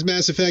 That is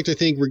Mass Effect. I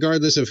think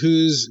regardless of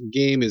whose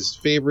game is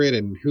favorite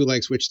and who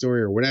likes which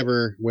story or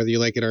whatever, whether you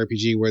like it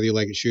RPG, whether you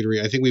like it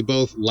shootery, I think we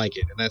both like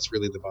it. And that's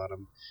really the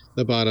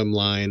bottom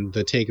line,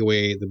 the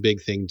takeaway, the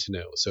big thing to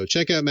know. So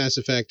check out Mass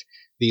Effect,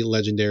 the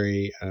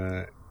Legendary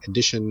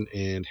Edition,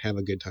 and have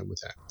a good time with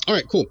that. All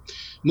right, cool.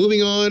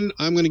 Moving on,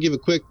 I'm going to give a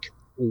quick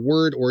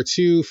word or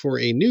two for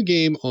a new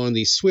game on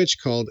the Switch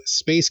called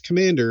Space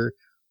Commander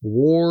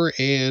War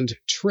and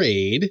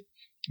Trade.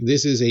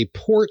 This is a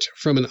port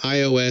from an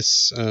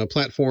iOS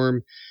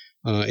platform.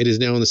 It is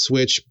now on the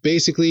Switch.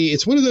 Basically,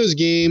 it's one of those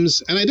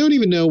games, and I don't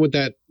even know what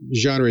that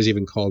genre is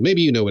even called.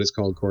 Maybe you know what it's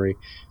called, Corey,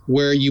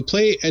 where you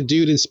play a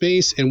dude in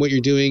space, and what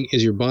you're doing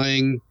is you're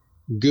buying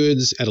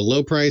goods at a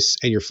low price,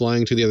 and you're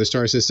flying to the other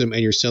star system,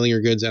 and you're selling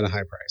your goods at a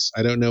high price.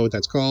 I don't know what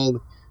that's called.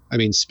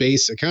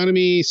 Space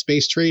economy,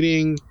 space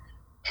trading,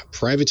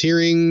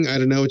 privateering. I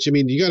don't know what you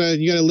mean. You got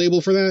a label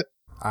for that?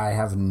 I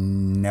have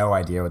no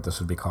idea what this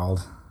would be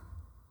called.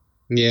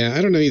 Yeah,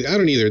 I don't know. I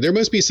don't either. There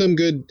must be some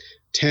good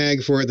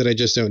tag for it that I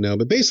just don't know.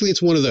 But basically,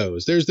 it's one of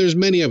those. There's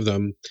many of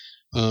them,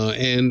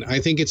 and I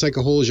think it's like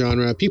a whole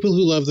genre. People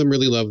who love them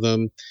really love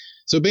them.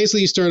 So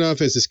basically, you start off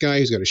as this guy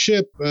who's got a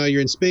ship.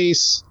 You're in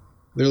space.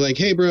 They're like,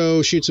 "Hey,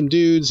 bro, shoot some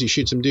dudes." You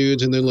shoot some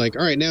dudes, and they're like,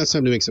 "All right, now it's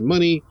time to make some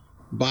money.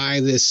 Buy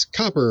this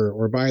copper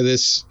or buy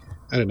this,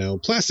 I don't know,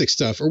 plastic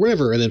stuff or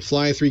whatever, and then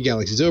fly 3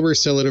 galaxies over,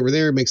 sell it over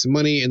there, make some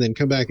money, and then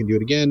come back and do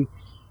it again."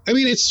 I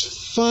mean,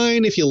 it's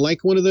fine if you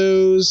like one of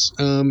those.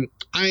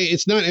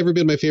 It's not ever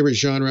been my favorite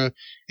genre,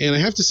 and I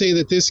have to say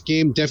that this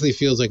game definitely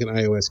feels like an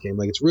iOS game.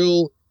 Like, it's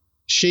real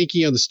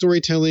shaky on the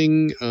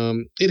storytelling.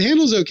 It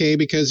handles okay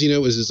because,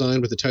 it was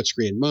designed with a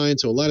touchscreen in mind,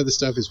 so a lot of the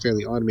stuff is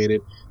fairly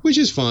automated, which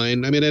is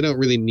fine. I mean, I don't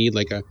really need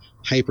like a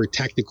hyper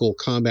tactical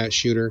combat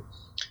shooter.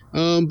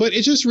 But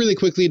it just really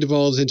quickly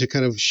devolves into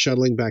kind of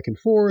shuttling back and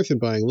forth and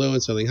buying low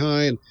and selling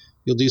high, and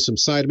you'll do some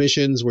side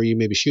missions where you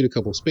maybe shoot a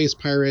couple space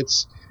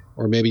pirates,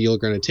 or maybe you're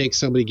going to take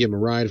somebody, give them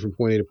a ride from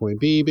point A to point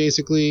B,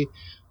 basically.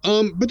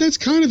 But that's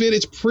kind of it.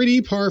 It's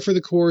pretty par for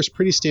the course,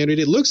 pretty standard.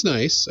 It looks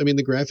nice. I mean,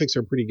 the graphics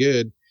are pretty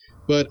good.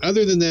 But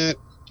other than that,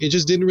 it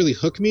just didn't really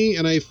hook me,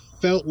 and I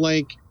felt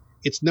like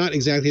it's not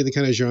exactly the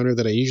kind of genre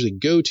that I usually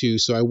go to,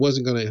 so I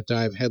wasn't going to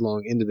dive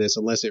headlong into this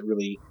unless it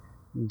really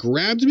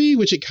grabbed me,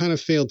 which it kind of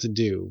failed to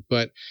do.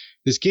 But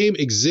this game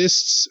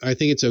exists. I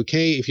think it's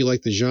okay if you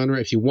like the genre.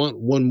 If you want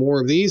one more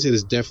of these, it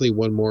is definitely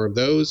one more of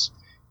those,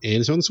 and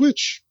it's on the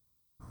Switch.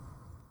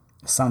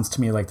 Sounds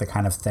to me like the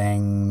kind of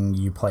thing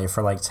you play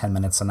for like 10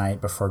 minutes a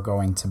night before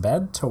going to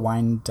bed to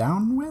wind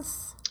down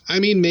with? I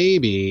mean,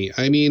 maybe.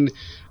 I mean,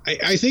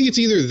 I think it's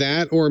either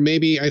that, or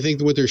maybe I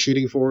think what they're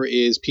shooting for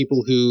is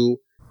people who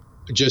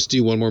just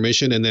do one more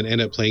mission and then end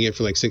up playing it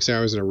for like 6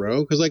 hours in a row.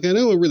 Because like, I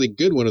know a really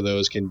good one of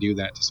those can do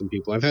that to some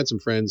people. I've had some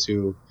friends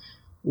who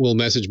will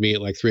message me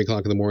at like 3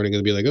 o'clock in the morning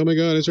and be like, "Oh my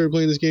God, I started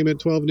playing this game at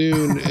 12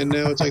 noon and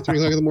now it's like 3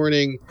 o'clock in the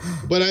morning,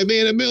 but I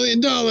made $1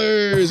 million.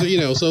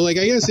 So like,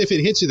 I guess if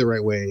it hits you the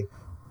right way,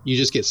 you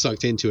just get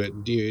sucked into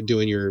it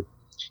doing your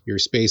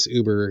space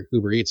Uber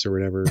Eats or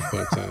whatever.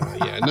 But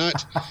yeah,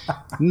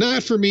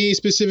 not for me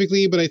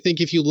specifically, but I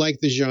think if you like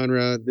the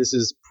genre, this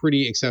is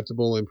pretty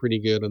acceptable and pretty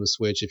good on the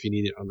Switch if you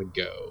need it on the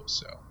go.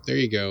 So there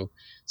you go.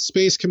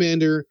 Space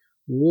Commander,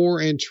 War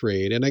and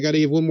Trade. And I got to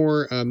give one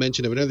more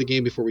mention of another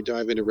game before we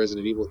dive into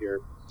Resident Evil here.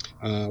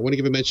 I want to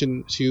give a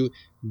mention to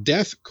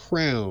Death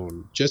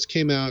Crown. Just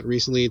came out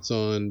recently. It's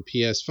on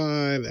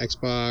PS5,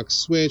 Xbox,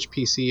 Switch,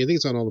 PC. I think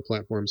it's on all the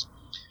platforms.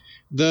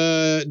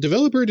 The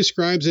developer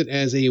describes it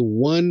as a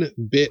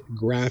 1-bit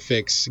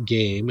graphics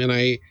game, and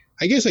I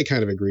guess I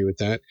kind of agree with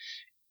that.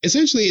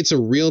 Essentially, it's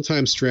a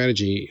real-time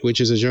strategy, which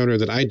is a genre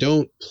that I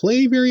don't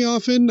play very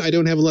often. I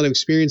don't have a lot of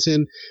experience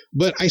in,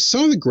 but I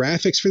saw the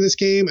graphics for this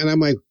game, and I'm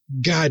like,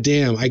 God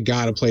damn, I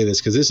gotta play this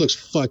because this looks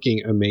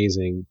fucking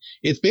amazing.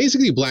 It's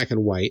basically black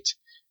and white.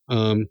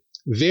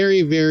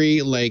 Very,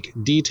 very like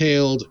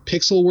detailed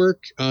pixel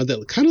work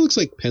that kind of looks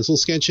like pencil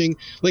sketching.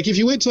 Like if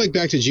you went to like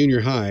back to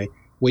junior high,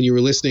 when you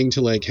were listening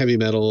to like heavy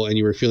metal and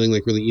you were feeling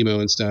like really emo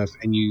and stuff,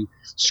 and you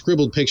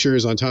scribbled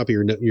pictures on top of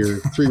your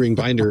 3-ring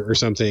binder or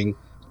something,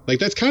 like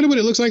that's kind of what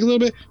it looks like a little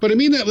bit. But I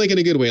mean that like in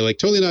a good way, like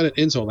totally not an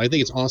insult. I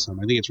think it's awesome.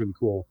 I think it's really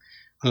cool.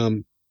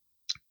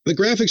 The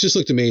graphics just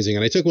looked amazing,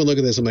 and I took one look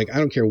at this. I'm like, I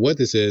don't care what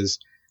this is.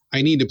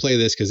 I need to play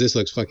this because this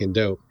looks fucking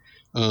dope.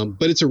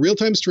 But it's a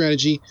real-time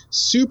strategy,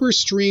 super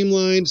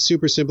streamlined,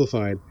 super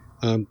simplified.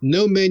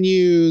 No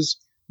menus,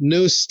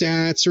 no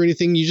stats or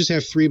anything. You just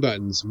have 3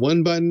 buttons.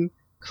 One button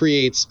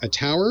creates a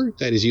tower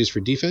that is used for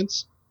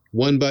defense.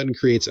 One button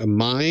creates a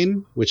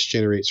mine, which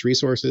generates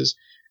resources.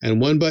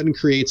 And one button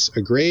creates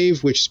a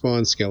grave, which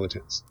spawns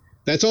skeletons.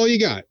 That's all you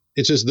got.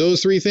 It's just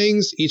those 3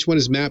 things. Each one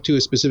is mapped to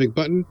a specific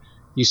button.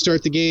 You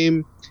start the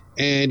game,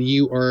 and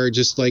you are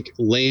just like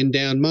laying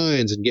down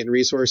mines and getting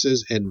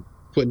resources and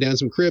putting down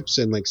some crypts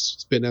and like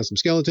spitting out some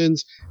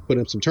skeletons,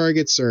 putting up some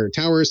targets or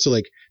towers to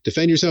like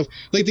defend yourself.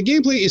 Like the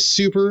gameplay is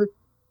super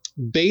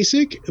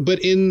basic, but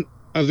in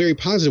a very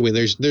positive way.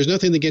 There's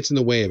nothing that gets in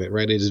the way of it,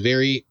 right?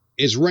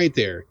 It's right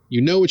there.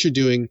 You know what you're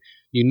doing.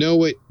 You know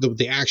what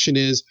the action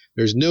is.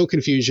 There's no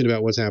confusion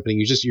about what's happening.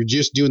 You're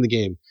just doing the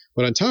game.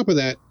 But on top of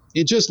that,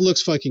 it just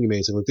looks fucking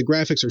amazing. Like the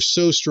graphics are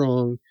so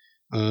strong.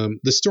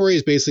 The story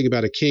is basically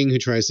about a king who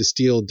tries to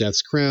steal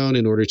Death's crown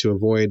in order to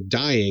avoid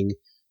dying.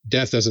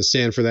 Death doesn't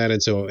stand for that,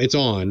 and so it's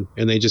on,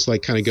 and they just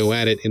like kind of go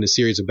at it in a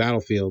series of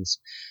battlefields.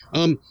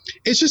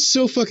 It's just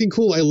so fucking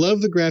cool. I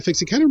love the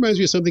graphics. It kind of reminds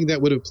me of something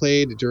that would have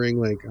played during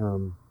like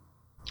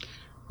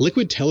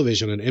Liquid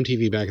Television on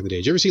MTV back in the day.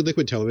 Did you ever see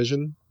Liquid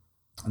Television?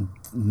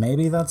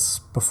 Maybe that's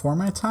before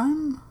my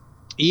time.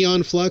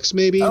 Eon Flux,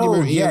 maybe?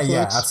 Oh,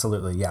 yeah,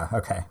 absolutely. Yeah,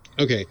 okay.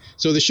 Okay,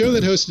 so the show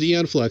that hosted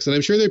Eon Flux, and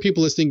I'm sure there are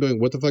people listening going,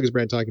 what the fuck is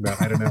Brad talking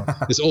about? I don't know.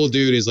 This old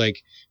dude is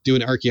like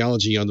doing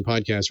archaeology on the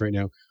podcast right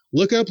now.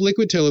 Look up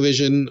Liquid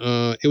Television.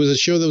 It was a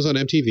show that was on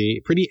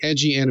MTV, pretty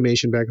edgy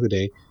animation back in the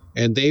day,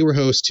 and they were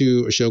host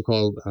to a show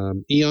called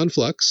Eon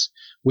Flux,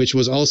 which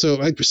was also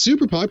like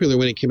super popular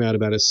when it came out,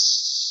 about a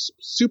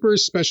super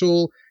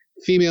special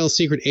female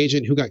secret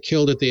agent who got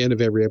killed at the end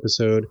of every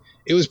episode.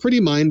 It was pretty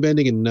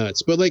mind-bending and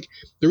nuts. But like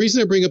the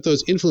reason I bring up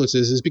those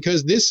influences is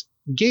because this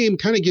game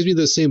kind of gives me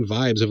those same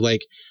vibes of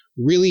like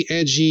really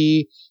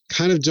edgy,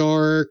 kind of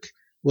dark,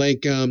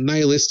 like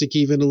nihilistic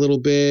even a little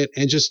bit,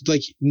 and just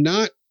like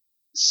not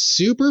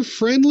super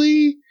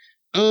friendly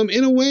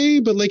in a way,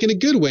 but like in a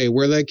good way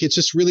where like it's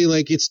just really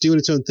like it's doing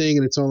its own thing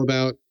and it's all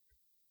about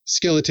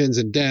skeletons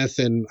and death.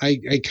 And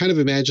I kind of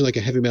imagine like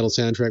a heavy metal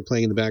soundtrack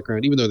playing in the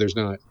background, even though there's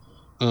not.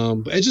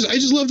 But I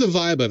just love the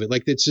vibe of it.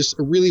 Like it's just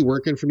really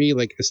working for me,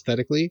 like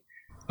aesthetically.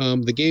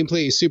 The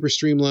gameplay is super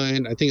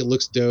streamlined. I think it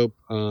looks dope.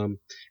 And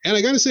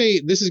I gotta say,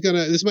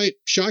 this might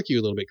shock you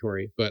a little bit,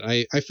 Corey, but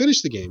I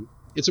finished the game.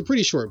 It's a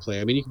pretty short play.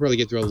 I mean, you can probably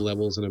get through all the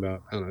levels in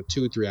about, I don't know,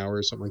 2 or 3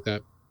 hours, something like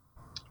that.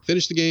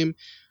 Finished the game.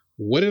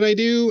 What did I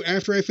do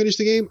after I finished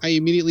the game? I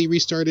immediately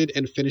restarted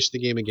and finished the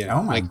game again.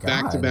 Oh my God. God.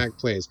 Back-to-back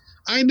plays.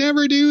 I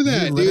never do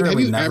that, dude. Have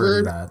you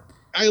ever?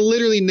 I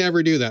literally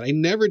never do that. I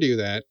never do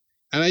that.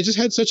 And I just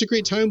had such a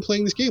great time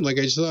playing this game. Like,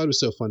 I just thought it was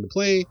so fun to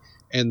play,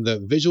 and the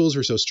visuals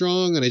were so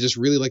strong, and I just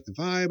really liked the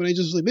vibe, and I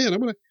just was like,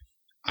 man,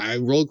 I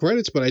rolled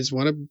credits, but I just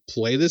want to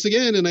play this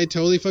again, and I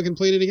totally fucking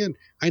played it again.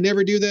 I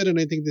never do that, and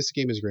I think this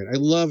game is great. I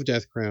love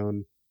Death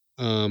Crown.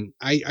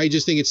 I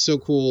just think it's so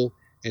cool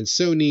and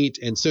so neat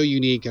and so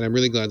unique, and I'm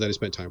really glad that I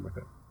spent time with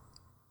it.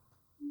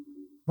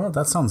 Well,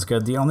 that sounds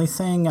good. The only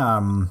thing,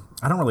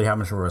 I don't really have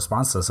much of a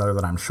response to this other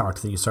than I'm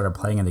shocked that you started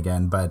playing it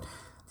again, but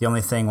the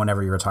only thing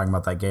whenever you were talking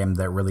about that game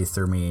that really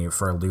threw me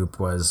for a loop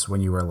was when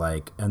you were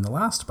like, and the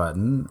last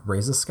button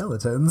raises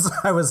skeletons.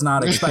 I was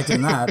not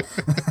expecting that.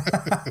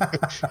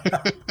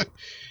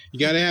 You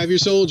got to have your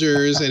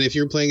soldiers, and if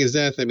you're playing as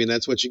Death, I mean,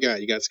 that's what you got.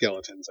 You got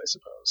skeletons, I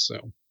suppose. So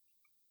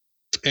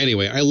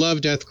anyway, I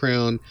love Death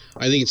Crown.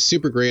 I think it's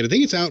super great. I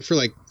think it's out for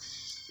like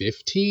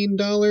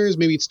 $15,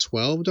 maybe it's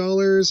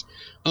 $12.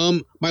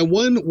 My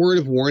one word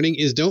of warning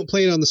is don't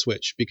play it on the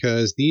Switch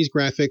because these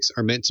graphics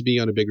are meant to be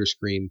on a bigger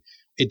screen.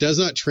 It does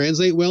not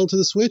translate well to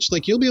the Switch.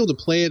 Like, you'll be able to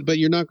play it, but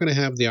you're not going to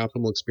have the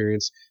optimal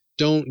experience.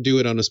 Don't do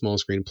it on a small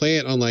screen. Play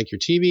it on like your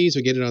TVs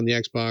or get it on the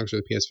Xbox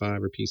or the PS5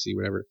 or PC,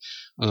 whatever.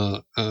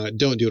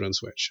 Don't do it on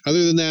Switch.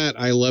 Other than that,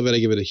 I love it. I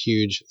give it a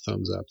huge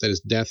thumbs up. That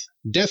is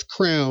Death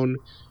Crown,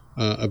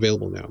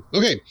 available now.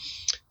 Okay,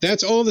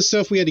 that's all the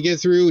stuff we had to get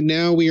through.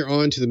 Now we are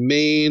on to the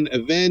main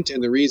event,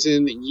 and the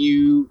reason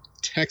you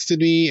texted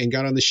me and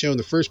got on the show in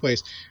the first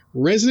place,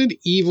 Resident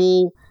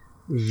Evil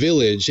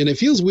Village. And it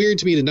feels weird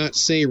to me to not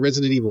say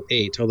Resident Evil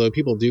 8, although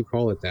people do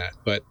call it that.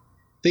 But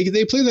they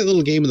play that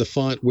little game in the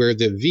font where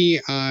the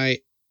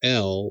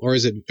V-I-L, or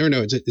is it, or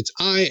no, it's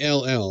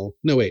I-L-L.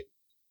 No, wait.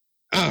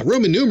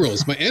 Roman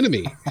numerals, my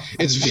enemy.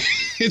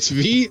 It's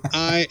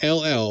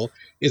V-I-L-L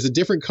is a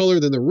different color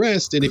than the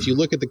rest. And if you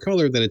look at the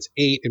color, then it's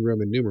 8 in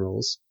Roman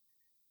numerals.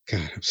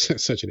 God, I'm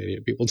such an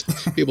idiot.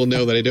 People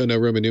know that I don't know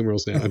Roman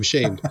numerals now. I'm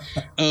ashamed.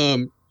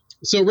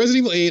 So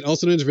Resident Evil 8,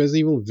 also known as Resident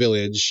Evil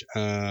Village.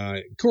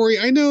 Corey,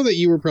 I know that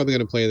you were probably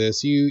going to play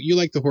this. You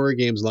like the horror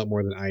games a lot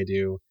more than I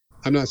do.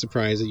 I'm not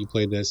surprised that you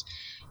played this.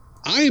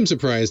 I am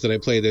surprised that I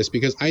play this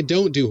because I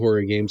don't do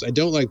horror games. I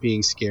don't like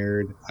being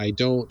scared. I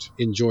don't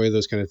enjoy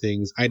those kind of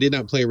things. I did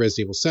not play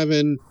Resident Evil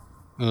 7.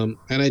 And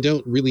I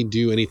don't really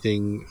do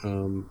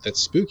anything that's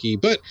spooky.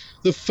 But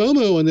the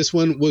FOMO on this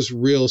one was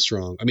real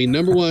strong. I mean,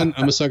 number one,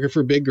 I'm a sucker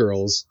for big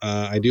girls.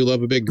 I do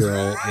love a big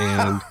girl.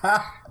 And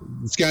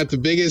it's got the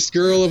biggest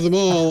girl of them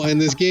all in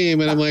this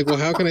game. And I'm like, well,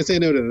 how can I say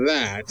no to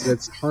that?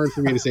 That's hard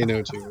for me to say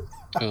no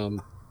to.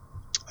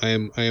 I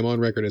am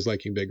on record as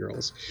liking big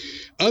girls.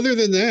 Other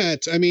than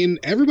that, I mean,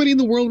 everybody in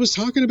the world was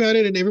talking about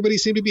it and everybody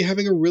seemed to be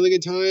having a really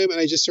good time. And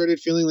I just started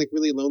feeling like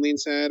really lonely and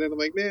sad. And I'm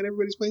like, man,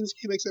 everybody's playing this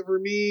game except for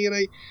me. And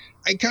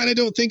I kind of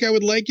don't think I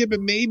would like it, but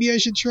maybe I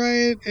should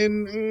try it.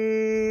 And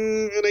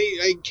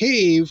I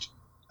caved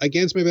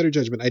against my better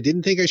judgment. I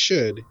didn't think I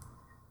should,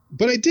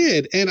 but I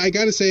did. And I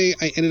got to say,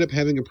 I ended up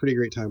having a pretty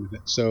great time with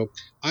it. So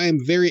I am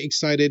very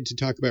excited to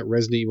talk about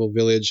Resident Evil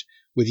Village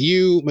with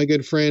you, my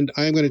good friend.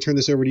 I'm going to turn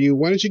this over to you.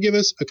 Why don't you give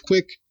us a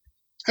quick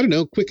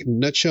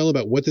nutshell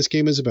about what this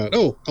game is about?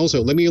 Oh,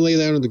 also, let me lay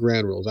down on the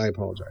ground rules. I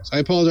apologize. I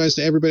apologize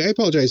to everybody. I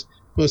apologize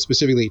most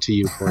specifically to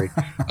you, Corey.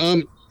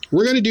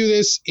 We're going to do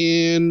this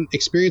in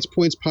Experience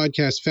Points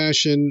podcast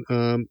fashion.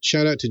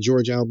 Shout out to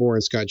George Albor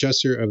and Scott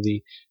Juster of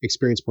the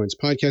Experience Points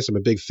podcast. I'm a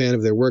big fan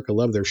of their work. I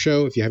love their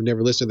show. If you have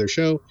never listened to their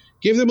show,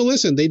 give them a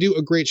listen. They do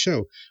a great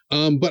show.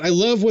 But I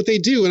love what they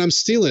do, and I'm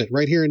stealing it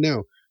right here and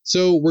now.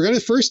 So we're going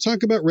to first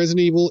talk about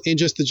Resident Evil in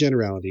just the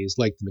generalities,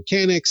 like the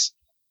mechanics,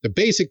 the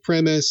basic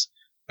premise,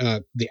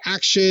 the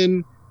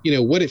action,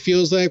 what it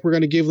feels like. We're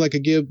going to give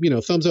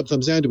thumbs up,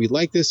 thumbs down. Do we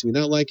like this? Do we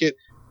not like it?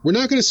 We're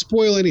not going to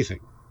spoil anything,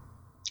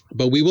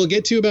 but we will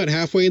get to about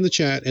halfway in the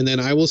chat, and then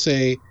I will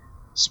say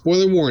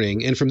spoiler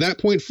warning. And from that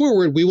point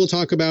forward, we will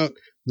talk about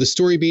the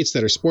story beats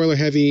that are spoiler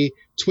heavy,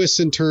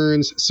 twists and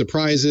turns,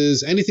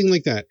 surprises, anything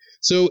like that.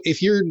 So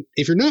if you're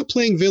not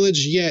playing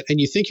Village yet and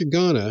you think you're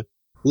gonna,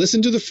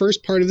 listen to the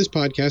first part of this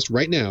podcast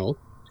right now.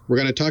 We're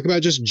going to talk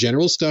about just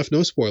general stuff,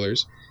 no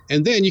spoilers.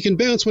 And then you can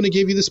bounce when I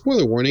give you the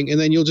spoiler warning, and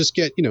then you'll just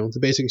get, the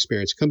basic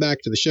experience. Come back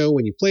to the show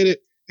when you played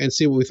it, and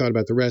see what we thought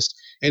about the rest.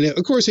 And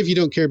of course, if you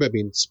don't care about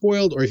being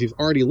spoiled, or if you've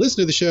already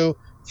listened to the show,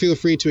 feel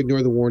free to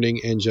ignore the warning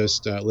and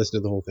just listen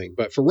to the whole thing.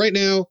 But for right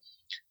now,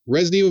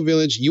 Resident Evil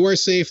Village, you are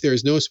safe.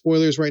 There's no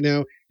spoilers right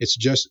now. It's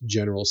just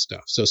general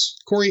stuff. So,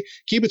 Corey,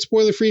 keep it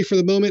spoiler-free for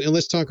the moment, and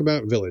let's talk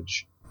about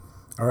Village.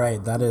 All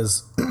right, that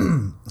is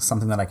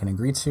something that I can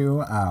agree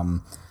to.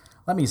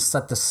 Let me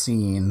set the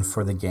scene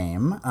for the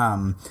game.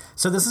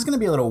 So this is going to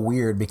be a little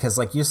weird because,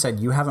 like you said,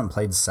 you haven't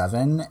played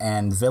 7,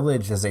 and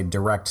Village is a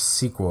direct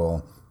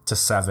sequel to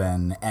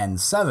 7.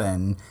 And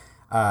 7,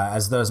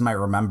 as those might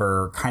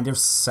remember, kind of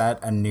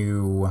set a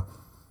new...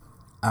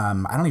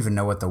 I don't even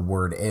know what the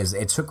word is.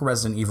 It took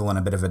Resident Evil in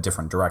a bit of a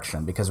different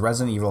direction because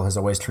Resident Evil has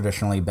always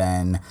traditionally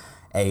been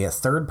a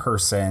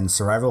third-person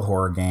survival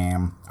horror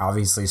game.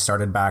 Obviously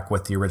started back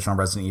with the original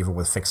Resident Evil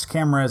with fixed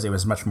cameras. It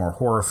was much more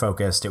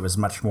horror-focused. It was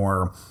much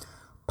more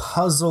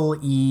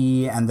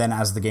puzzle-y, and then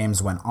as the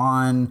games went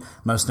on,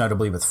 most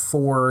notably with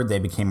 4, they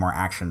became more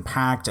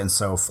action-packed, and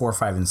so 4,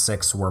 5, and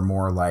 6 were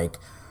more like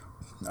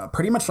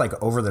pretty much like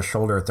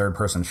over-the-shoulder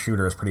third-person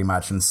shooters pretty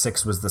much, and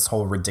 6 was this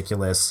whole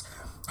ridiculous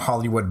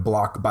Hollywood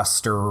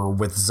blockbuster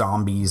with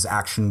zombies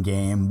action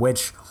game,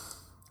 which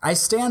I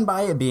stand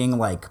by it being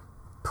like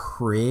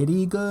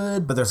pretty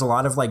good, but there's a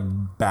lot of like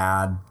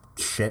bad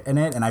shit in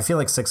it, and I feel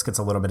like 6 gets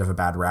a little bit of a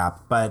bad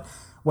rap, but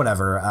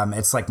whatever.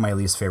 It's like my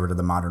least favorite of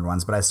the modern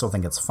ones, but I still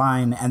think it's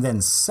fine. And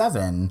then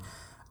 7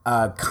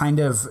 kind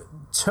of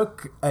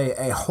took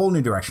a whole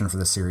new direction for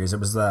the series. It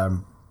was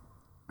the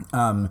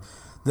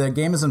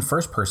game is in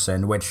first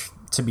person, which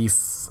to be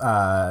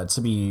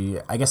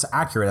I guess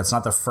accurate, it's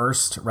not the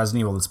first Resident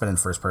Evil that's been in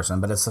first person,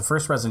 but it's the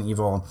first Resident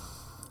Evil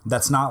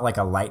that's not like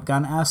a light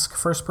gun-esque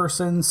first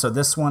person. So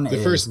this one is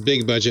the first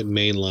big budget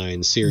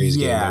mainline series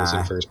game that was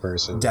in first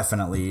person.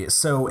 Definitely.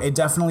 So it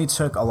definitely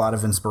took a lot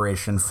of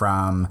inspiration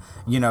from,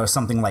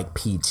 something like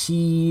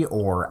PT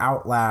or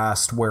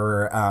Outlast,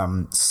 where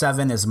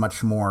 7 is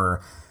much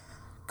more...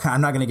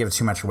 I'm not going to give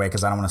too much away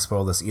because I don't want to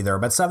spoil this either,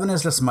 but 7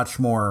 is just much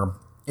more...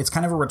 It's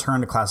kind of a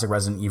return to classic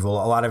Resident Evil.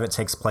 A lot of it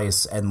takes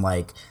place in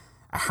like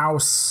a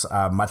house,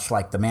 much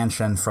like the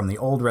mansion from the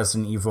old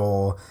Resident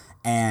Evil,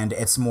 and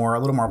it's a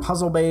little more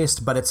puzzle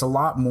based, but it's a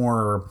lot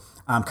more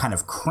kind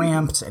of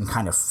cramped and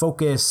kind of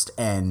focused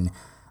and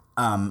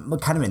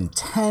kind of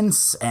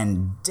intense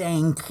and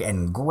dank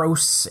and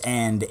gross,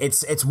 and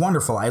it's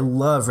wonderful. I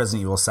love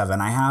Resident Evil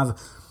 7. I have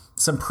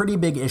some pretty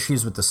big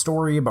issues with the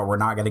story, but we're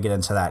not going to get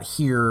into that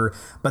here.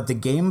 But the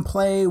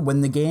gameplay,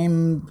 when the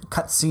game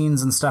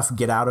cutscenes and stuff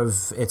get out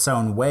of its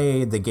own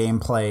way, the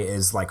gameplay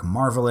is like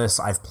marvelous.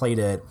 I've played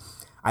it,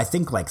 I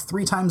think, like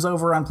 3 times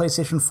over on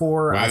PlayStation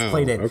 4. Wow, I've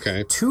played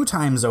it 2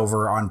 times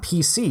over on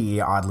PC,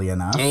 oddly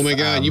enough. Oh my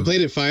god, you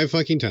played it 5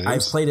 fucking times?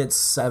 I've played it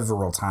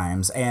several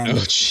times, and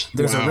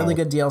there's a really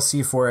good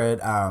DLC for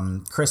it.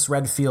 Chris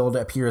Redfield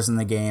appears in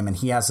the game, and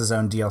he has his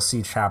own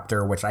DLC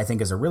chapter, which I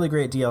think is a really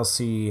great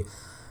DLC.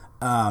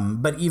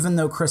 But even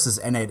though Chris is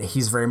in it,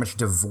 he's very much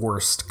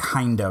divorced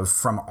kind of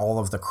from all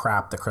of the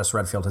crap that Chris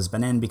Redfield has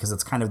been in, because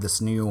it's kind of this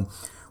new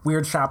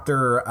weird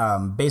chapter.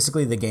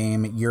 Basically the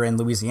game, you're in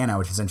Louisiana,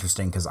 which is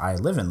interesting because I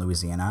live in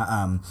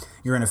Louisiana.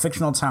 You're in a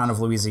fictional town of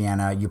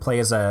Louisiana. You play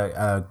as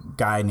a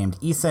guy named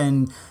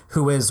Ethan,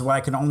 who is what I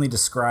can only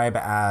describe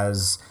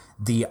as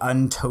the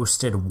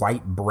untoasted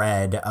white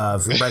bread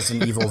of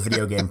Resident Evil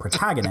video game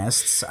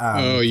protagonists.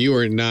 You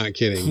are not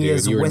kidding. He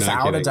is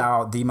without a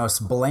doubt the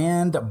most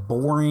bland,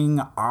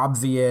 boring,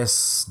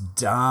 obvious,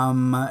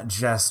 dumb,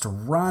 just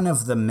run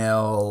of the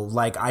mill.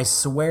 Like, I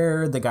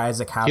swear the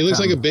guys at Capcom... He looks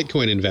like a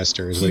Bitcoin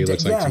investor is what he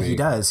looks like to me. Yeah, he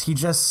does.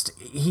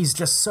 He's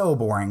just so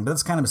boring, but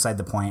that's kind of beside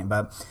the point.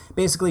 But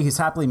basically, he's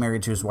happily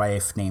married to his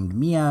wife named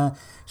Mia.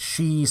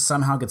 She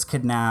somehow gets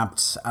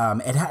kidnapped.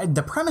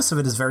 The premise of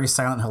it is very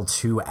Silent Hill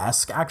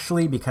 2-esque,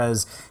 actually,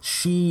 because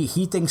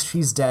he thinks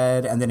she's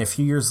dead, and then a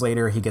few years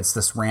later he gets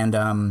this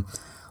random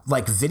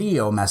like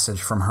video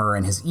message from her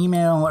in his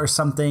email or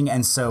something,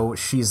 and so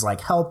she's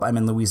like, help, I'm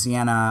in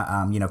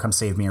Louisiana, come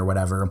save me or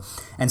whatever.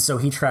 And so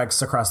he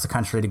treks across the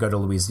country to go to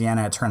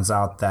Louisiana. It turns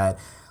out that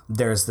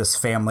there's this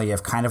family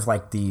of kind of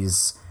like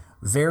these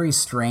very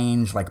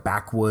strange, like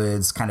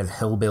backwoods kind of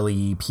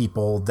hillbilly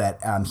people that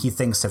he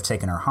thinks have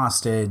taken her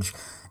hostage.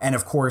 And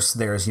of course,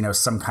 there's,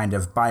 some kind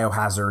of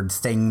biohazard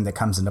thing that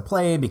comes into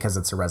play because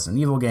it's a Resident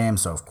Evil game.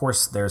 So of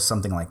course, there's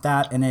something like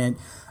that in it.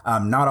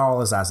 Not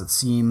all is as it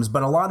seems,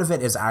 but a lot of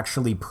it is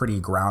actually pretty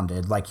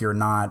grounded. Like, you're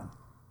not,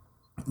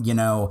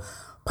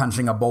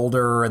 punching a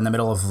boulder in the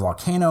middle of a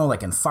volcano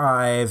like in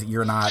 5.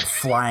 You're not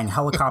flying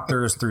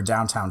helicopters through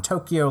downtown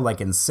Tokyo like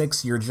in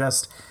 6. You're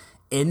just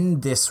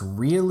in this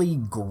really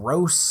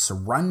gross,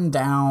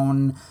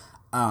 rundown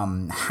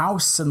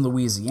house in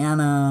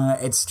Louisiana.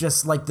 It's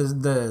just like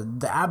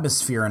the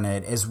atmosphere in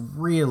it is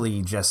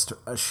really just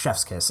a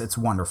chef's kiss. It's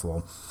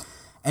wonderful.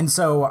 And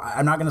so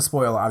I'm not going to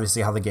spoil,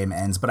 obviously, how the game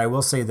ends, but I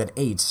will say that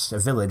 8, A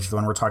Village, the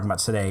one we're talking about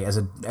today, is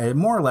a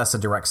more or less a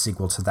direct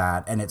sequel to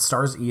that, and it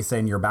stars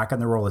Ethan. You're back in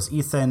the role as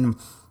Ethan.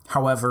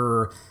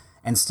 However,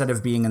 instead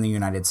of being in the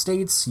United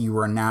States, you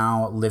are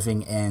now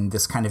living in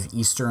this kind of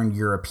Eastern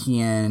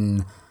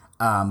European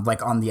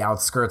like on the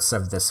outskirts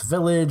of this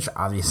village.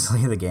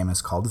 Obviously, the game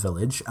is called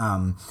Village.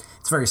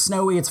 It's very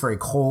snowy. It's very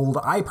cold.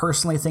 I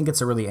personally think it's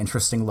a really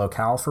interesting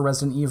locale for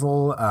Resident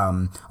Evil.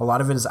 A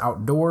lot of it is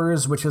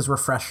outdoors, which is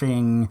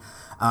refreshing.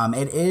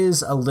 It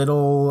is a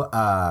little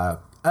kind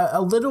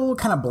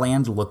of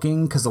bland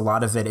looking because a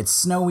lot of it's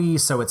snowy,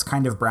 so it's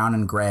kind of brown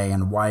and gray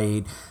and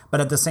white. But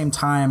at the same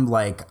time,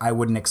 like, I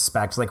wouldn't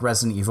expect, like,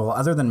 Resident Evil,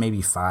 other than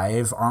maybe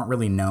 5, aren't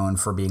really known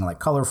for being like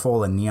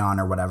colorful and neon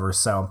or whatever.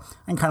 So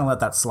I can kind of let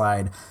that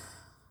slide.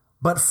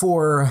 But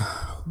for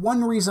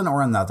one reason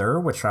or another,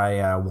 which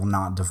I will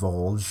not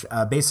divulge,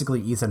 basically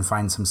Ethan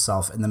finds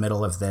himself in the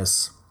middle of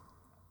this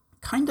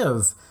kind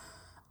of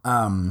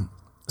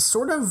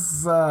sort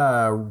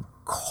of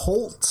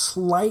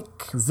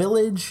cult-like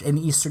village in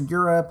Eastern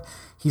Europe.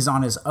 He's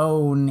on his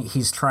own.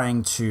 He's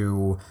trying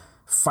to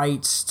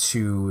fight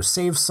to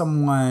save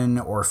someone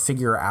or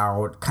figure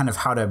out kind of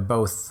how to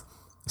both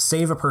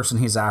save a person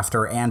he's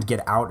after and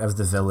get out of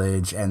the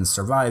village and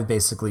survive.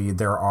 Basically,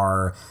 there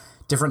are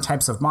different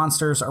types of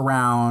monsters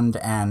around,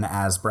 and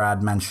as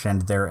Brad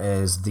mentioned, there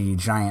is the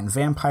giant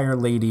vampire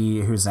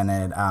lady who's in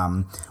it,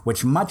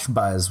 which much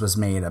buzz was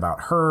made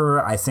about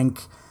her. I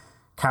think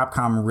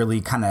Capcom really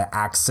kind of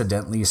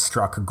accidentally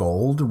struck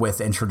gold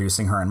with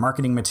introducing her in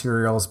marketing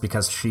materials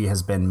because she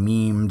has been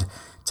memed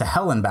to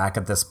hell and back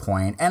at this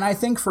point, and I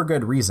think for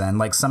good reason.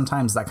 Like,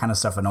 sometimes that kind of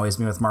stuff annoys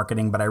me with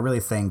marketing, but I really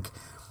think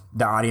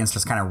the audience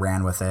just kind of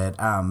ran with it.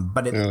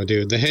 Oh,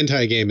 dude, the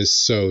hentai game is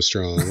so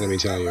strong, let me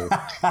tell you.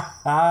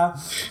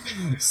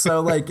 So,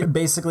 like,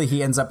 basically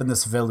he ends up in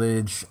this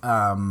village,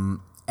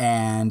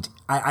 and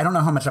I don't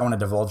know how much I want to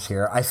divulge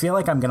here. I feel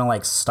like I'm going to,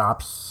 like,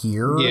 stop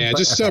here. Yeah,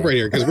 just stop right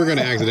here, because we're going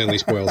to accidentally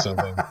spoil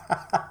something.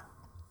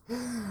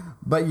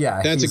 But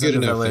yeah, that's he's a good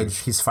in the enough village.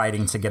 thing. He's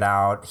fighting to get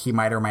out. He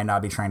might or might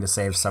not be trying to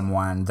save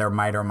someone. There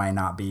might or might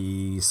not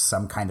be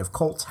some kind of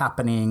cult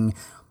happening.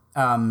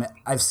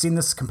 I've seen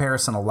this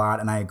comparison a lot,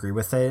 and I agree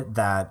with it,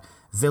 that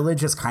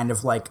Village is kind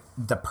of like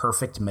the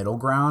perfect middle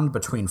ground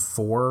between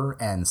 4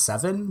 and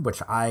 7,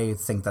 which I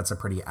think that's a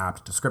pretty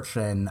apt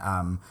description.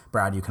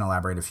 Brad, you can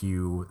elaborate if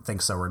you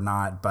think so or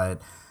not,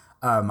 but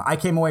I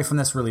came away from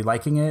this really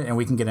liking it, and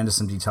we can get into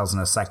some details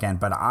in a second,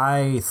 but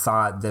I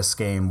thought this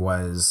game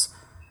was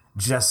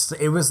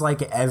it was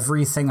like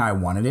everything I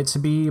wanted it to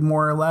be,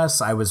 more or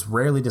less. I was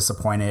rarely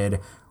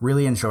disappointed,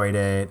 really enjoyed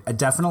it.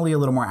 Definitely a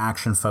little more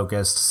action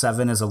focused.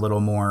 7 is a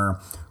little more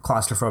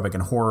claustrophobic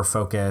and horror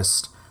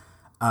focused.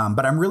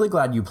 But I'm really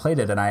glad you played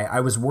it, and I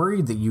was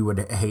worried that you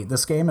would hate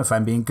this game, if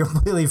I'm being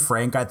completely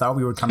frank. I thought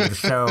we would come to the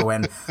show,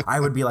 and I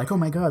would be like, oh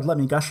my god, let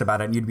me gush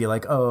about it, and you'd be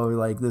like, oh,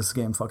 like, this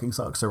game fucking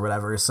sucks, or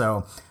whatever.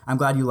 So I'm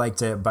glad you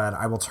liked it, but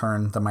I will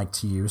turn the mic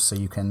to you so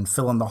you can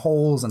fill in the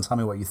holes and tell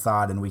me what you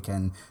thought, and we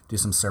can do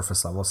some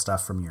surface level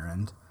stuff from your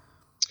end.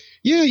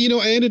 Yeah,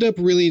 I ended up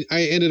really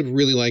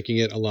liking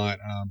it a lot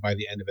by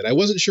the end of it. I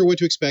wasn't sure what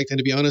to expect, and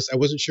to be honest, I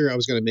wasn't sure I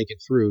was going to make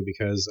it through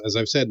because, as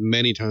I've said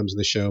many times in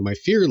the show, my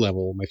fear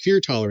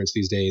tolerance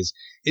these days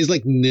is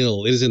like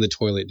nil. It is in the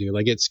toilet, dude.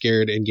 I get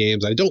scared in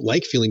games. I don't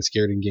like feeling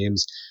scared in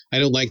games. I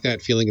don't like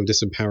that feeling of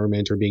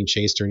disempowerment or being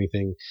chased or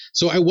anything.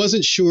 So I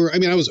wasn't sure. I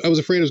mean, I was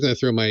afraid I was going to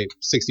throw my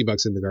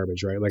 $60 in the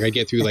garbage, right? Like, I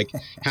get through like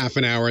half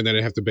an hour and then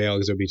I'd have to bail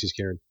because I'd be too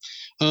scared.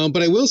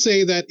 But I will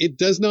say that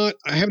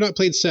I have not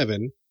played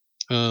 7.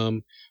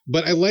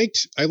 But I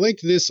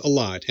liked this a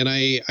lot, and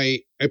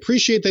I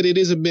appreciate that it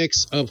is a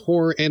mix of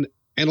horror and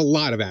a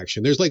lot of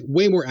action. There's like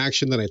way more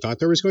action than I thought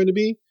there was going to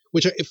be,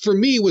 which for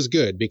me was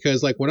good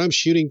because, like, when I'm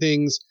shooting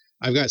things,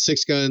 I've got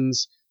 6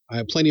 guns, I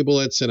have plenty of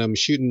bullets, and I'm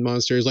shooting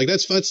monsters. Like,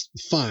 that's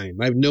fine.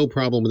 I have no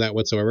problem with that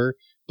whatsoever.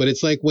 But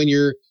it's like when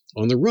you're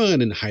on the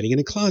run and hiding in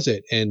a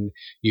closet and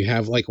you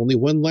have like only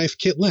 1 life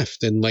kit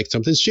left and like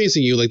something's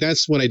chasing you, like,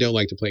 that's when I don't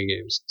like to play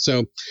games.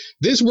 So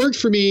this worked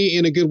for me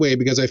in a good way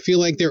because I feel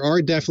like there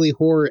are definitely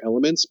horror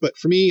elements, but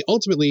for me,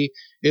 ultimately,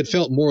 it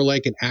felt more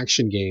like an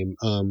action game,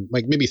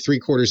 like maybe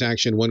 3/4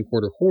 action,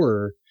 1/4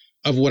 horror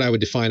of what I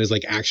would define as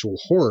like actual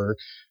horror.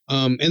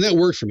 And that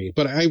worked for me,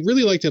 but I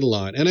really liked it a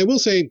lot. And I will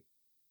say,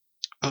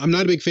 I'm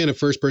not a big fan of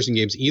first-person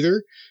games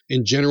either.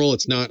 In general,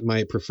 it's not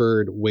my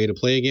preferred way to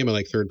play a game. I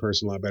like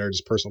third-person a lot better,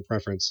 just personal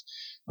preference.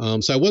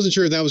 So I wasn't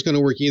sure if that was going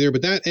to work either,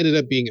 but that ended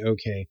up being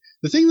okay.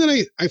 The thing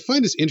that I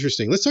find is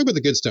interesting, let's talk about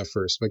the good stuff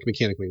first, like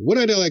mechanically. What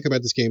did I like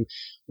about this game?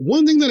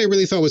 One thing that I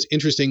really thought was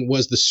interesting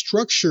was the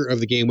structure of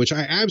the game, which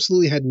I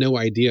absolutely had no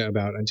idea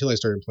about until I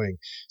started playing.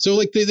 So,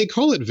 like, they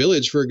call it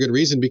Village for a good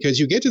reason, because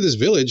you get to this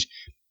village,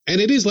 and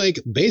it is like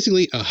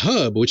basically a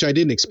hub, which I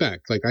didn't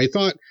expect. Like, I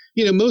thought,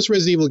 most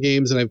Resident Evil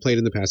games that I've played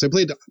in the past, I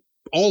played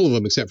all of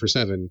them except for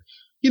 7,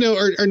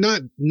 are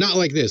not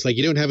like this. Like,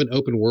 you don't have an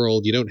open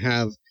world. You don't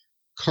have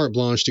carte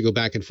blanche to go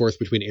back and forth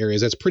between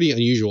areas. That's pretty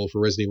unusual for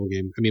a Resident Evil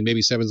game. I mean,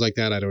 maybe 7's like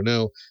that. I don't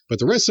know. But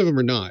the rest of them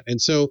are not. And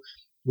so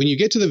when you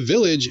get to the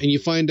village and you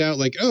find out,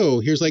 like, oh,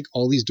 here's like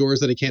all these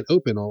doors that I can't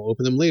open, I'll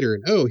open them later.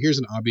 And oh, here's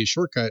an obvious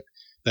shortcut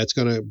that's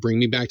going to bring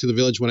me back to the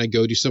village when I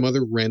go to some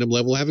other random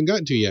level I haven't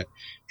gotten to yet.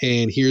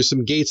 And here's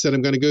some gates that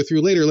I'm going to go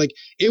through later. Like,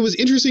 it was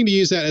interesting to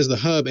use that as the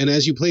hub. And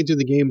as you played through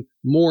the game,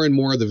 more and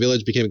more of the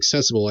village became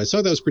accessible. I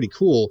thought that was pretty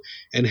cool.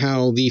 And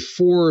how the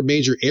 4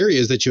 major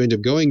areas that you end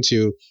up going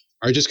to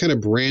are just kind of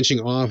branching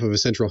off of a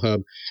central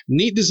hub.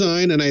 Neat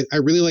design, and I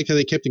really like how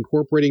they kept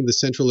incorporating the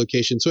central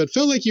location. So it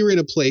felt like you were in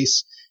a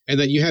place and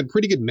that you had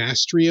pretty good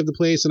mastery of the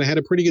place, and I had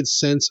a pretty good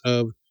sense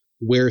of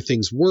where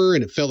things were,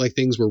 and it felt like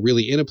things were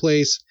really in a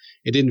place.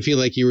 It didn't feel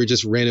like you were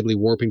just randomly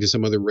warping to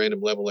some other random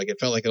level. Like, it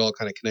felt like it all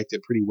kind of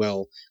connected pretty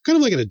well, kind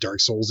of like in a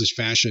Dark Souls-ish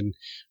fashion.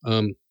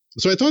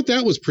 So I thought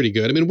that was pretty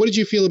good. I mean, what did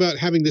you feel about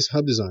having this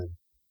hub design?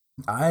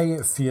 I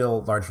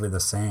feel largely the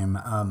same.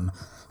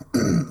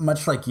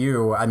 Much like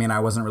you, I mean, I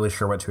wasn't really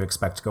sure what to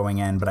expect going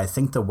in, but I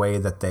think the way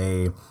that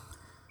they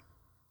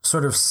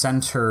sort of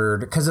centered,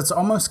 because it's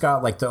almost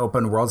got like the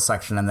open world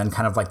section and then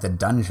kind of like the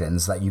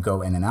dungeons that you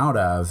go in and out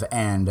of.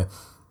 And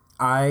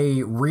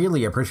I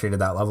really appreciated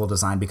that level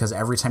design, because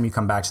every time you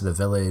come back to the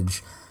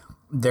village,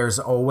 there's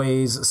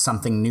always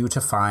something new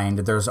to find.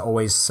 There's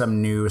always some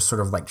new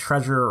sort of like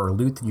treasure or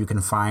loot that you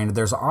can find.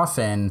 There's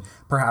often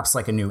perhaps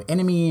like a new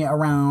enemy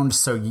around.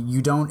 So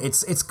you don't,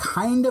 it's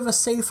kind of a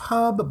safe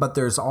hub, but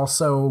there's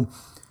also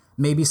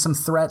maybe some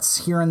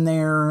threats here and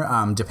there,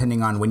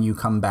 depending on when you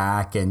come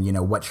back and, you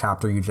know, what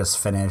chapter you just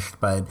finished.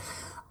 But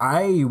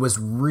I was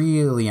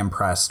really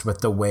impressed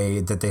with the way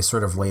that they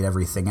sort of laid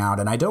everything out.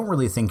 And I don't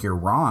really think you're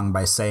wrong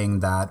by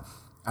saying that.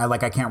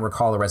 I can't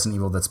recall a Resident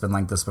Evil that's been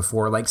like this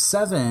before. Like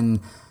 7,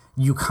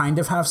 you kind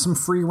of have some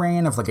free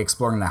reign of like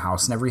exploring the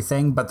house and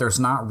everything, but there's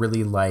not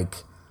really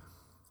like,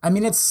 I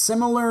mean, it's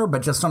similar,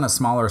 but just on a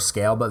smaller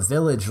scale. But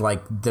Village,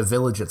 like the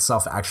village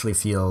itself actually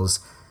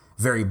feels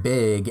very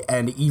big.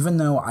 And even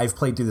though I've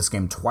played through this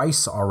game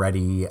twice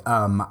already,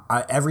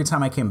 every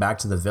time I came back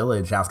to the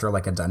village after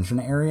like a dungeon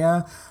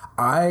area,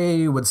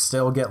 I would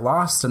still get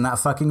lost in that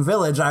fucking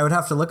village. I would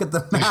have to look at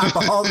the map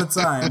all the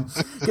time.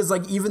 Because,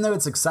 like, even though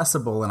it's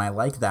accessible and I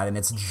like that and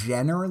it's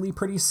generally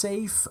pretty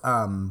safe,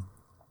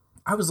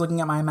 I was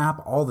looking at my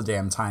map all the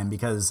damn time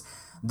because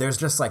there's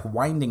just, like,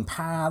 winding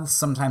paths.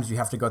 Sometimes you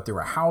have to go through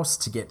a house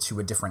to get to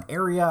a different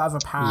area of a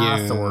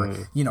path or,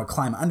 you know,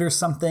 climb under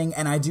something.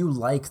 And I do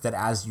like that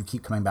as you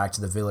keep coming back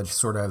to the village,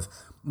 sort of,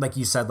 like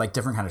you said, like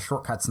different kind of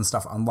shortcuts and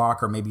stuff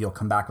unlock, or maybe you'll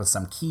come back with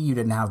some key you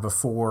didn't have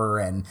before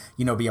and,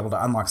 you know, be able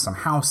to unlock some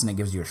house and it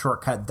gives you a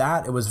shortcut.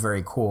 That, it was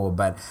very cool,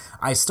 but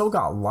I still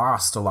got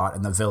lost a lot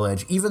in the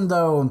village, even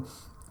though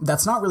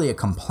that's not really a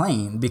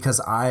complaint,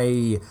 because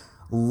I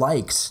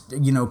liked,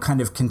 you know,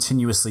 kind of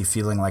continuously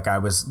feeling like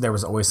there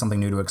was always something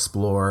new to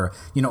explore,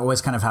 you know,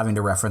 always kind of having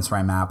to reference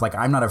my map. Like,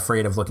 I'm not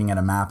afraid of looking at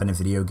a map in a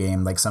video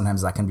game. Like,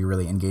 sometimes that can be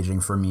really engaging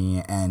for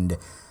me. And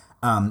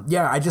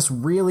I just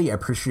really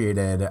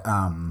appreciated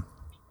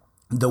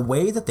the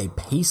way that they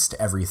paced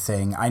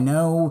everything. I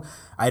know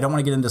I don't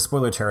want to get into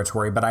spoiler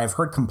territory, but I've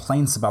heard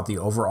complaints about the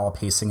overall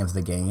pacing of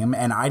the game,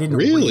 and I didn't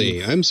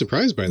really. I'm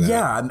surprised by that.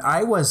 Yeah,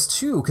 I was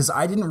too, because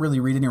I didn't really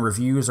read any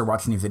reviews or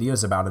watch any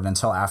videos about it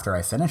until after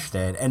I finished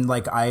it, and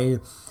like I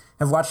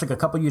have watched like a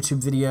couple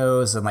YouTube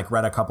videos and like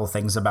read a couple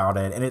things about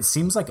it, and it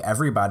seems like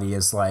everybody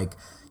is like,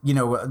 you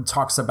know,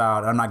 talks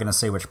about, I'm not going to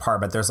say which part,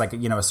 but there's like,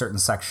 you know, a certain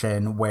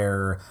section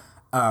where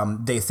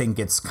they think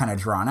it's kind of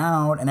drawn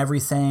out and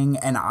everything.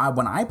 And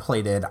when I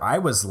played it, I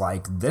was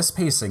like, this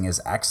pacing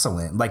is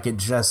excellent. Like, it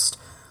just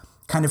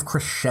kind of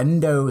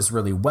crescendos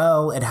really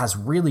well. It has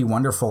really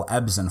wonderful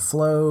ebbs and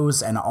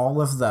flows, and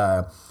all of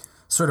the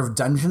sort of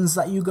dungeons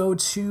that you go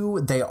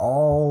to, they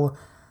all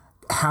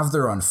have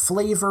their own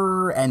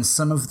flavor, and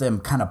some of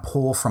them kind of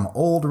pull from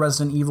old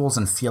Resident Evils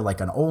and feel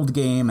like an old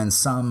game, and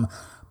some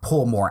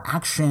pull more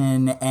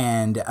action,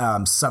 and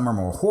some are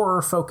more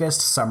horror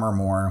focused, some are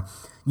more,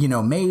 you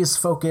know, maze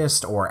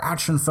focused or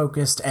action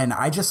focused. And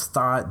I just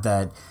thought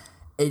that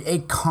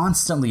it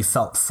constantly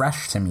felt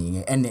fresh to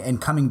me, and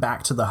coming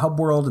back to the hub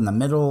world in the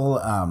middle,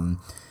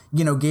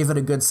 you know, gave it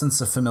a good sense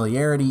of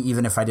familiarity,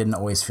 even if I didn't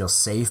always feel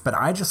safe. But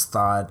I just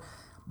thought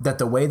that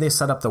the way they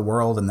set up the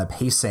world and the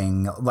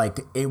pacing,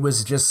 like, it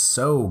was just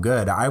so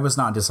good. I was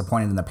not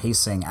disappointed in the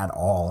pacing at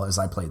all as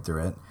I played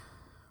through it.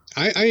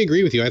 I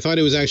agree with you. I thought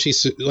it was actually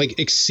like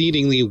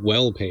exceedingly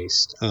well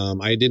paced.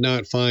 I did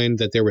not find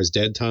that there was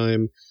dead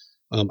time.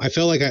 I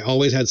felt like I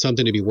always had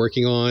something to be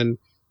working on.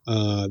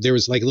 There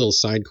was like little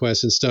side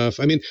quests and stuff.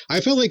 I mean, I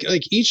felt like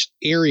each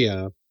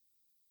area,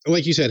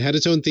 like you said, had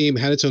its own theme,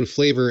 had its own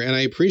flavor. And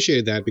I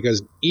appreciated that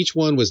because each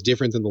one was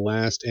different than the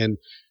last. And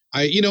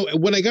I, you know,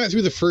 when I got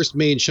through the first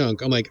main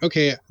chunk, I'm like,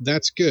 okay,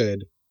 that's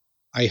good.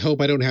 I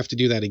hope I don't have to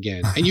do that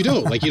again. And you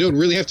don't, like, you don't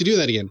really have to do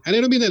that again. And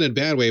I don't mean that in a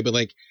bad way, but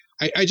like,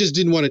 I just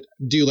didn't want to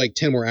do like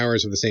 10 more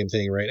hours of the same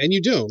thing. Right. And you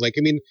don't. Like,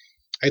 I mean,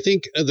 I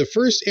think the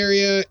first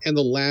area and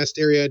the last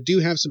area do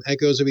have some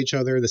echoes of each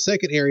other. The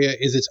second area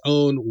is its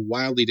own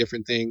wildly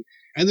different thing.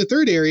 And the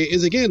third area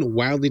is, again,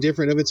 wildly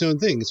different of its own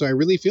thing. So I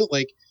really feel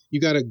like you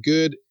got a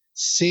good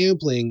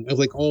sampling of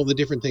like all the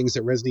different things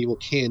that Resident Evil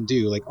can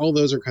do. Like all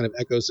those are kind of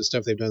echoes to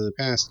stuff they've done in the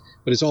past,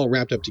 but it's all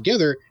wrapped up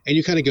together, and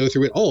you kind of go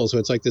through it all. So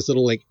it's like this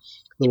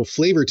little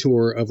flavor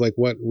tour of like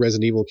what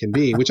Resident Evil can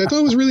be, which I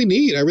thought was really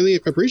neat. I really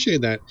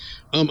appreciated that.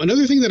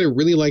 Another thing that I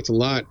really liked a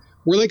lot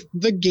were like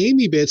the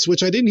gamey bits,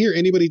 which I didn't hear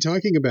anybody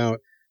talking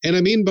about. And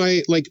I mean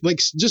by like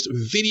just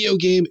video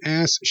game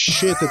ass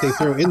shit that they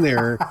throw in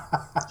there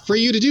for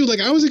you to do. Like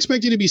I was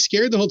expecting to be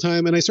scared the whole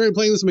time, and I started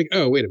playing this. I'm like,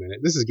 oh wait a minute,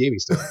 this is gamey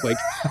stuff. Like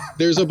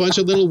there's a bunch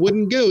of little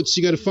wooden goats.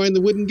 You got to find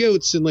the wooden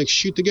goats and like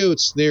shoot the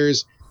goats.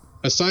 There's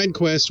a side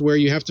quest where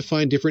you have to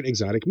find different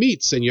exotic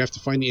meats, and you have to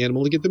find the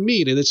animal to get the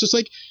meat. And it's just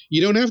like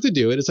you don't have to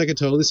do it. It's like a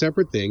totally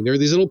separate thing. There are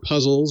these little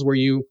puzzles where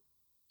you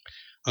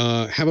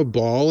have a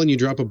ball and you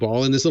drop a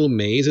ball in this little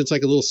maze. It's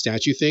like a little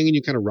statue thing, and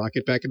you kind of rock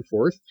it back and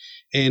forth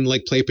and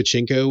like play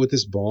pachinko with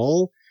this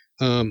ball.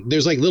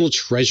 There's like little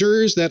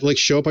treasures that like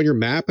show up on your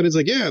map, and it's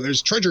like, yeah,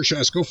 there's treasure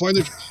chests. Go find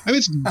the. I mean,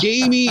 it's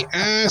gamey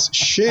ass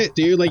shit,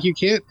 dude. Like you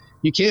can't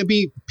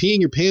be peeing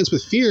your pants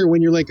with fear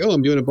when you're like, oh,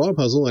 I'm doing a ball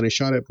puzzle and I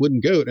shot a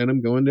wooden goat and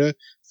I'm going to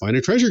find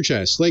a treasure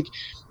chest. Like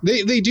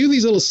they do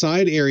these little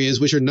side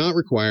areas which are not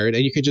required,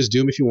 and you can just do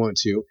them if you want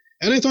to.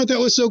 And I thought that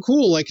was so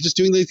cool, like just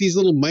doing like these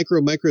little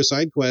micro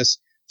side quests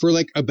for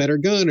like a better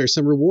gun or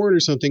some reward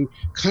or something,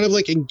 kind of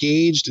like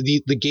engaged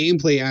the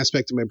gameplay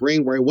aspect of my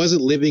brain, where I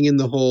wasn't living in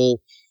the whole,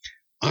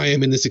 I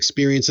am in this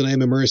experience and I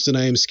am immersed and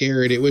I am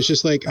scared. It was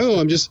just like, oh,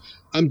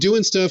 I'm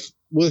doing stuff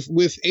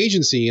with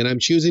agency, and I'm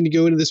choosing to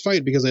go into this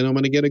fight because I know I'm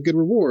going to get a good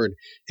reward,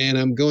 and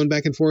I'm going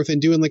back and forth and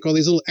doing like all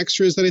these little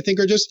extras that I think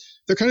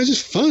they're kind of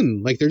just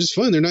fun. Like they're just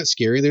fun. They're not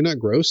scary. They're not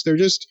gross. They're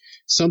just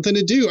something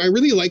to do. I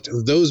really liked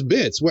those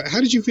bits.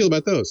 How did you feel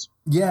about those?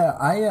 Yeah,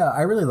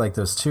 I really like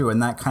those too.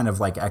 And that kind of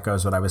like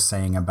echoes what I was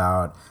saying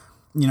about,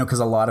 because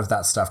a lot of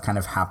that stuff kind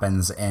of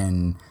happens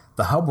in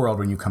the hub world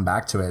when you come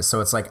back to it. So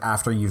it's like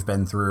after you've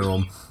been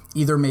through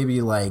either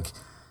maybe like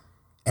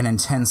an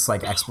intense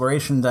like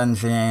exploration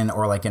dungeon,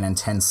 or like an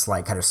intense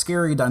like kind of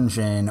scary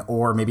dungeon,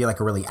 or maybe like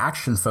a really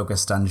action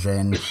focused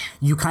dungeon,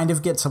 you kind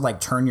of get to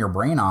like turn your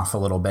brain off a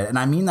little bit. And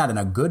I mean that in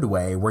a good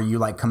way, where you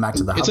like come back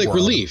to the hub It's like world.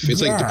 relief.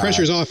 It's like the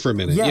pressure's off for a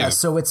minute. Yeah.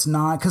 So it's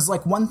not, because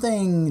like one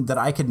thing that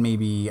I could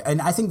maybe,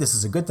 and I think this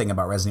is a good thing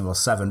about Resident Evil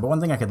 7, but one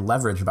thing I could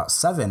leverage about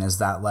 7 is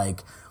that like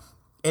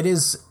it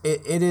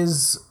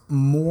is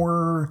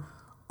more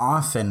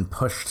often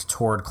pushed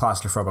toward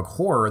claustrophobic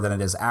horror than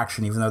it is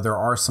action, even though there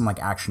are some like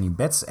actiony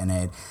bits in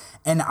it.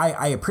 And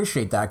I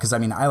appreciate that, because I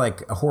mean, I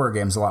like horror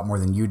games a lot more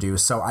than you do.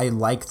 So I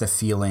like the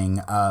feeling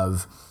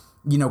of,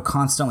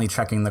 constantly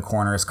checking the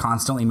corners,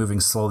 constantly moving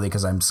slowly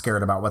because I'm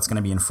scared about what's going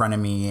to be in front of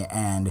me,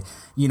 and,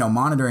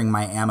 monitoring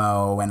my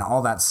ammo and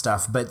all that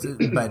stuff. But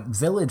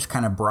Village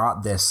kind of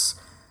brought these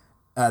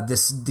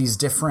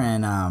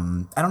different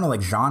I don't know,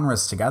 like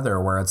genres together,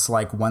 where it's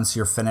like once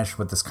you're finished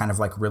with this kind of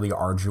like really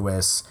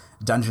arduous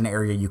dungeon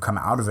area, you come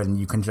out of it and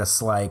you can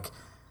just like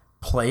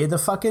play the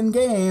fucking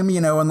game,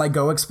 and like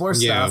go explore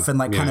stuff and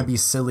like kind of be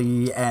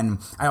silly. And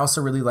I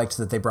also really liked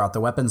that they brought the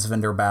weapons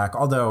vendor back,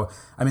 although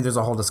I mean there's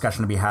a whole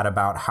discussion to be had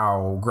about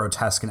how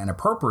grotesque and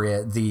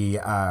inappropriate the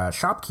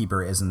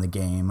shopkeeper is in the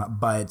game,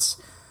 but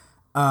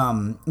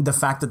the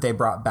fact that they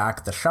brought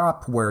back the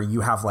shop where you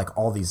have like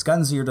all these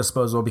guns at your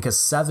disposal, because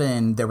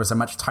 7 there was a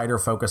much tighter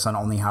focus on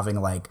only having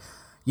like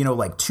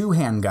like 2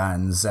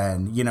 handguns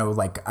and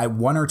like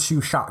 1 or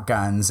 2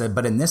 shotguns,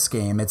 but in this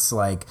game it's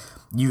like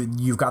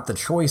you've got the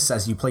choice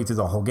as you play through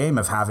the whole game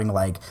of having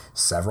like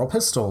several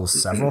pistols,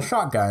 several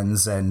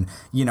shotguns, and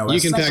you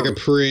can pack a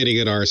pretty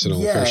good arsenal.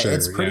 Yeah, for sure.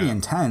 It's pretty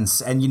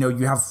intense, and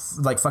you have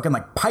like fucking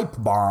like pipe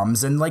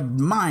bombs and like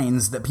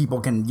mines that people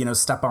can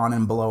step on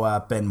and blow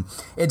up, and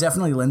it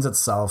definitely lends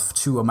itself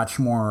to a much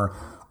more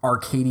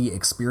arcadey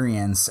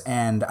experience.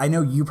 And I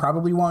know you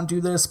probably won't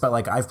do this, but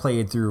like I've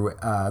played through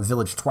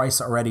Village twice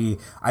already.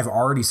 I've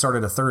already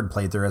started a third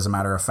playthrough, as a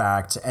matter of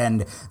fact,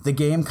 and the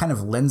game kind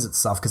of lends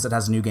itself, because it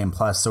has New Game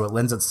Plus, so it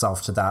lends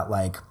itself to that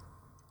like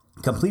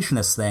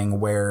completionist thing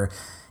where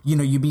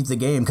you beat the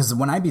game. Because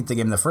when I beat the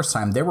game the first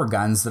time, there were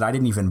guns that I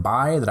didn't even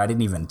buy, that I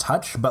didn't even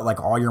touch, but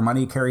like all your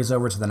money carries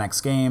over to the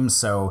next game.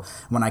 So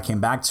when I came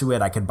back to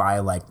it, I could buy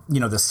like,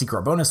 the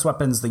secret bonus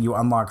weapons that you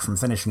unlock from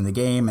finishing the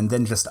game, and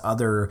then just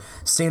other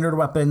standard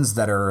weapons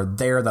that are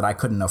there that I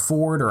couldn't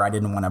afford or I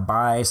didn't want to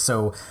buy.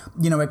 So,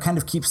 it kind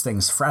of keeps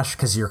things fresh,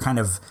 because you're kind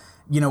of,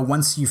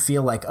 once you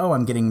feel like, oh,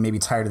 I'm getting maybe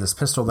tired of this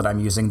pistol that I'm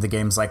using, the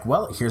game's like,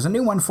 well, here's a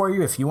new one for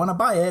you if you want to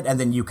buy it. And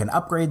then you can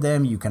upgrade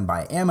them. You can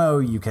buy ammo.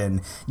 You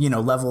can,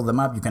 level them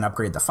up. You can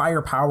upgrade the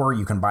firepower.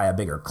 You can buy a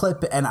bigger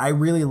clip. And I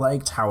really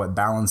liked how it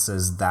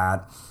balances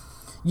that,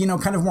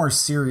 kind of more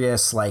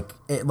serious, like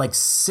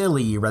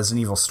silly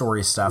Resident Evil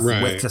story stuff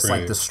with just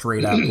like the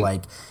straight up,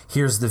 like,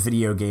 here's the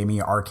video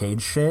gamey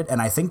arcade shit. And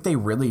I think they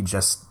really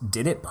just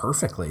did it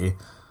perfectly.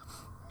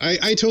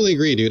 I totally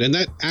agree, dude. And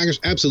that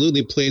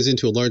absolutely plays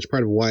into a large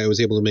part of why I was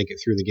able to make it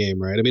through the game,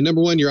 right? I mean,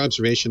 number one, your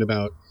observation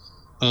about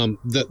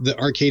the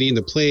arcading and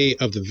the play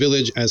of the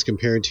Village as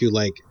compared to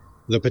like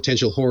the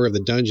potential horror of the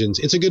dungeons.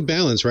 It's a good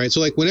balance, right? So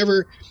like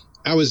whenever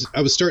I was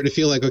starting to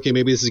feel like, okay,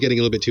 maybe this is getting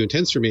a little bit too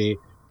intense for me,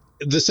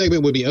 the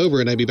segment would be over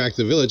and I'd be back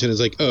to the village and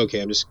it's like, oh,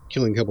 okay, I'm just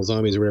killing a couple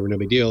zombies or whatever, no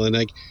big deal. And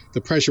like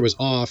the pressure was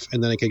off,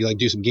 and then I could like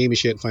do some gamey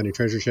shit, find a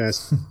treasure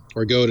chest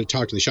or go to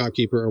talk to the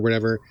shopkeeper or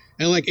whatever.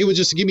 And like it would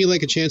just give me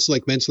like a chance to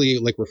like mentally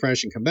like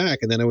refresh and come back,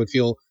 and then I would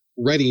feel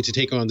ready to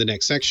take on the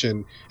next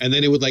section. And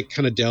then it would like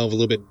kind of delve a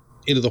little bit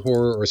into the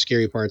horror or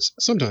scary parts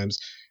sometimes,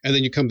 and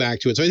then you come back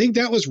to it. So I think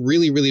that was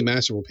really, really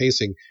masterful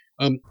pacing.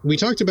 We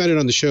talked about it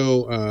on the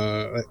show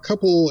a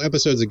couple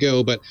episodes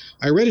ago, but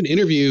I read an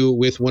interview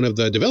with one of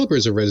the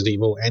developers of Resident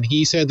Evil, and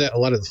he said that a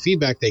lot of the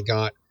feedback they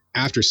got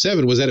after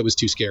 7 was that it was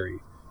too scary.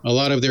 A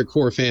lot of their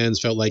core fans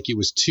felt like it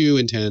was too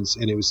intense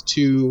and it was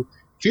too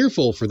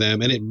fearful for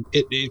them, and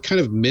it kind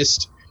of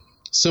missed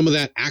some of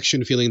that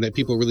action feeling that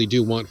people really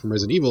do want from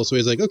Resident Evil. So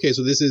he's like, okay,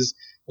 so this is,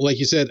 like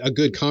you said, a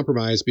good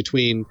compromise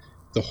between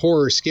the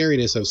horror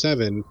scariness of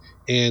 7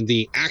 and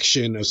the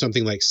action of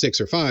something like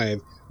 6 or 5.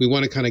 We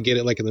want to kind of get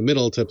it like in the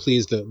middle to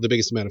please the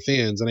biggest amount of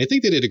fans. And I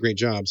think they did a great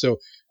job. So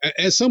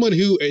as someone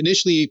who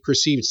initially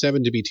perceived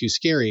 7 to be too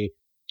scary,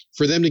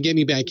 for them to get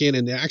me back in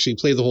and to actually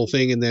play the whole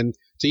thing and then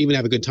to even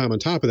have a good time on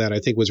top of that, I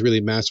think was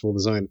really masterful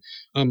design.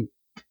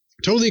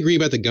 Totally agree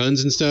about the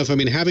guns and stuff. I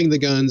mean, having the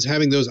guns,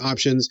 having those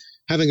options,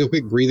 having a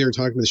quick breather,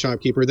 talking to the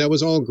shopkeeper, that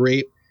was all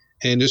great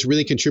and just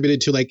really contributed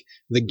to like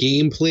the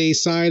gameplay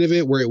side of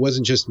it, where it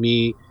wasn't just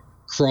me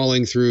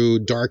crawling through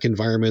dark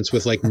environments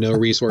with like no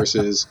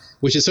resources,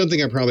 which is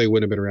something I probably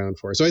wouldn't have been around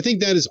for. So I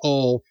think that is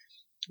all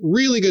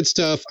really good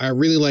stuff. I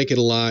really like it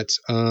a lot.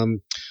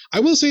 I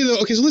will say though,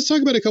 okay, so let's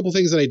talk about a couple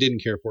things that I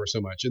didn't care for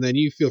so much, and then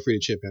you feel free to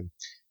chip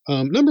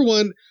in. Number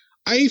one,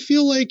 I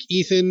feel like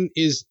Ethan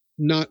is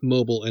not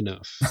mobile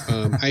enough.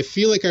 I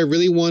feel like I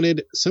really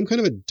wanted some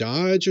kind of a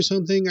dodge or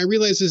something. I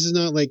realize this is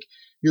not like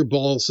your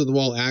balls to the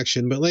wall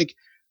action, but like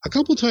a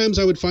couple times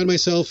I would find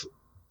myself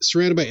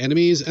surrounded by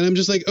enemies and I'm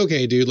just like,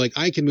 okay, dude, like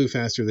I can move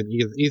faster than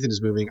Ethan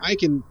is moving. I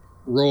can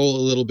roll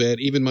a little bit.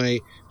 Even my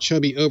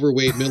chubby,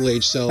 overweight,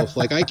 middle-aged self,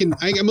 like I'm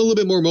a little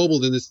bit more mobile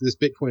than this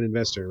Bitcoin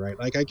investor, right?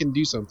 Like I can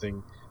do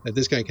something that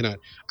this guy cannot.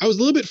 I was a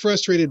little bit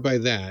frustrated by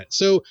that.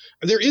 So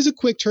there is a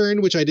quick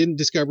turn, which I didn't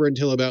discover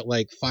until about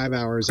like 5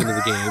 hours into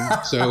the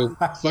game. So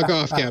fuck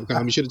off,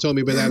 Capcom. You should have told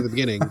me about that at the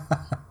beginning.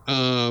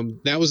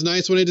 That was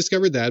nice when I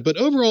discovered that. But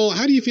overall,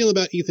 how do you feel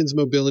about Ethan's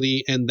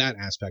mobility and that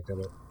aspect of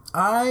it?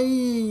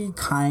 I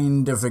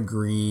kind of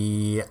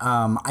agree.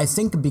 I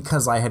think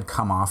because I had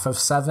come off of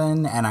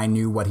 7 and I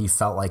knew what he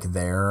felt like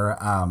there,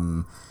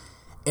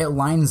 it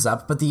lines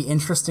up. But the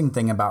interesting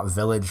thing about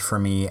Village for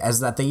me is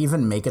that they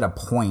even make it a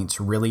point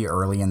really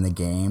early in the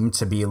game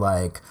to be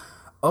like,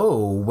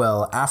 oh,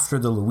 well, after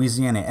the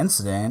Louisiana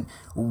incident,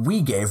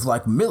 we gave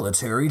like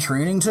military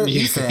training to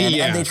Ethan.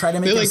 Yeah. And they try to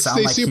make him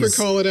sound like super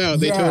call it out.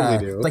 They totally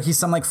do. Like he's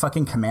some like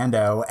fucking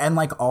commando. And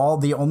like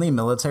the only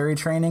military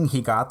training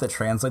he got that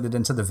translated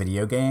into the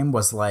video game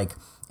was like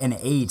in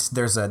 8,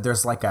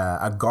 there's like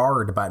a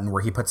guard button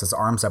where he puts his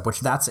arms up, which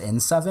that's in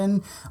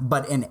 7.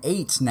 But in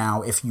 8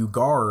 now, if you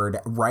guard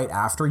right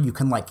after, you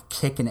can like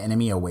kick an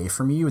enemy away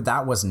from you.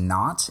 That was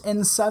not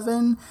in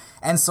 7.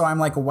 And so I'm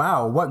like,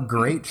 wow, what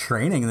great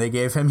training they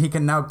gave him. He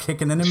can now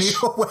kick an enemy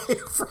away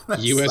from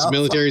himself. U.S.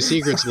 military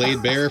secrets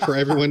laid bare for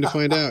everyone to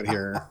find out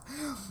here.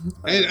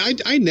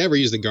 And I never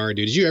used the guard,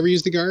 dude. Did you ever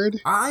use the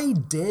guard? I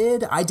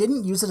did. I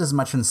didn't use it as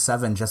much in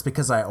 7 just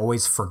because I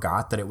always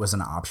forgot that it was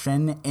an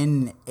option.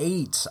 In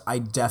 8, I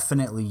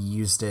definitely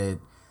used it.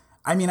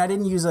 I mean, I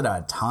didn't use it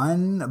a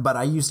ton, but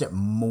I used it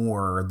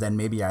more than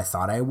maybe I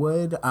thought I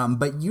would.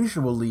 But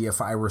usually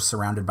if I were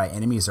surrounded by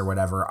enemies or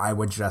whatever, I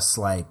would just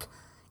like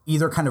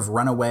either kind of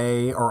run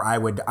away or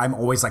I'm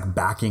always like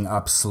backing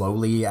up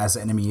slowly as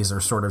enemies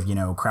are sort of,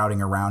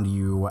 crowding around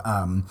you.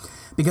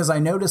 Because I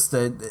noticed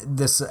that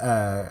this,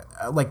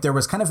 like there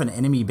was kind of an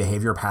enemy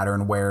behavior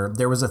pattern where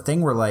there was a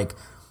thing where like,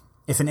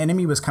 if an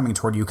enemy was coming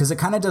toward you, because it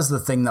kind of does the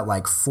thing that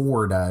like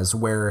 4 does,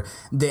 where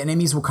the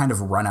enemies will kind of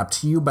run up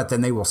to you, but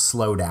then they will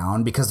slow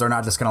down because they're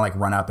not just going to like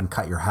run up and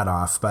cut your head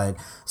off. But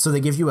so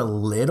they give you a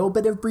little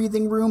bit of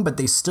breathing room, but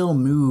they still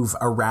move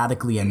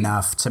erratically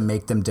enough to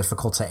make them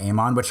difficult to aim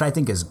on, which I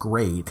think is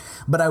great.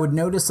 But I would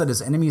notice that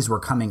as enemies were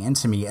coming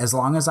into me, as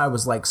long as I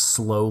was like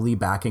slowly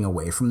backing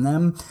away from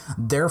them,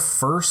 their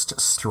first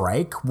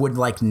strike would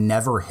like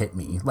never hit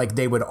me. Like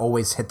they would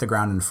always hit the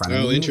ground in front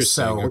of me. Oh,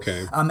 interesting. So,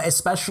 okay.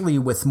 Especially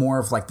with more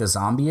of like the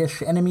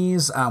zombie-ish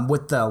enemies.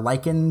 With the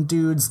lichen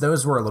dudes,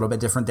 those were a little bit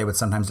different. They would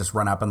sometimes just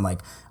run up and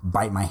like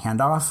bite my hand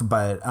off.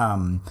 But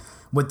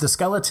with the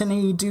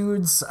skeleton-y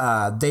dudes,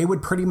 they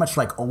would pretty much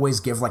like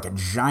always give like a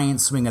giant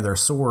swing of their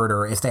sword,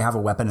 or if they have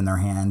a weapon in their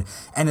hand.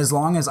 And as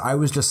long as I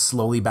was just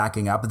slowly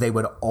backing up, they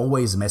would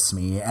always miss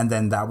me. And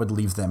then that would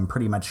leave them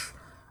pretty much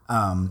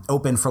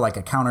open for like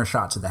a counter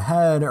shot to the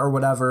head or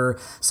whatever.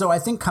 So I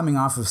think coming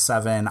off of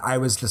 7, I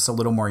was just a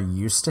little more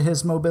used to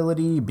his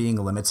mobility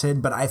being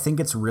limited, but I think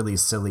it's really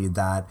silly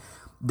that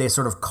they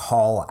sort of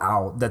call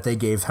out that they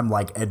gave him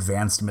like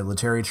advanced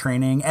military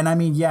training. And I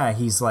mean, yeah,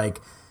 he's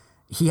like,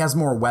 he has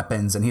more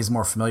weapons and he's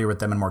more familiar with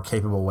them and more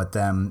capable with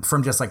them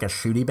from just like a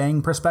shooty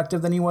bang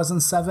perspective than he was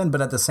in 7.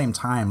 But at the same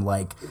time,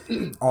 like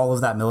all of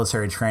that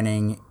military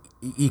training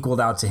equaled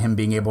out to him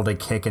being able to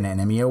kick an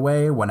enemy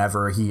away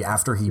after he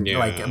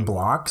like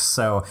blocks.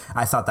 So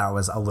I thought that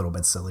was a little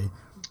bit silly.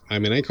 I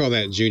mean, I call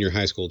that junior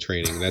high school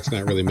training. That's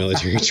not really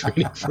military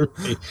training for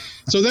me.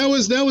 So that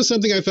was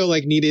something I felt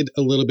like needed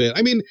a little bit.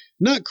 I mean,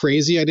 not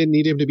crazy. I didn't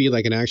need him to be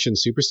like an action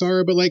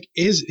superstar, but like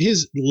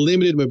his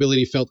limited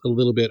mobility felt a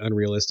little bit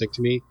unrealistic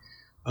to me.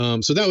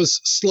 So that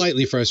was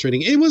slightly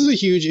frustrating. It wasn't a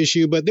huge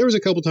issue, but there was a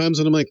couple times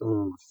when I'm like,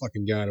 oh,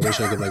 fucking God, I wish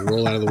I could like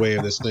roll out of the way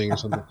of this thing or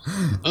something.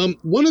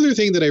 One other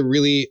thing that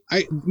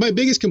my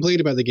biggest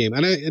complaint about the game,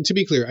 and to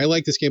be clear, I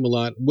like this game a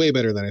lot, way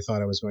better than I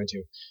thought I was going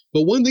to.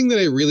 But one thing that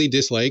I really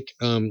dislike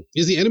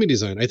is the enemy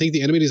design. I think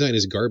the enemy design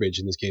is garbage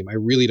in this game. I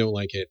really don't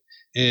like it.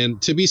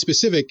 And to be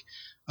specific,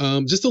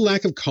 just the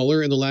lack of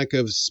color and the lack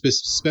of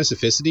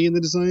specificity in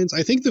the designs.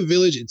 I think the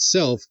village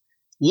itself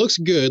looks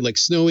good, like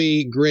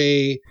snowy,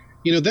 gray.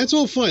 You know, that's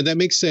all fine. That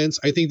makes sense.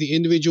 I think the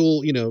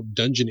individual,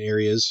 dungeon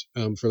areas,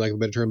 for lack of a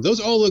better term, those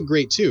all look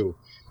great too.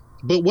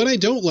 But what I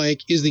don't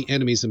like is the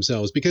enemies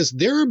themselves, because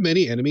there are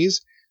many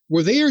enemies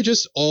where they are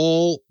just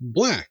all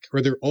black,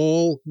 or they're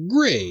all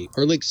gray,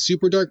 or like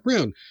super dark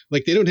brown.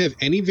 Like they don't have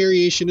any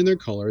variation in their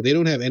color. They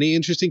don't have any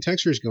interesting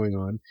textures going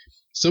on.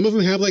 Some of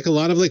them have like a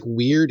lot of like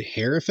weird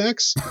hair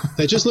effects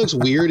that just looks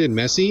weird and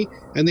messy.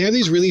 And they have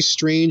these really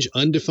strange,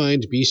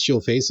 undefined bestial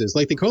faces.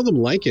 Like they call them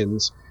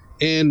lichens.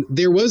 And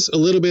there was a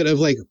little bit of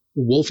like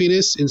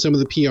wolfiness in some of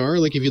the PR.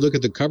 Like if you look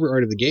at the cover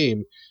art of the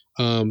game,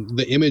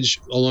 the image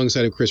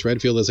alongside of Chris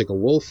Redfield is like a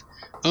wolf.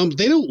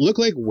 They don't look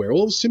like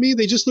werewolves to me.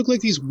 They just look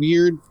like these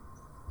weird,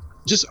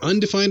 just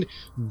undefined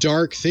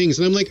dark things.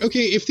 And I'm like,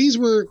 okay, if these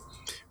were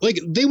like,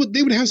 they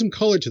would have some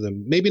color to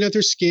them. Maybe not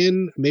their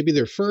skin, maybe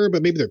their fur,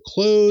 but maybe their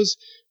clothes.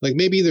 Like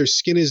maybe their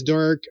skin is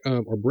dark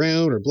or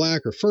brown or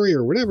black or furry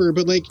or whatever.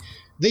 But like,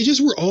 they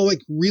just were all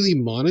like really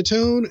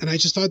monotone, and I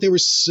just thought they were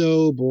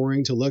so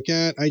boring to look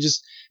at. I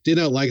just did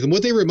not like them.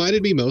 What they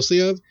reminded me mostly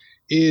of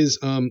is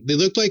they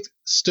looked like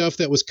stuff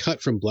that was cut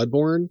from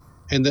Bloodborne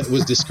and that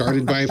was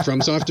discarded by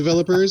FromSoft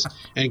developers,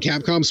 and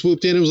Capcom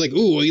swooped in and was like,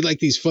 ooh, we like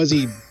these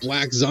fuzzy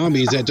black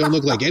zombies that don't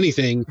look like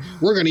anything.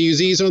 We're going to use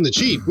these on the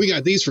cheap. We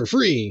got these for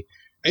free.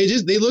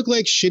 They look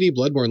like shitty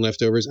Bloodborne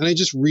leftovers, and I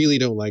just really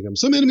don't like them.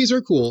 Some enemies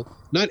are cool.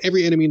 Not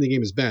every enemy in the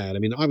game is bad. I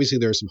mean, obviously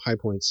there are some high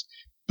points.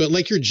 But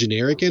like your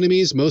generic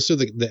enemies, most of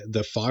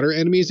the fodder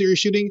enemies that you're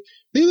shooting,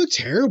 they look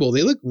terrible.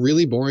 They look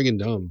really boring and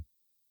dumb.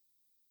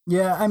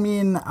 Yeah, I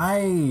mean,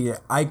 I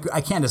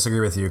can't disagree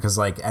with you, because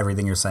like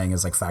everything you're saying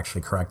is like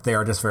factually correct. They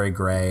are just very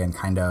gray and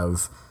kind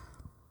of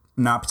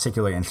not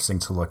particularly interesting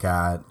to look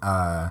at.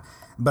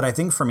 But I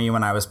think for me,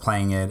 when I was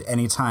playing it,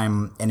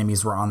 anytime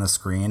enemies were on the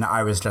screen,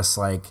 I was just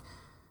like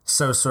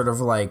so sort of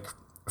like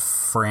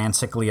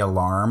frantically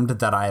alarmed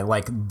that I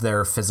like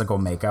their physical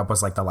makeup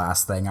was like the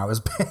last thing I was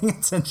paying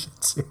attention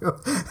to.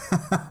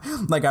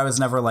 Like I was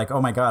never like,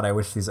 oh my God, I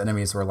wish these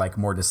enemies were like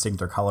more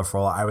distinct or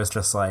colorful. I was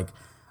just like,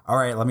 all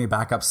right, let me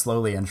back up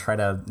slowly and try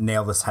to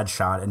nail this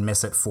headshot and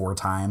miss it 4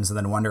 times and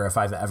then wonder if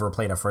I've ever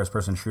played a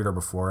first-person shooter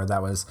before.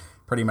 That was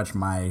pretty much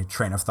my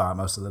train of thought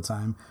most of the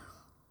time.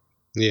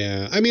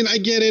 Yeah, I mean, I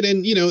get it.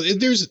 And,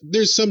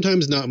 there's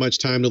sometimes not much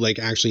time to like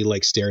actually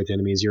like stare at the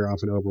enemies. You're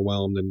often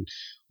overwhelmed and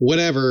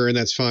whatever, and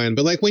that's fine.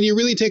 But like when you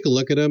really take a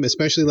look at them,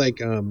 especially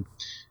like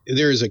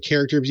there is a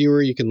character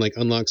viewer, you can like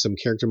unlock some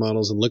character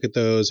models and look at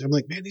those. I'm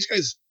like, man, these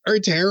guys are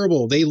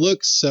terrible. They look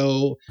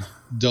so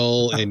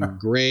dull and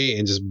gray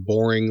and just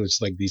boring.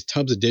 It's like these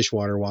tubs of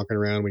dishwater walking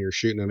around when you're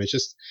shooting them.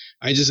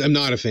 I'm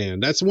not a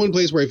fan. That's one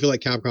place where I feel like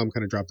Capcom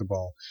kind of dropped the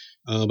ball.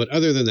 But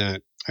other than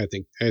that, I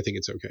think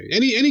it's okay.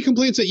 Any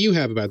complaints that you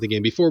have about the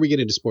game before we get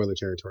into spoiler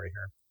territory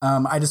here?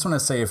 I just want to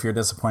say, if you're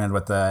disappointed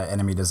with the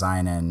enemy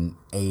design in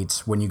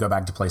 8, when you go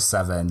back to play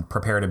 7,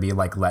 prepare to be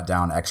like let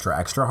down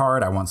extra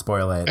hard. I won't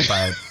spoil it,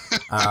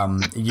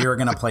 but you're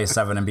gonna play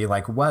 7 and be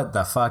like, what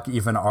the fuck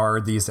even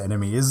are these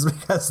enemies?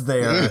 Because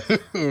they're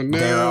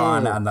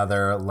on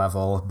another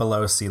level,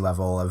 below sea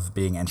level of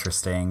being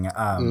interesting.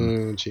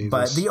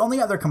 But the only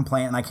other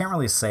complaint, and I can't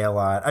really say a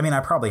lot, I mean, I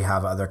probably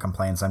have other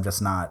complaints, I'm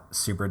just not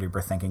super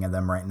duper thinking of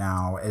them right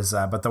now, is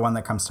but the one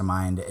that comes to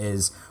mind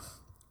is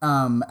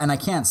and I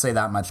can't say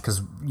that much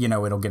because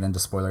it'll get into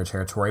spoiler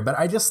territory, but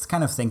I just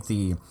kind of think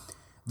the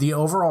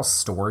overall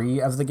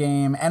story of the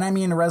game, and I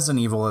mean,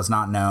 Resident Evil is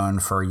not known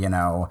for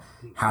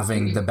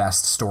having the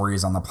best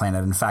stories on the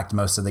planet. In fact,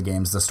 most of the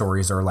games, the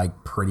stories are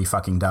like pretty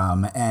fucking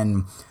dumb.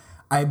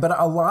 But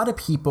a lot of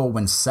people,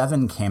 when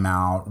 7 came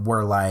out,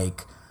 were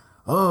like,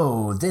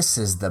 oh, this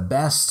is the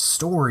best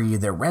story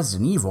that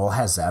Resident Evil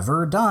has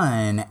ever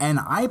done. And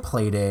I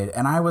played it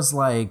and I was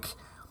like,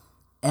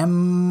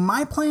 am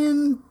I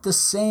playing the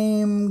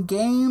same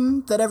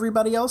game that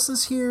everybody else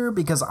is here?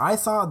 Because I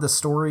thought the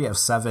story of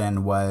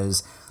 7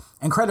 was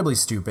incredibly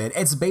stupid.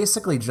 It's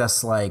basically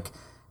just like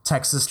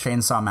Texas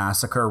Chainsaw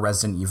Massacre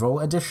Resident Evil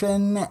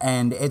edition,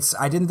 and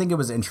I didn't think it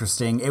was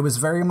interesting. It was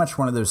very much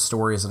one of those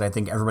stories that I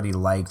think everybody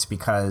liked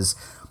because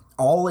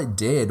all it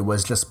did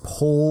was just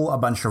pull a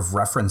bunch of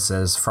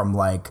references from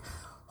like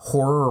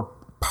horror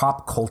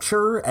pop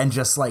culture and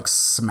just like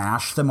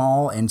smash them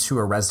all into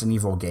a Resident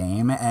Evil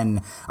game.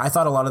 And I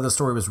thought a lot of the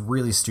story was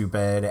really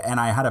stupid, and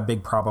I had a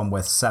big problem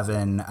with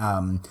 7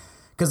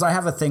 because I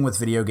have a thing with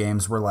video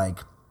games where like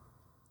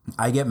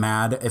I get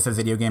mad if a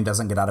video game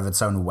doesn't get out of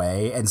its own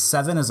way, and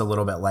 7 is a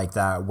little bit like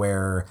that,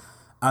 where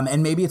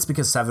and maybe it's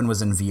because 7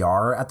 was in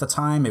VR at the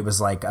time. It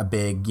was like a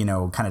big, you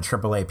know, kind of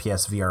AAA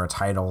PSVR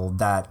title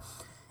that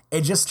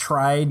it just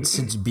tried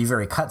to be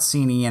very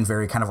cutscene-y and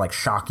very kind of like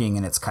shocking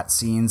in its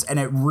cutscenes. And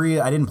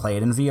I didn't play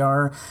it in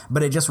VR,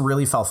 but it just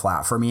really fell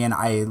flat for me. And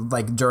I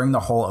like during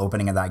the whole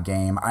opening of that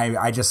game,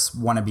 I just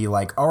want to be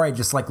like, all right,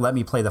 just like let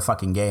me play the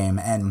fucking game.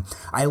 And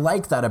I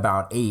like that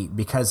about 8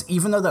 because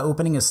even though the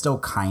opening is still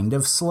kind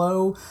of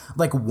slow,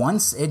 like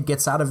once it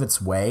gets out of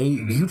its way,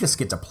 you just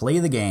get to play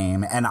the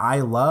game. And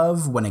I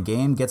love when a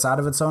game gets out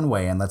of its own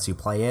way and lets you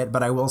play it.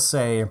 But I will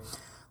say,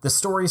 the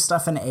story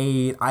stuff in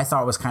 8, I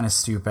thought was kind of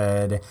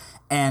stupid.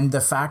 And the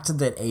fact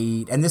that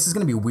 8, and this is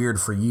going to be weird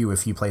for you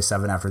if you play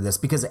 7 after this,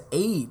 because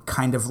 8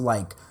 kind of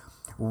like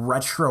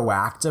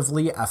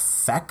retroactively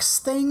affects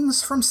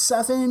things from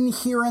 7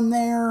 here and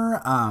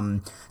there.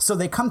 So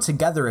they come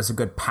together as a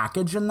good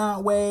package in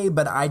that way.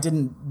 But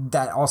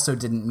that also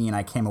didn't mean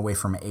I came away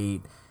from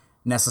 8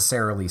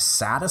 necessarily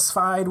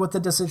satisfied with the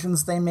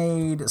decisions they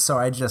made. So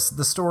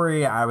the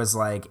story, I was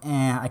like,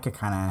 I could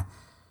kind of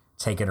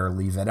take it or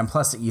leave it. And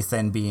plus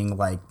Ethan being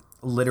like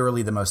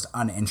literally the most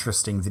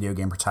uninteresting video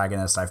game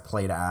protagonist I've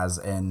played as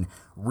in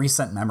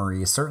recent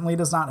memory certainly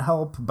does not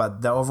help.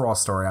 But the overall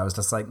story, I was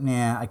just like,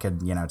 I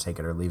could, take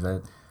it or leave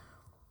it.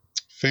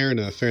 Fair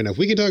enough.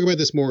 We can talk about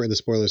this more in the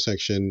spoiler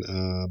section.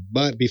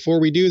 But before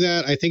we do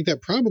that, I think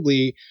that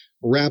probably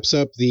wraps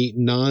up the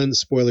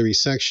non-spoilery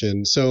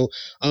section. So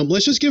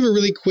let's just give a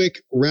really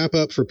quick wrap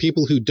up for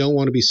people who don't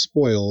want to be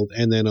spoiled,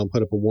 and then I'll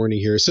put up a warning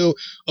here. So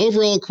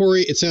overall,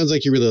 Corey, it sounds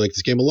like you really like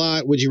this game a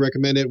lot. Would you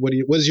recommend it? What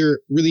is your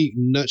really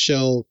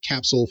nutshell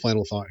capsule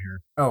final thought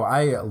here? Oh,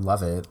 I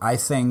love it. I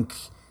think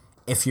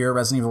if you're a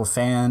Resident Evil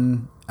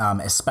fan,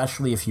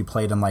 especially if you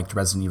played and liked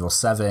Resident Evil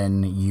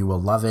 7, you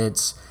will love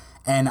it.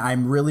 And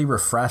I'm really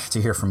refreshed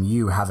to hear from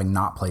you, having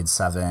not played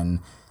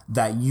 7,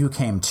 that you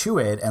came to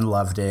it and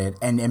loved it,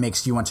 and it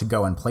makes you want to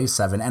go and play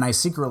 7. And I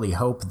secretly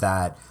hope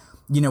that,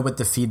 with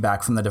the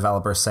feedback from the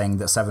developer saying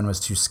that 7 was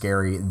too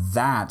scary,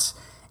 that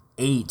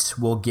 8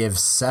 will give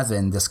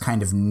 7 this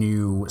kind of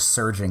new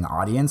surging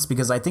audience,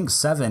 because I think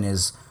 7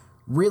 is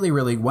really,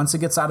 really, once it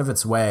gets out of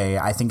its way,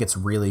 I think it's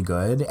really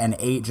good, and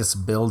 8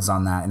 just builds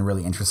on that in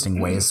really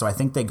interesting ways. So I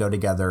think they go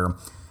together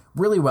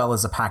really well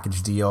as a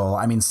package deal.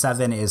 I mean,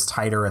 7 is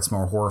tighter, it's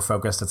more horror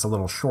focused, it's a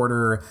little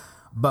shorter,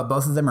 but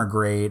both of them are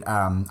great.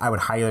 I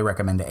would highly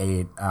recommend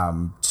 8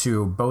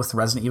 to both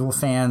Resident Evil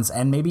fans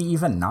and maybe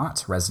even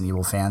not Resident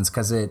Evil fans,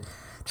 because it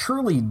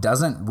truly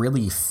doesn't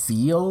really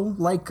feel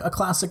like a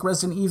classic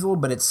Resident Evil,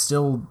 but it's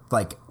still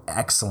like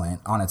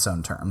excellent on its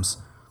own terms.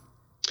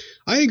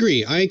 I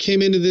agree. I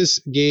came into this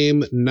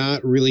game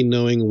not really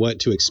knowing what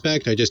to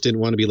expect. I just didn't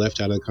want to be left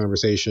out of the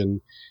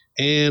conversation.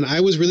 And I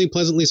was really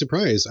pleasantly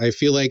surprised. I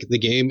feel like the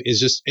game is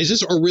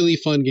just a really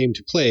fun game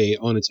to play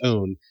on its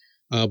own.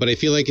 But I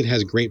feel like it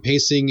has great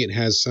pacing. It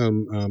has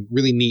some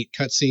really neat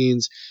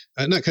cutscenes,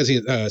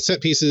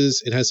 set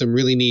pieces. It has some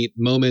really neat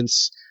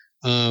moments.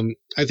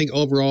 I think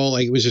overall,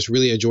 it was just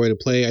really a joy to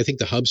play. I think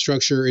the hub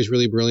structure is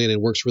really brilliant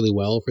and works really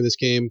well for this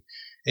game.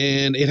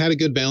 And it had a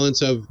good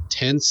balance of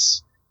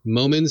tense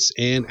moments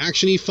and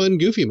actiony, fun,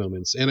 goofy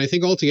moments. And I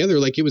think altogether,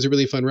 it was a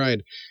really fun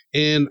ride.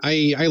 And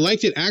I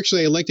liked it.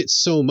 Actually, I liked it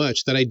so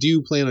much that I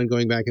do plan on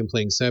going back and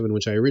playing 7,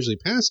 which I originally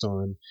passed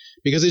on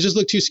because it just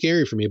looked too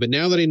scary for me. But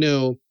now that I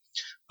know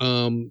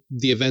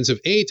the events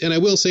of 8, and I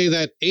will say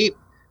that 8,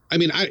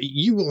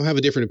 you will have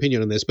a different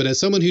opinion on this, but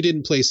as someone who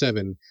didn't play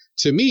 7,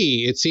 to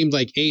me, it seemed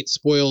like 8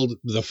 spoiled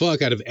the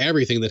fuck out of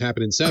everything that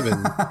happened in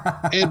 7.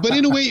 But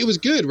in a way, it was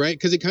good, right?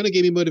 Because it kind of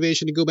gave me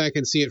motivation to go back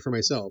and see it for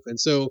myself. And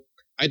so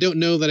I don't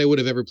know that I would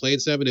have ever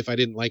played 7 if I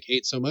didn't like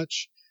 8 so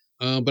much.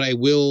 But I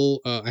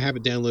will. I have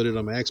it downloaded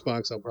on my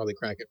Xbox. I'll probably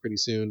crack it pretty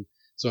soon.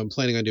 So I'm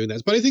planning on doing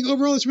that. But I think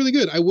overall it's really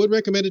good. I would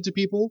recommend it to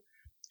people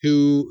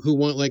who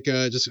want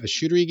just a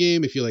shootery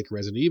game. If you like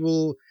Resident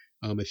Evil,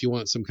 if you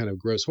want some kind of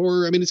gross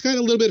horror. It's got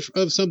a little bit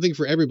of something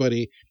for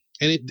everybody.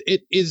 And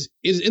it is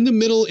in the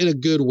middle in a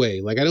good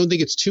way. I don't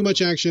think it's too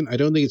much action. I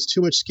don't think it's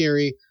too much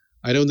scary.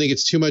 I don't think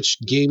it's too much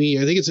gamey.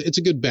 I think it's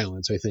a good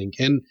balance, I think.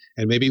 And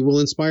maybe we'll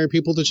inspire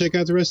people to check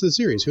out the rest of the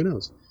series. Who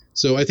knows?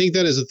 So I think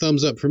that is a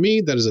thumbs up for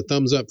me. That is a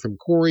thumbs up from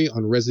Corey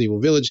on Resident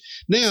Evil Village.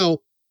 Now,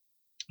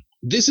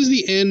 this is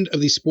the end of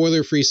the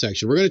spoiler-free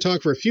section. We're going to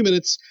talk for a few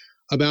minutes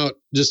about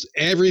just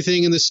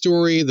everything in the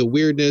story, the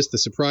weirdness, the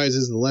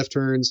surprises, the left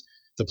turns,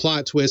 the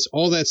plot twists,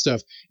 all that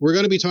stuff. We're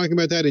going to be talking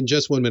about that in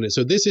just 1 minute.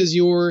 So this is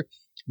your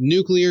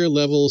nuclear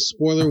level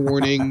spoiler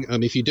warning.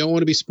 If you don't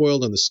want to be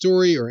spoiled on the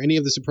story or any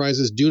of the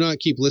surprises, do not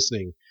keep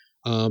listening.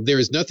 There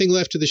is nothing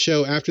left to the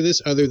show after this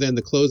other than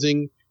the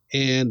closing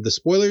and the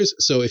spoilers.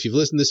 So if you've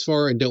listened this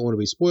far and don't want to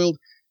be spoiled,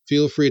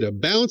 feel free to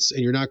bounce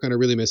and you're not going to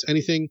really miss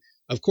anything.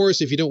 Of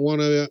course, if you don't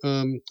want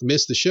to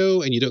miss the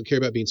show and you don't care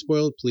about being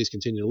spoiled, please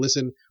continue to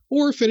listen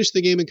or finish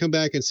the game and come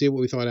back and see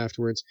what we thought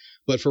afterwards.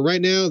 But for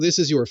right now, this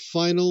is your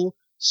final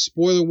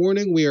spoiler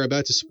warning. We are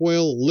about to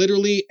spoil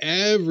literally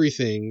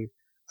everything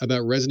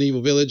about Resident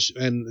Evil Village,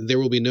 and there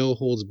will be no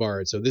holds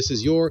barred. So this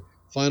is your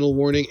final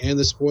warning, and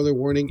the spoiler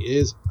warning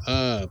is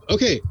up.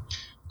 Okay,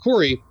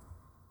 Corey,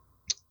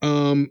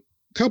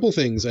 couple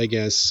things, I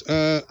guess.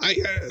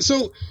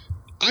 So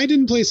I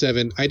didn't play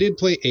 7. I did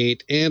play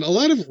 8, and a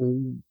lot of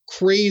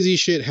crazy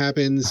shit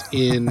happens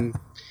in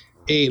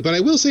 8. But I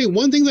will say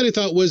one thing that I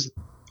thought was,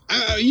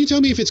 you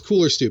tell me if it's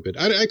cool or stupid.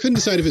 I couldn't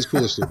decide if it's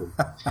cool or stupid.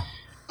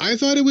 I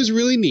thought it was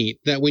really neat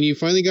that when you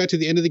finally got to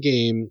the end of the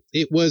game,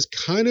 it was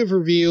kind of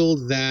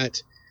revealed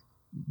that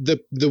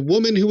the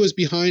woman who was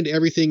behind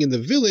everything in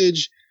the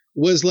village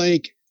was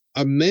like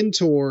a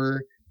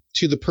mentor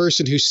to the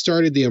person who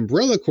started the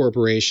Umbrella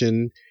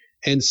Corporation.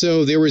 And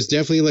so there was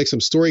definitely like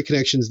some story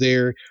connections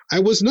there. I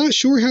was not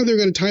sure how they're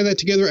going to tie that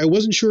together. I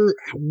wasn't sure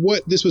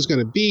what this was going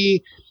to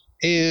be.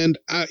 And,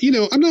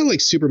 I'm not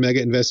like super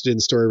mega invested in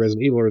the story of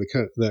Resident Evil or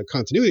the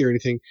continuity or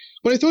anything,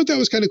 but I thought that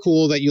was kind of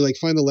cool that you like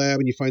find the lab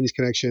and you find these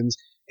connections.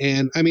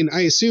 And I mean,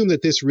 I assume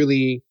that this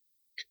really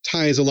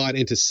ties a lot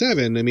into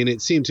 7. I mean,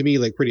 it seemed to me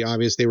like pretty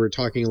obvious. They were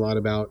talking a lot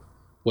about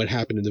what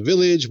happened in the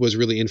village was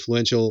really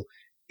influential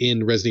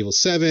in Resident Evil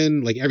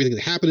 7. Like everything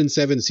that happened in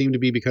 7 seemed to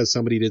be because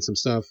somebody did some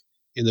stuff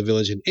in the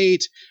village in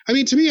 8. I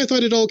mean, to me, I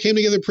thought it all came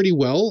together pretty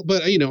well,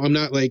 but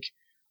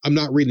I'm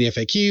not reading the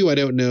FAQ. I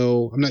don't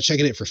know. I'm not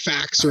checking it for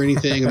facts or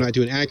anything. I'm not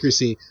doing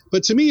accuracy.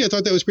 But to me, I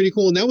thought that was pretty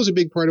cool. And that was a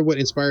big part of what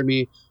inspired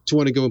me to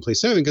want to go and play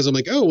 7, because I'm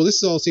like, oh, well,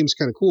 this all seems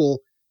kind of cool.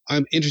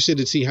 I'm interested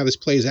to see how this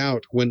plays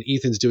out when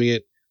Ethan's doing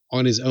it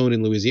on his own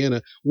in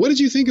Louisiana. What did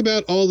you think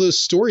about all those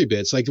story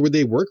bits? Like, would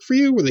they work for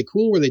you? Were they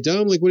cool? Were they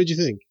dumb? Like, what did you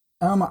think?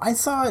 I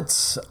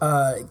thought,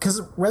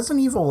 because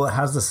Resident Evil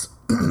has this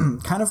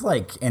kind of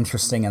like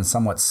interesting and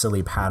somewhat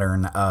silly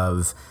pattern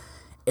of,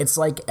 it's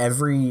like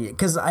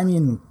because I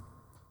mean,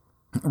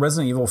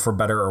 Resident Evil, for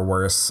better or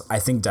worse, I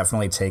think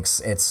definitely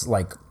takes its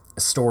like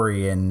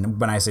story,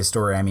 and when I say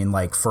story, I mean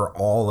like for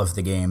all of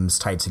the games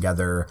tied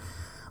together,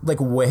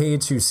 like way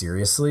too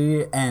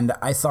seriously. And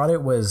I thought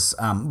it was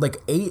like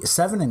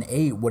 7 and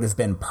 8 would have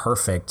been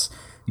perfect,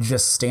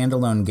 just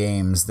standalone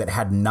games that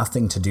had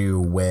nothing to do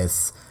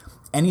with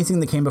anything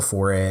that came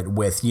before it,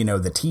 with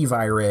the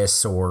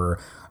T-Virus or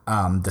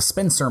the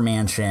Spencer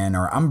Mansion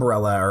or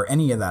Umbrella or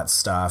any of that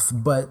stuff.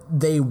 But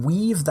they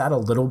weave that a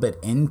little bit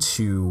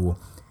into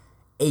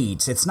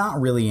 8. It's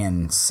not really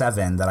in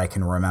 7 that I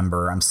can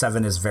remember.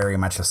 7 is very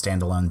much a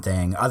standalone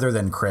thing, other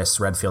than Chris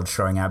Redfield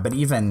showing up. But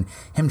even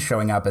him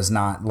showing up is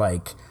not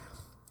like,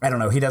 I don't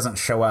know, he doesn't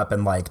show up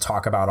and like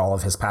talk about all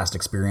of his past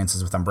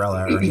experiences with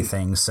Umbrella or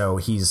anything. So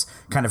he's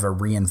kind of a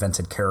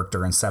reinvented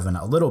character in 7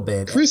 a little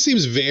bit. Chris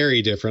seems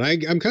very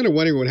different. I'm kind of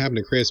wondering what happened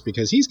to Chris,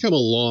 because he's come a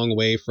long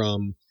way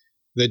from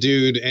the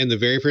dude in the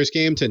very first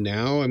game to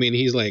now. I mean,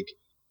 he's like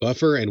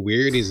buffer and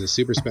weird. He's a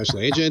super special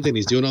agent and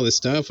he's doing all this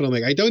stuff. And I'm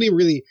like, I don't even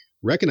really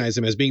recognize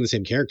him as being the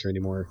same character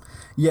anymore.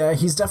 Yeah,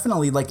 he's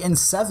definitely like in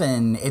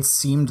 7, it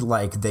seemed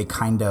like they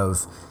kind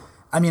of,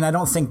 I mean, I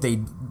don't think they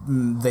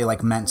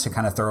like meant to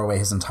kind of throw away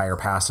his entire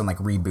past and like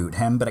reboot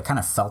him, but it kind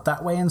of felt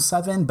that way in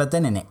 7. But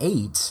then in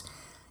 8,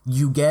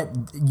 you get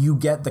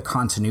the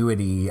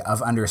continuity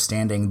of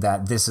understanding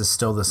that this is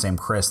still the same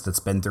Chris that's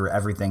been through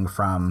everything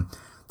from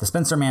the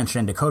Spencer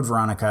Mansion to Code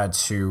Veronica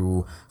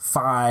to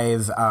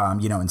 5,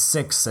 and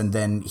 6, and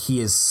then he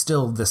is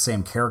still the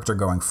same character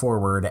going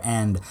forward.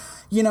 And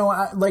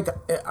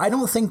I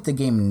don't think the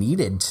game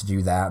needed to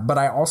do that, but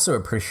I also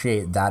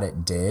appreciate that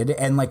it did.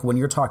 And like when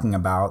you're talking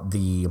about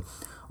the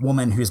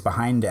woman who's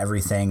behind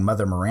everything,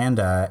 Mother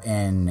Miranda,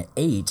 in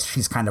 8,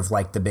 she's kind of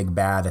like the big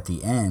bad at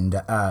the end.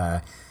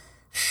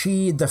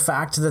 The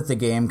fact that the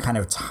game kind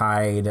of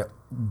tied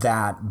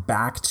that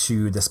back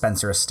to the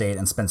Spencer estate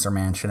and Spencer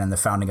Mansion and the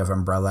founding of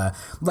Umbrella,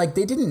 like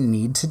they didn't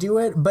need to do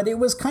it, but it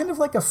was kind of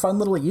like a fun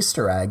little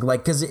Easter egg,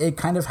 like, because it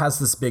kind of has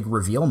this big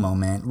reveal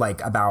moment, like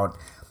about,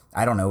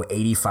 I don't know,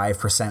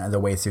 85% of the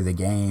way through the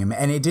game,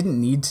 and it didn't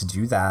need to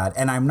do that.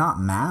 And I'm not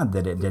mad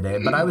that it did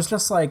it, but I was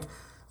just like,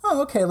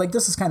 oh, okay, like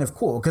this is kind of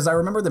cool, because I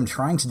remember them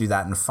trying to do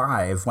that in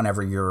 5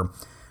 whenever you're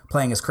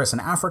playing as Chris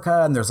in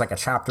Africa, and there's like a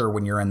chapter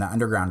when you're in the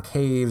underground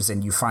caves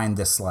and you find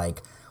this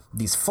like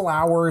these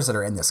flowers that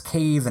are in this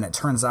cave, and it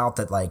turns out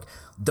that like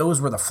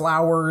those were the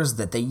flowers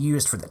that they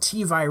used for the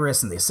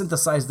T-Virus and they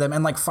synthesized them,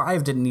 and like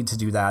 5 didn't need to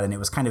do that, and it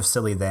was kind of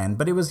silly then,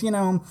 but it was,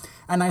 a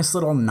nice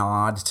little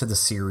nod to the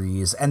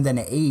series. And then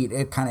 8,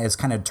 it's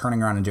kind of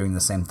turning around and doing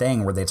the same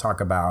thing, where they talk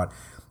about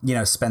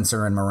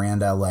Spencer and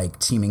Miranda like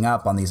teaming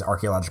up on these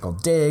archaeological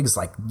digs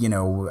like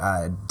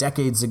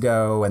decades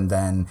ago, and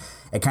then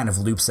it kind of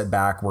loops it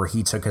back where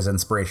he took his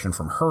inspiration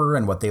from her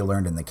and what they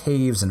learned in the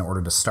caves in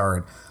order to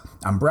start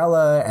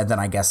Umbrella. And then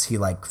I guess he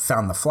like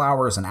found the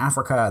flowers in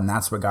Africa, and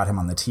that's what got him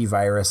on the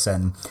T-Virus.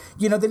 And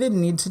they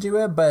didn't need to do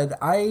it, but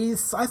I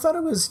thought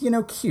it was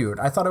cute.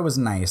 I thought it was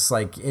nice.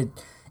 Like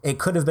it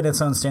could have been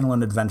its own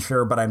standalone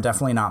adventure, but I'm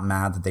definitely not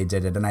mad that they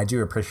did it, and I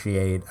do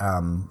appreciate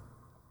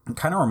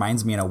kind of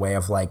reminds me in a way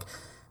of like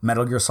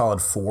Metal Gear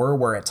Solid 4,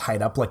 where it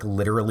tied up like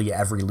literally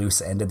every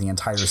loose end in the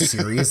entire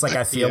series. Like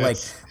I feel like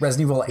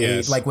Resident Evil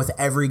 8, like with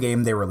every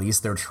game they release,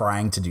 they're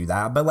trying to do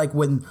that. But like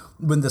when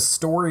the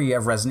story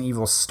of Resident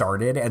Evil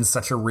started in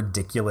such a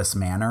ridiculous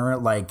manner,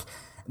 like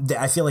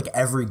I feel like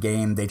every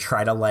game they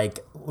try to like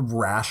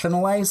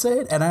rationalize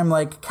it, and I'm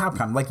like,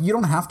 Capcom, like you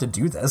don't have to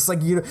do this.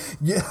 Like you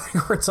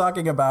we're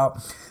talking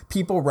about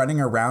people running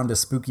around a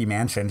spooky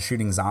mansion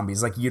shooting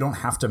zombies. Like you don't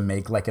have to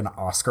make like an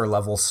Oscar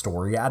level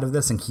story out of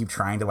this and keep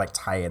trying to like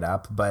tie it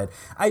up. But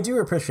I do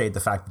appreciate the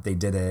fact that they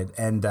did it,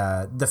 and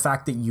the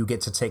fact that you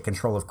get to take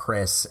control of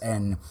Chris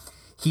and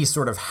he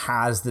sort of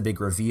has the big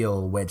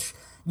reveal, which,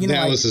 you know,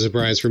 that was a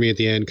surprise for me at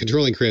the end.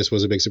 Controlling Chris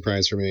was a big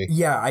surprise for me.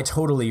 Yeah, I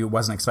totally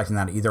wasn't expecting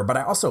that either, but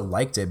I also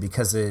liked it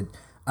because it,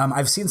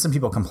 I've seen some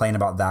people complain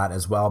about that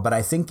as well, but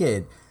I think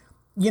it,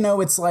 you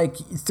know, it's like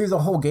through the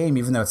whole game,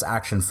 even though it's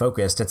action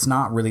focused, it's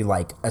not really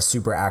like a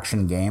super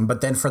action game.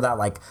 But then for that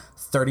like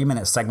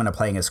 30-minute segment of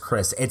playing as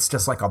Chris, it's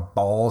just like a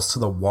balls to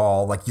the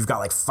wall. Like you've got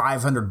like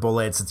 500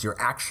 bullets. It's your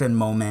action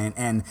moment.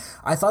 And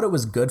I thought it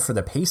was good for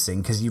the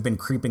pacing because you've been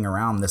creeping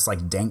around this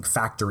like dank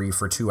factory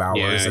for 2 hours.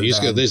 Yeah, and you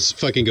just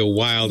fucking go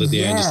wild at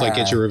the end. Just like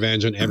get your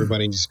revenge on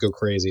everybody and just go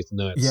crazy. It's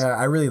nuts. Yeah,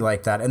 I really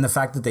like that. And the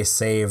fact that they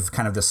save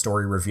kind of the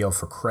story reveal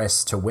for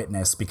Chris to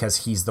witness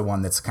because he's the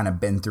one that's kind of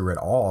been through it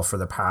all for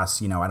the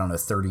past, you know, I don't know,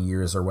 30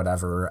 years or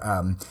whatever.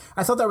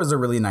 I thought that was a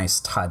really nice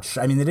touch.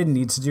 I mean, they didn't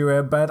need to do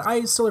it, but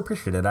I still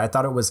appreciated it. I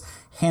thought it was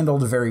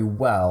handled very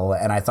well,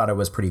 and I thought it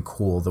was pretty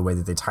cool the way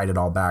that they tied it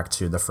all back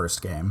to the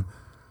first game.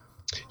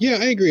 Yeah,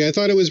 I agree. I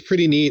thought it was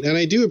pretty neat, and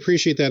I do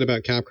appreciate that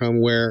about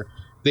Capcom, where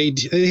they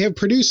have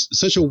produced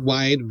such a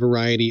wide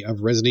variety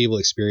of Resident Evil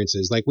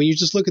experiences. Like when you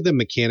just look at them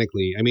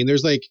mechanically, I mean,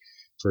 there's like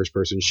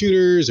first-person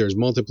shooters, there's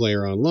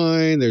multiplayer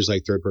online, there's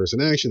like third-person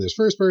action, there's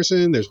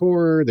first-person, there's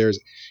horror, there's,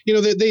 you know,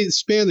 they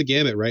span the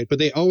gamut, right? But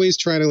they always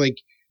try to like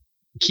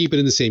keep it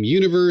in the same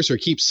universe or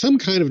keep some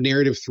kind of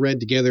narrative thread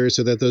together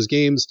so that those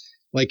games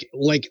like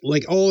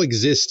all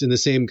exist in the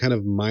same kind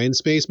of mind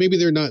space. Maybe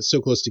they're not so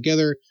close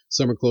together,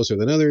 some are closer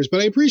than others, but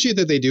I appreciate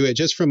that they do it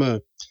just from a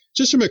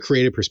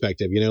creative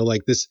perspective, you know,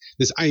 like this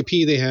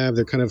IP they have,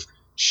 they're kind of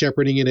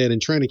shepherding it in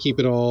and trying to keep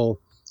it all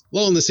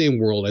in the same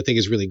world. I think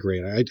is really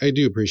great. I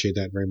do appreciate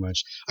that very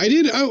much. I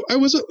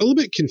was a little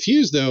bit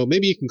confused though.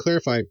 Maybe you can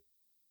clarify.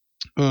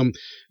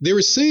 They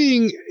were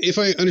saying, if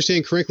I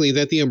understand correctly,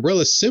 that the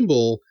umbrella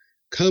symbol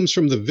comes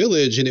from the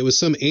village and it was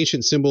some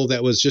ancient symbol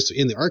that was just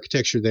in the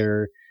architecture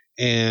there.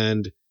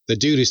 And the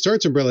dude who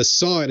starts Umbrella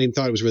saw it and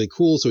thought it was really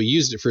cool, so he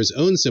used it for his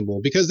own symbol.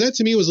 Because that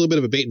to me was a little bit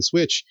of a bait and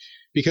switch.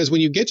 Because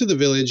when you get to the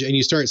village and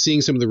you start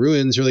seeing some of the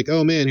ruins, you're like,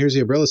 oh man, here's the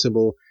Umbrella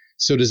symbol.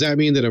 So does that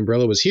mean that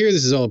Umbrella was here?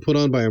 This is all put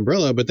on by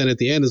Umbrella. But then at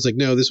the end, it's like,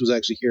 no, this was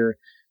actually here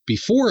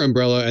before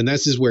Umbrella, and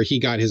this is where he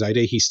got his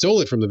idea. He stole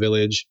it from the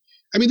village.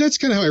 I mean, that's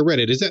kind of how I read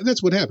it.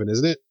 That's what happened,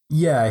 isn't it?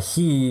 Yeah,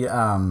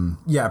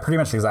 pretty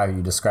much exactly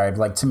you described.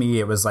 Like to me,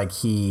 it was like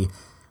he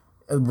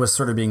was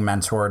sort of being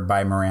mentored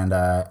by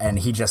Miranda, and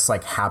he just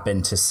like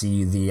happened to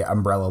see the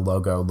Umbrella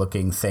logo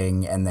looking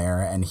thing in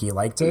there, and he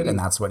liked it, and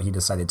that's what he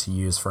decided to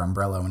use for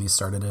Umbrella when he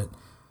started it.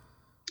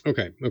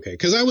 Okay.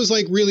 Because I was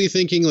like really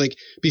thinking, like,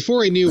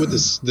 before I knew what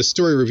the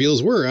story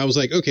reveals were, I was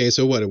like, okay,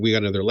 so what? We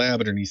got another lab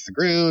underneath the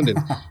ground, and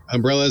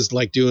Umbrella's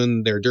like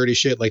doing their dirty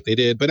shit like they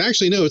did. But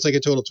actually, no, it's like a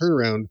total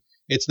turnaround.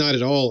 It's not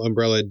at all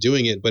Umbrella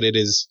doing it, but it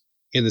is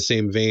in the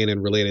same vein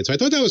and related. So I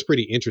thought that was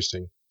pretty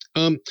interesting.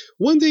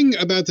 One thing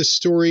about the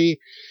story,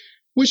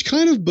 which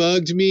kind of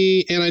bugged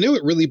me, and I know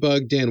it really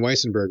bugged Dan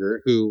Weissenberger,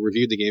 who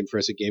reviewed the game for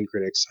us at Game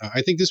Critics.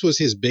 I think this was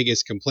his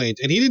biggest complaint,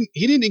 and he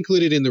didn't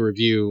include it in the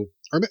review,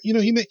 or you know,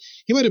 he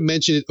might have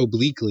mentioned it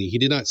obliquely. He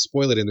did not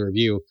spoil it in the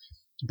review,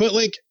 but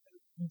like,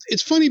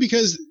 it's funny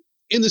because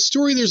in the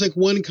story there's like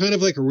one kind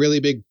of like a really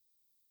big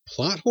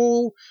plot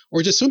hole,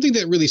 or just something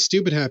that really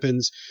stupid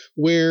happens,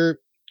 where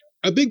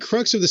a big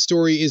crux of the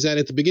story is that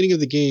at the beginning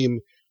of the game,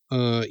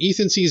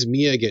 Ethan sees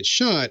Mia get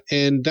shot,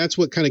 and that's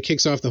what kind of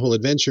kicks off the whole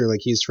adventure. Like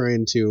he's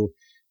trying to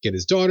get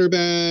his daughter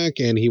back,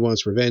 and he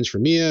wants revenge for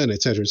Mia, and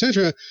et cetera, et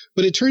cetera.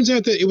 But it turns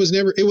out that it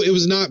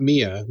was not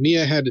Mia.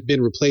 Mia had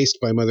been replaced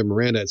by Mother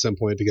Miranda at some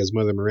point because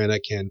Mother Miranda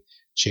can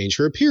change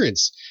her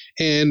appearance.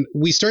 And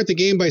we start the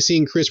game by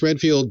seeing Chris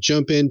Redfield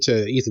jump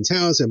into Ethan's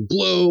house and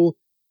blow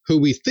who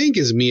we think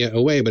is Mia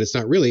away, but it's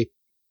not really.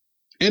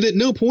 And at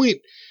no point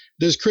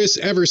does Chris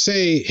ever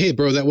say, hey,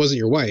 bro, that wasn't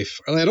your wife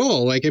at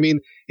all? Like, I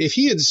mean, if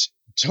he had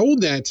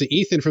told that to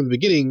Ethan from the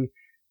beginning,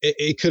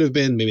 it could have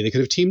been, maybe they could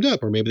have teamed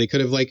up, or maybe they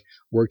could have like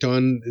worked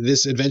on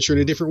this adventure in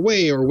a different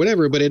way or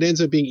whatever. But it ends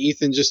up being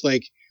Ethan just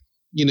like,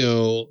 you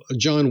know,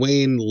 John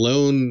Wayne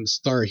lone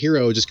star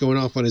hero just going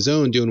off on his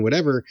own, doing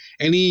whatever.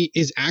 And he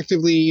is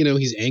actively, you know,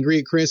 he's angry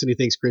at Chris and he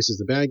thinks Chris is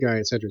the bad guy,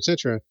 et cetera, et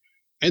cetera.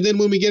 And then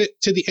when we get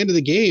it to the end of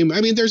the game,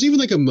 I mean, there's even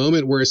like a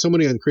moment where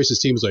somebody on Chris's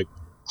team is like,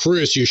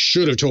 Chris, you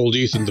should have told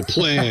Ethan the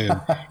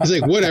plan. He's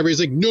like, whatever. He's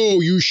like,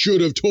 no, you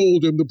should have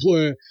told him the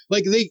plan.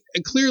 Like, they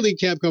clearly,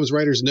 Capcom's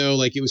writers know,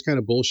 like, it was kind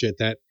of bullshit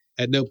that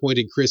at no point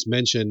did Chris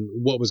mention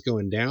what was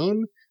going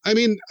down. I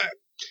mean,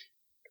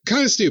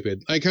 kind of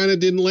stupid. I kind of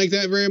didn't like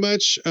that very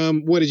much.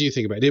 What did you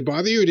think about it? Did it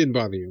bother you or didn't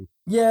bother you?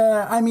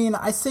 Yeah, I mean,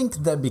 I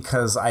think that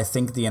because I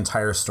think the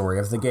entire story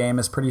of the game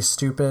is pretty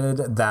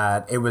stupid,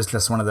 that it was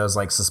just one of those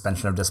like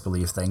suspension of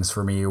disbelief things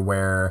for me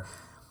where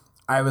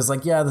I was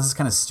like, yeah, this is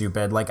kind of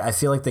stupid. Like, I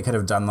feel like they could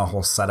have done the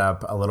whole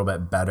setup a little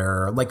bit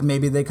better. Like,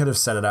 maybe they could have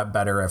set it up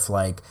better if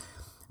like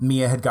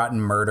Mia had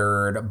gotten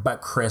murdered, but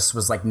Chris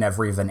was like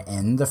never even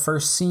in the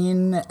first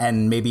scene.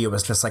 And maybe it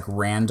was just like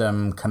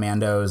random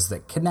commandos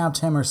that kidnapped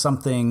him or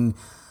something.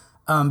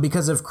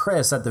 Because of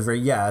Chris at the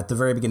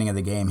very beginning of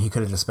the game, he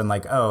could have just been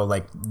like, oh,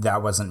 like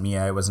that wasn't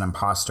Mia, it was an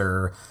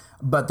imposter.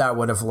 But that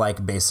would have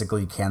like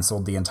basically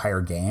canceled the entire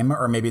game.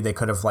 Or maybe they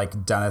could have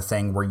like done a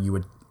thing where you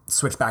would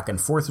switch back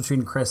and forth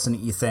between Chris and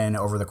Ethan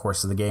over the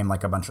course of the game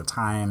like a bunch of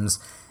times.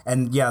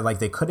 And yeah, like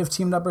they could have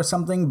teamed up or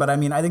something. But I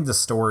mean, I think the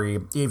story,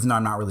 even though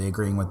I'm not really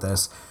agreeing with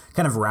this,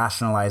 kind of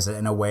rationalize it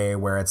in a way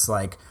where it's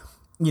like,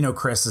 you know,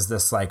 Chris is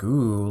this like,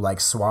 ooh, like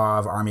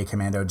suave army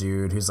commando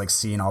dude who's like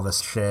seeing all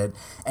this shit.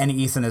 And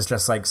Ethan is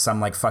just like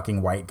some like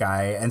fucking white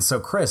guy. And so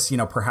Chris, you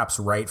know, perhaps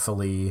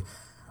rightfully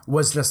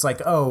was just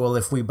like, oh, well,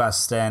 if we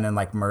bust in and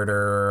like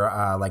murder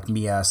like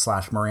Mia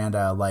 /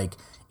 Miranda, like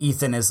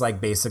Ethan is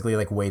like basically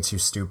like way too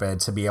stupid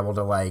to be able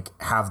to like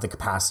have the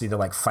capacity to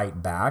like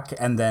fight back.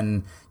 And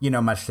then, you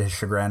know, much to his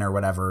chagrin or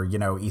whatever, you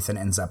know, Ethan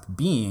ends up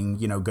being,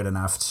 you know, good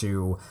enough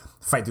to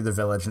fight through the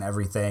village and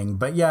everything.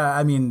 But yeah,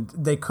 I mean,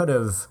 they could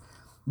have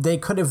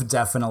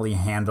definitely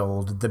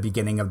handled the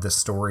beginning of the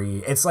story.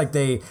 It's like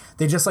they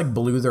just like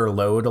blew their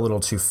load a little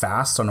too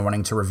fast on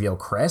wanting to reveal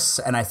Chris.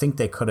 And I think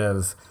they could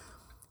have,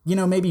 you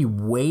know, maybe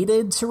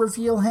waited to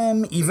reveal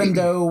him, even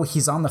though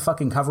he's on the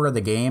fucking cover of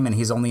the game and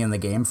he's only in the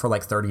game for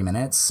like 30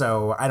 minutes.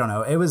 So I don't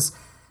know. It was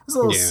a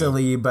little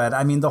silly, but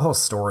I mean, the whole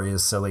story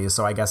is silly.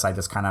 So I guess I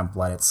just kind of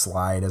let it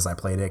slide as I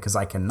played it because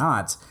I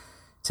cannot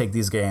take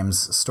these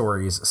games'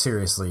 stories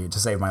seriously to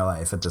save my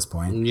life at this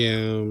point.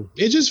 Yeah,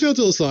 it just felt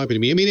a little sloppy to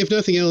me. I mean, if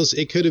nothing else,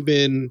 it could have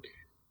been,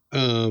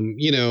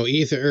 you know,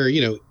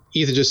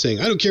 Ethan just saying,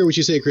 I don't care what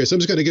you say, Chris, I'm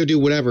just going to go do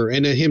whatever.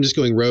 And then him just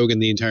going rogue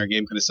and the entire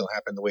game could have still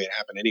happened the way it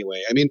happened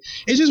anyway. I mean,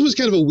 it just was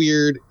kind of a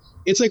weird,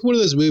 it's like one of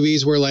those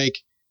movies where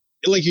like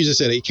you just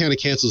said, it kind of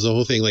cancels the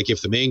whole thing. Like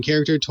if the main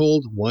character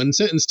told one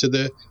sentence to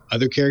the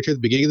other character at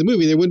the beginning of the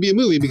movie, there wouldn't be a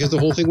movie because the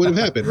whole thing would have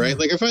happened, right?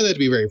 Like I find that to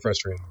be very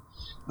frustrating.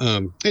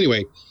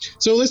 Anyway,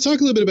 so let's talk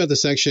a little bit about the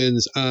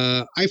sections.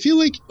 I feel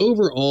like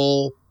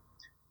overall,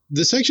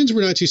 the sections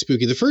were not too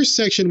spooky. The first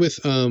section with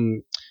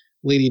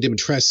Lady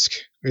Dimitrescu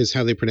is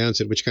how they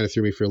pronounce it, which kind of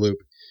threw me for a loop,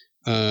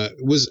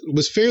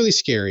 was fairly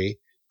scary.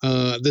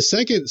 The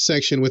second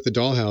section with the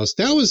dollhouse,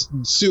 that was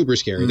super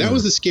scary. That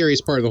was the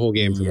scariest part of the whole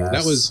game for me.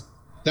 That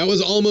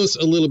was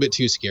almost a little bit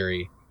too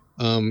scary.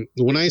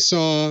 When I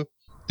saw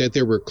that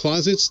there were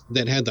closets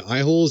that had the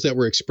eye holes that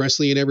were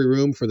expressly in every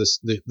room for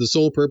the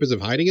sole purpose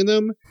of hiding in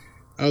them,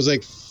 I was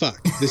like,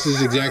 fuck, this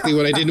is exactly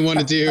what I didn't want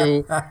to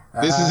do.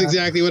 This is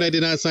exactly what I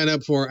did not sign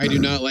up for. I do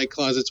not like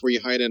closets where you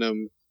hide in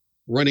them,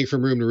 running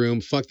from room to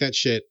room. Fuck that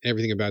shit.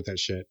 Everything about that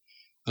shit.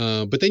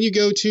 But then you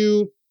go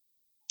to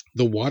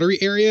the watery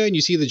area and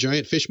you see the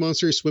giant fish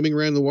monster swimming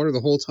around in the water the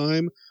whole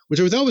time,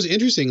 which I thought was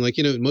interesting. Like,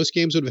 you know, most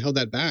games would have held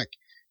that back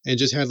and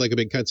just had like a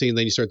big cutscene and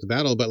then you start the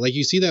battle. But like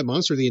you see that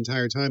monster the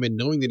entire time and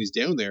knowing that he's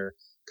down there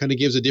kind of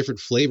gives a different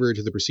flavor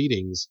to the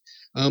proceedings.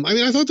 I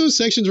mean, I thought those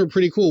sections were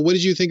pretty cool. What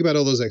did you think about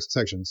all those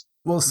sections?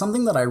 Well,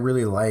 something that I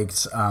really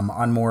liked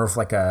on more of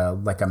like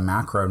a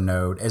macro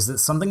note is that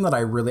something that I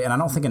really, and I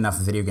don't think enough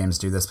video games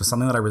do this, but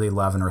something that I really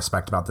love and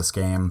respect about this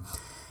game.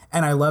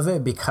 And I love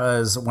it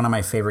because one of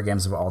my favorite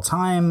games of all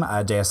time,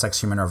 Deus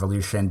Ex Human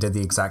Revolution, did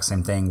the exact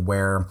same thing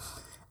where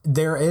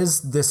there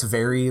is this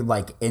very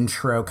like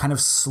intro, kind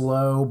of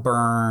slow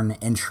burn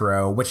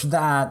intro, which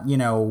that, you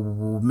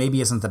know,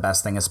 maybe isn't the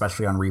best thing,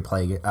 especially on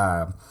replays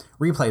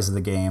of the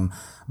game.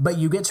 But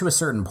you get to a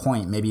certain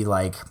point, maybe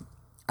like,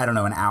 I don't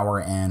know, an hour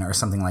in or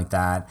something like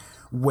that,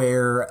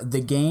 where the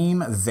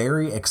game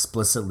very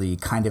explicitly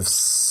kind of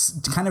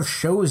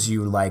shows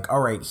you like,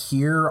 all right,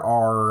 here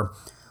are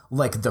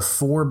like the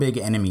 4 big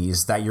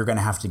enemies that you're going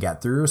to have to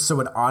get through. So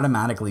it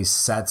automatically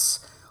sets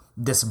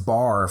this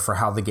bar for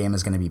how the game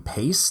is going to be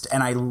paced.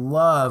 And I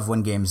love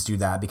when games do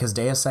that because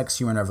Deus Ex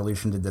Human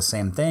Revolution did the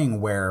same thing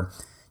where,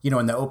 you know,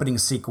 in the opening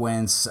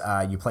sequence,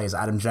 you play as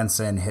Adam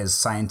Jensen, his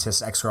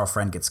scientist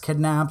ex-girlfriend gets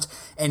kidnapped.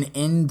 And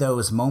in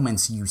those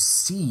moments, you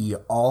see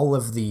all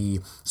of the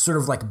sort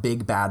of like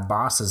big bad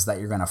bosses that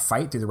you're going to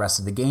fight through the rest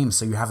of the game.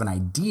 So you have an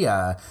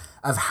idea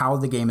of how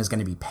the game is going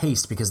to be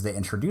paced because they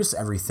introduce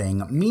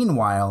everything.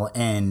 Meanwhile,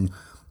 in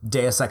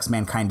Deus Ex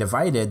Mankind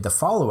Divided, the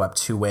follow-up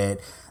to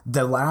it,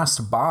 the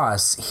last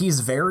boss, he's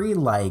very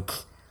like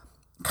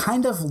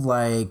kind of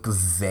like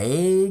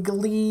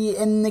vaguely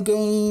in the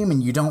game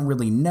and you don't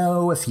really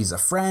know if he's a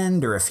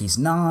friend or if he's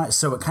not.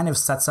 So it kind of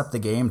sets up the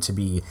game to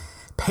be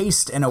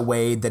paced in a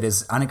way that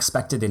is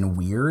unexpected and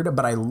weird.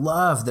 But I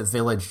love that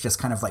Village just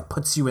kind of like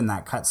puts you in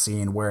that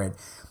cutscene where it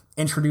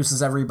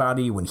introduces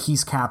everybody when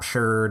he's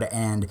captured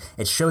and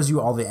it shows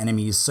you all the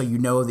enemies. So you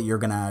know that you're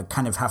going to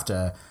kind of have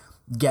to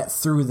get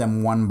through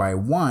them one by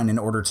one in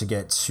order to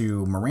get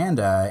to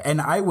Miranda. And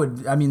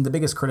the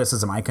biggest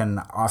criticism I can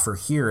offer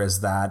here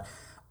is that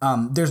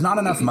there's not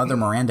enough Mother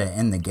Miranda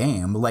in the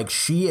game. Like,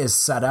 she is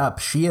set up,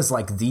 she is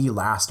like the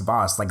last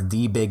boss, like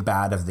the big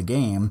bad of the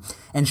game.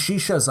 And she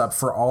shows up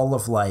for all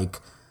of like,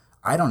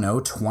 I don't know,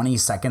 20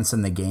 seconds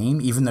in the game,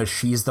 even though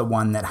she's the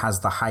one that has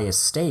the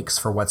highest stakes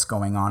for what's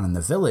going on in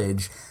the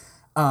village.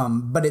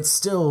 But it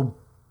still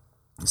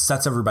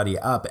sets everybody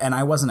up. And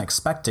I wasn't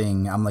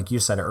expecting, like you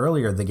said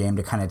earlier, the game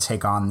to kind of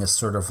take on this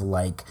sort of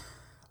like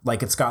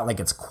it's got like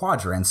its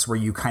quadrants where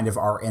you kind of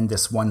are in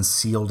this one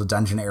sealed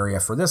dungeon area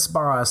for this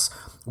boss.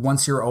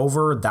 Once you're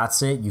over,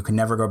 that's it. You can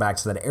never go back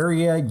to that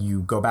area.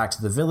 You go back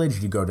to the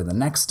village, you go to the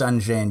next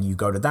dungeon, you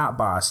go to that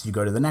boss, you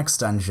go to the next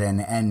dungeon.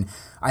 And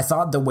I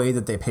thought the way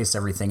that they paced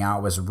everything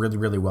out was really,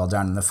 really well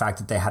done. And the fact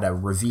that they had a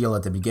reveal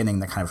at the beginning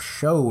that kind of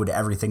showed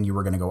everything you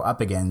were going to go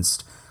up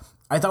against,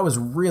 I thought was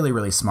really,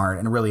 really smart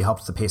and really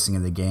helped the pacing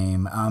of the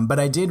game. But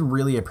I did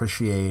really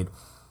appreciate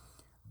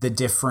the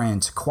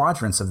different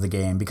quadrants of the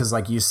game because,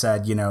 like you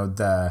said,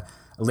 the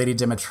Lady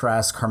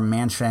Dimitrescu, her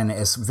mansion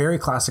is very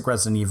classic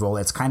Resident Evil.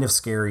 It's kind of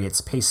scary.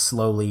 It's paced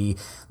slowly.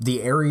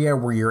 The area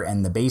where you're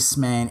in the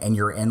basement and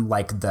you're in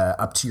like the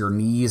up to your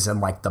knees and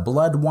like the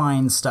blood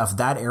wine stuff,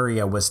 that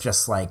area was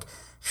just like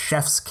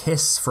chef's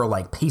kiss for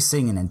like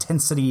pacing and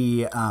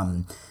intensity.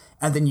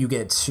 And then you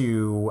get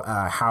to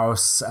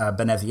House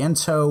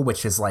Beneviento,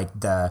 which is like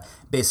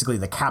basically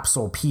the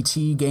capsule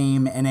PT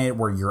game in it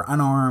where you're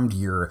unarmed,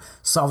 you're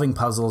solving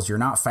puzzles, you're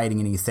not fighting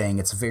anything.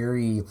 It's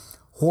very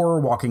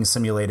horror walking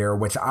simulator,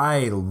 which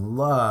I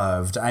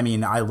loved. I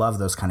mean, I love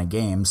those kind of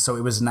games. So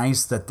it was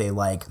nice that they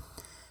like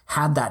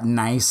had that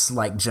nice,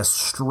 like just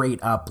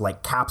straight up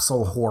like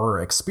capsule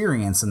horror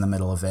experience in the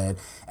middle of it.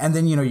 And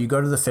then, you go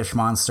to the fish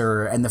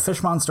monster, and the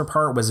fish monster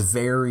part was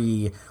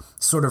very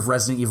sort of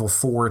Resident Evil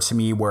 4 to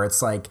me, where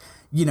it's like,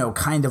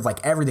 kind of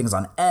like everything's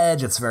on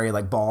edge. It's very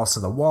like balls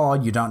to the wall.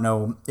 You don't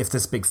know if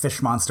this big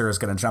fish monster is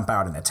going to jump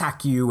out and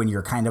attack you. And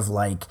you're kind of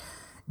like,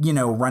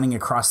 running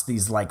across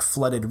these like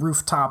flooded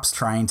rooftops,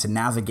 trying to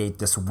navigate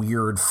this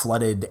weird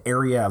flooded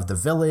area of the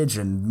village.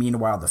 And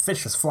meanwhile, the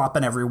fish is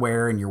flopping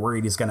everywhere and you're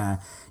worried he's going to,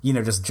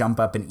 just jump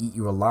up and eat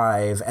you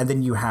alive. And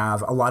then you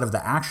have a lot of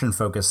the action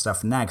focused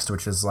stuff next,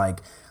 which is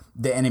like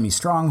the enemy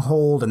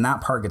stronghold. And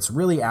that part gets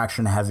really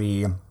action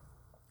heavy,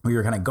 where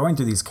you're kind of going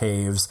through these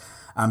caves,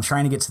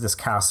 trying to get to this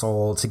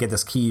castle to get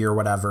this key or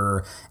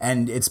whatever.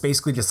 And it's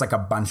basically just like a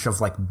bunch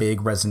of like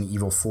big Resident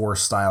Evil 4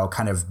 style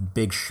kind of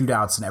big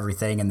shootouts and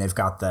everything. And they've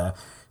got the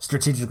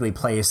strategically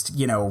placed,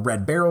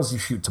 red barrels you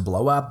shoot to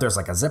blow up. There's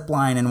like a zip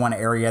line in one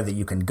area that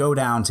you can go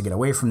down to get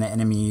away from the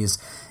enemies.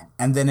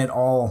 And then it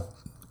all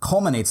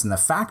culminates in the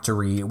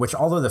factory, which,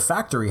 although the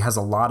factory has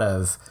a lot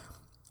of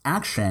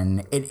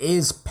action, it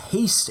is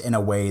paced in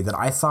a way that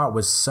I thought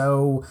was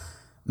so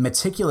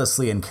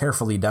meticulously and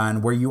carefully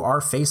done, where you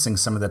are facing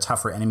some of the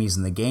tougher enemies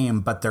in the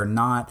game, but they're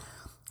not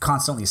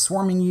constantly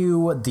swarming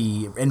you.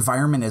 The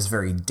environment is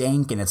very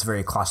dank and it's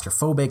very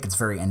claustrophobic. It's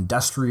very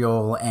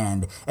industrial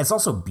and it's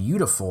also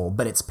beautiful,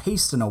 but it's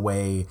paced in a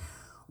way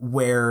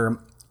where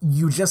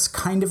you just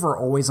kind of are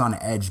always on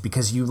edge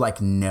because you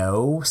like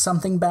know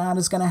something bad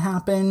is going to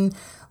happen,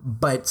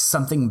 but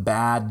something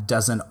bad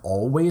doesn't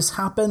always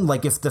happen.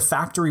 Like if the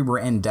factory were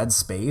in Dead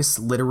Space,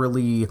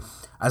 literally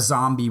a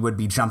zombie would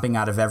be jumping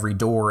out of every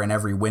door and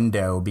every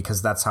window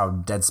because that's how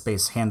Dead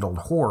Space handled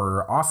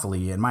horror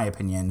awfully, in my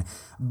opinion.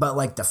 But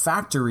like the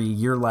factory,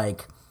 you're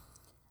like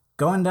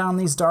going down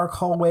these dark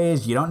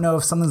hallways. You don't know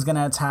if something's going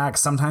to attack.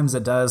 Sometimes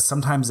it does,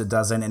 sometimes it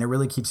doesn't. And it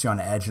really keeps you on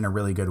edge in a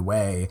really good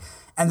way.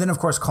 And then, of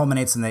course,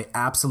 culminates in the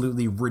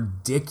absolutely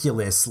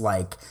ridiculous,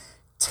 like,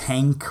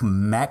 tank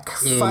mech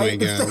fight. Oh my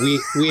god,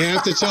 we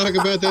have to talk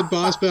about that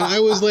boss battle. I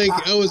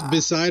was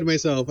beside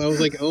myself. I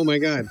was like, oh my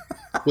god.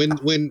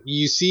 When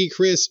you see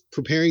Chris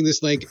preparing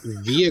this like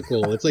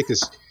vehicle, it's like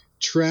this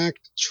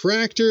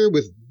tractor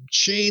with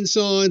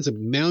chainsaws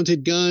and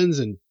mounted guns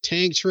and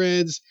tank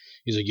treads.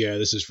 He's like, yeah,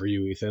 this is for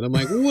you, Ethan. I'm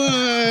like,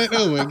 what?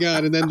 Oh my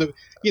god. And then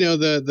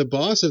the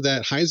boss of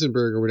that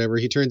Heisenberg or whatever,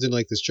 he turns into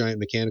like this giant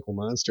mechanical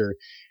monster,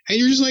 and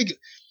you're just like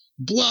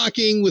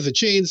blocking with a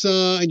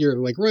chainsaw, and you're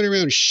like running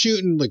around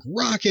shooting like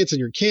rockets and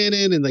your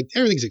cannon, and like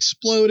everything's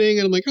exploding.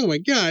 And I'm like, oh my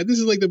god, this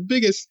is like the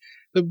biggest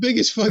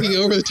fucking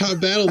over the top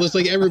battle that's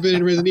like ever been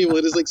in Resident Evil.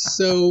 It is like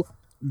so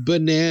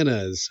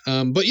bananas.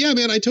 But yeah,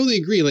 man, I totally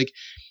agree. Like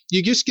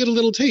you just get a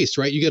little taste,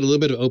 right? You get a little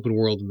bit of open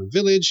world in the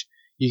village.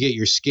 You get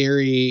your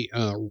scary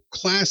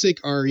classic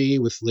RE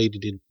with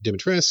Lady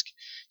Dimitrescu.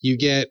 You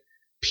get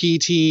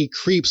PT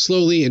creep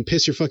slowly and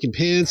piss your fucking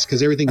pants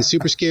because everything is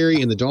super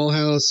scary in the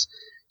dollhouse.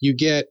 You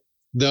get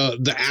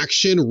the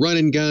action run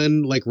and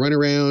gun, like run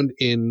around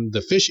in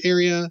the fish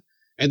area.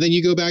 And then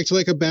you go back to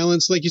like a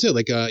balance, like you said,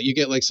 like you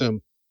get like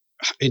some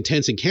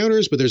intense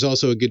encounters, but there's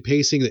also a good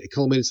pacing that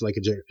culminates like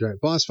a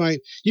giant boss fight.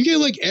 You get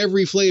like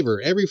every flavor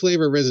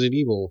of Resident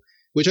Evil,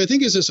 which I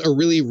think is just a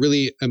really,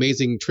 really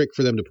amazing trick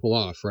for them to pull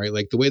off, right?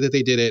 Like the way that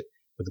they did it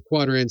with the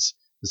quadrants,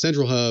 the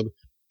central hub,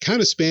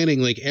 kind of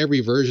spanning like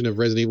every version of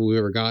Resident Evil we've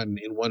ever gotten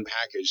in one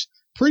package.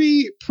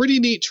 Pretty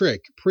neat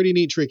trick. Pretty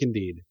neat trick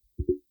indeed.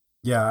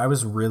 Yeah, I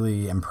was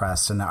really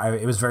impressed, and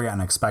it was very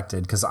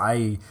unexpected because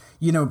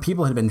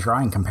people had been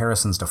drawing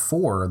comparisons to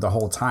 4 the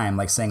whole time,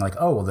 like saying like,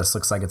 oh, well, this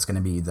looks like it's going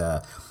to be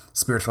the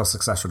spiritual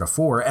successor to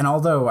 4. And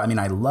although, I mean,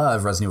 I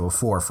love Resident Evil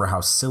 4 for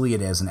how silly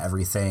it is and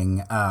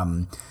everything,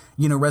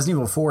 Resident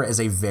Evil 4 is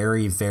a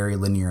very, very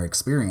linear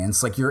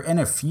experience. Like, you're in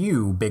a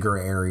few bigger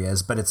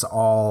areas, but it's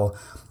all,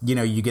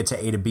 you get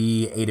to A to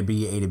B, A to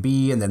B, A to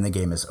B, and then the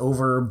game is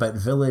over. But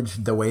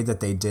Village, the way that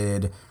they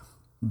did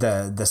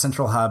the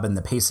central hub and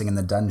the pacing in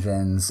the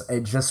dungeons,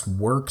 it just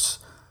worked.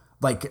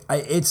 Like,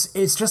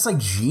 it's just like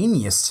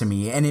genius to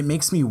me, and it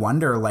makes me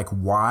wonder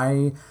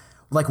why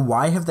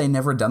have they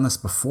never done this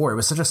before? It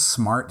was such a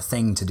smart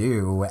thing to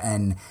do,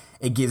 and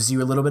it gives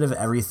you a little bit of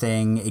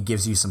everything. It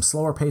gives you some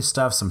slower paced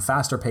stuff, some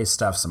faster paced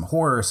stuff, some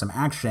horror, some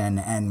action.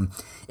 And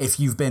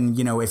if you've been,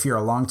 if you're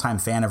a longtime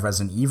fan of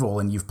Resident Evil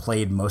and you've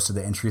played most of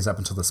the entries up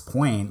until this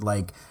point,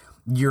 like,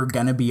 you're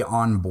going to be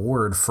on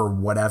board for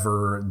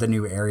whatever the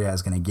new area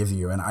is going to give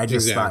you. And I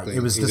just thought it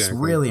was just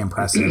really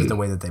impressive the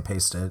way that they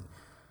paced it.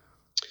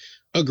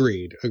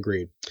 Agreed.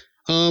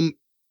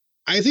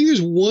 I think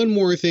there's one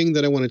more thing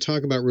that I want to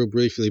talk about real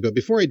briefly, but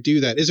before I do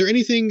that, is there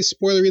anything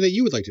spoilery that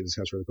you would like to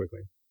discuss really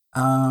quickly?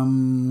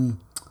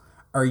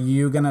 Are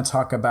you going to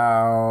talk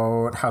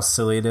about how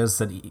silly it is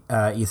that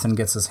Ethan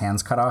gets his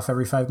hands cut off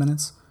every 5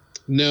 minutes?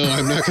 No,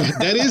 I'm not going to.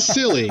 That is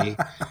silly.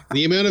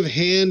 The amount of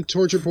hand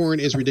torture porn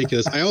is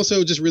ridiculous. I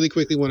also just really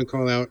quickly want to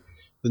call out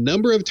the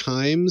number of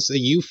times that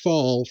you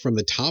fall from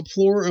the top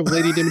floor of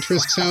Lady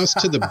Dimitrescu's house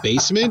to the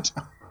basement.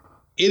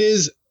 It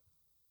is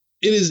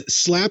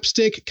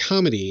slapstick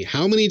comedy.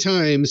 How many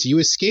times you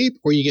escape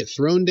or you get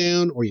thrown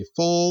down or you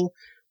fall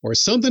or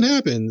something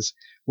happens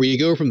where you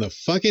go from the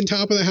fucking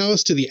top of the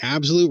house to the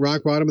absolute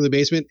rock bottom of the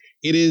basement.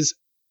 It is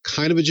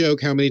kind of a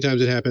joke how many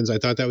times it happens. I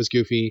thought that was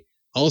goofy.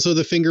 Also,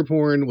 the finger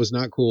porn was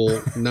not cool.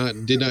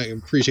 Did not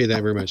appreciate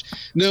that very much.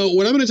 No,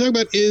 what I'm going to talk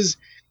about is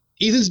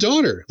Ethan's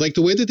daughter. Like,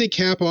 the way that they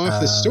cap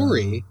off the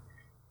story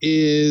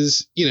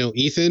is,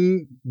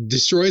 Ethan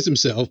destroys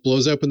himself,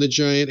 blows up in the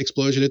giant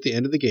explosion at the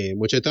end of the game,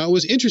 which I thought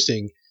was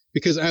interesting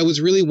because I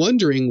was really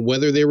wondering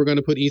whether they were going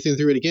to put Ethan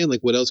through it again.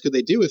 Like, what else could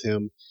they do with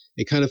him?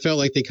 It kind of felt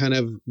like they kind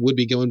of would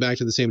be going back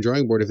to the same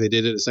drawing board if they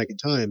did it a second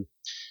time.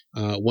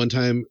 One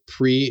time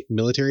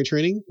pre-military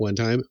training, one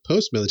time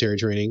post-military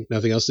training,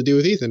 nothing else to do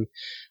with Ethan.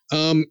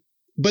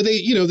 But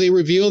they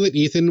reveal that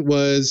Ethan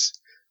was,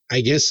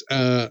 I guess,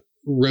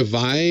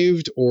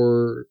 revived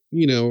or,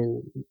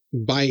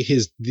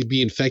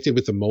 be infected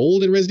with the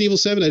mold in Resident Evil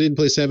 7. I didn't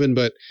play 7,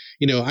 but,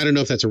 I don't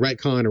know if that's a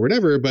retcon or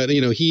whatever, but,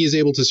 he is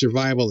able to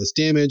survive all this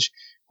damage,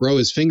 grow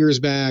his fingers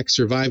back,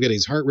 survive getting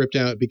his heart ripped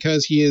out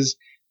because he is,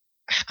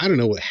 I don't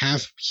know,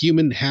 half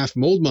human, half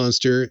mold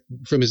monster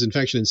from his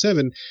infection in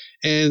 7.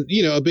 And,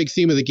 a big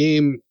theme of the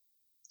game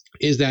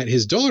is that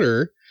his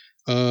daughter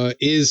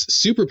is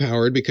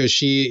superpowered because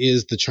she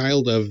is the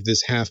child of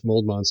this half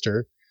mold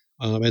monster.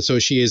 And so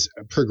she is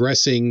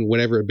progressing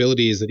whatever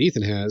abilities that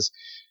Ethan has.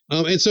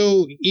 And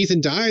so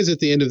Ethan dies at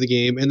the end of the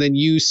game. And then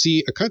you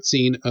see a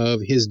cutscene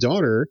of his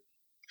daughter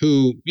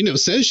who,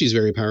 says she's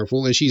very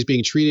powerful and she's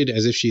being treated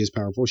as if she is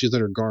powerful. She's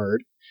under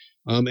guard.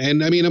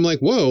 And I mean, I'm like,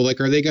 whoa, like,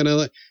 are they going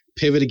to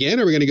pivot again?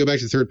 Are we going to go back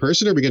to third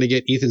person? Are we going to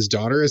get Ethan's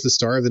daughter as the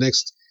star of the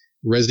next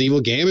Resident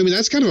Evil game? I mean,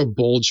 that's kind of a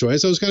bold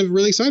choice. I was kind of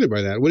really excited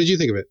by that. What did you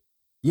think of it?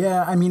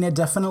 Yeah, I mean, it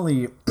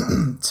definitely,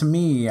 to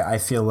me, I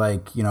feel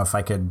like, if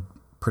I could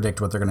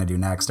predict what they're going to do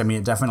next, I mean,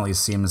 it definitely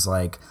seems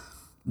like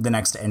the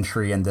next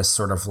entry in this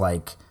sort of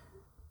like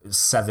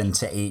 7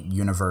 to 8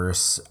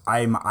 universe,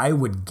 I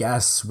would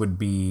guess would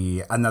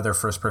be another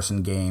first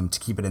person game to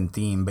keep it in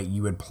theme, but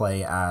you would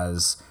play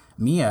as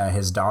Mia,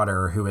 his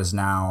daughter, who is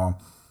now,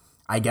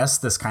 I guess,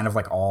 this kind of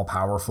like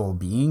all-powerful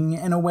being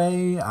in a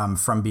way,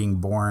 from being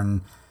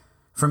born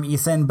from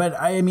Ethan. But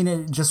I mean,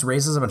 it just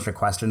raises a bunch of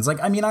questions.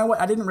 Like, I mean,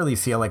 I didn't really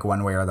feel like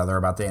one way or the other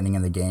about the ending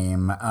of the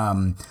game.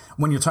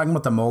 When you're talking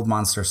about the mold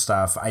monster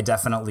stuff, I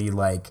definitely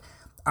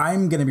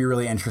I'm going to be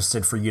really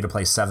interested for you to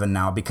play 7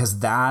 now, because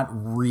that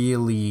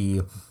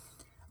really,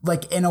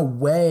 like, in a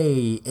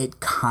way, it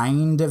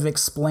kind of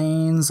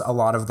explains a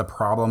lot of the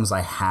problems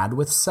I had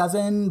with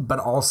 7, but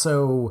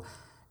also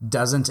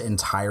doesn't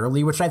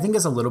entirely, which I think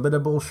is a little bit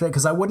of bullshit,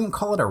 because I wouldn't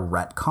call it a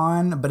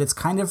retcon, but it's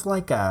kind of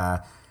like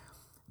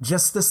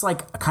just this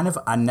like kind of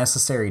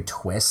unnecessary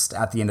twist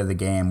at the end of the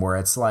game where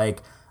it's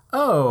like,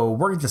 oh,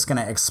 we're just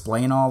going to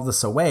explain all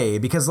this away.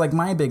 Because like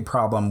my big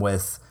problem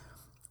with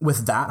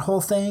that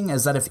whole thing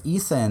is that if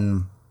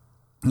Ethan,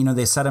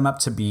 they set him up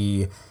to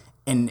be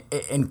in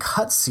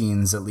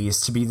cutscenes, at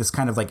least, to be this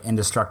kind of like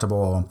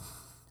indestructible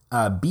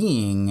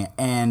being.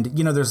 And,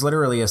 there's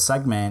literally a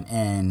segment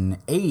in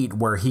 8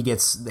 where he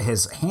gets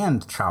his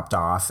hand chopped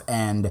off.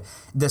 And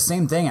the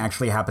same thing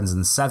actually happens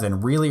in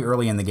 7, really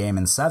early in the game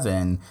in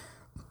 7.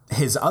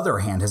 His other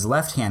hand, his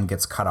left hand,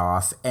 gets cut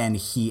off and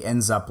he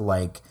ends up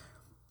like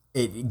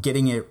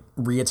getting it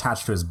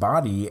reattached to his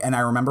body. And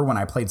I remember when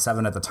I played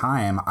 7 at the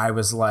time, I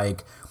was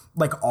like,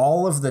 like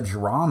all of the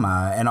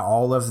drama and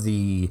all of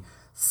the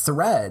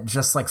thread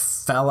just like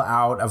fell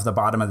out of the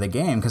bottom of the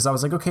game, because I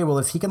was like, okay, well,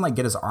 if he can like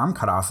get his arm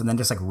cut off and then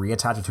just like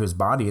reattach it to his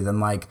body, then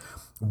like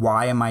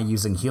why am I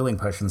using healing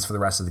potions for the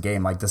rest of the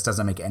game? Like, this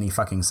doesn't make any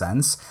fucking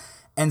sense.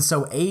 And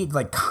so 8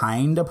 like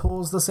kind of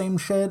pulls the same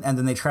shit, and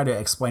then they try to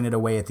explain it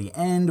away at the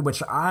end,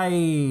 which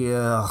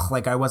I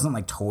wasn't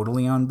like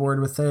totally on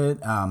board with it,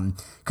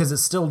 because it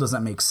still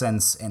doesn't make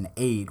sense in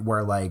 8,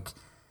 where like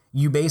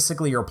you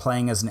basically are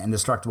playing as an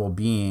indestructible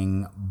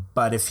being,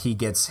 but if he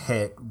gets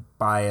hit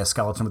by a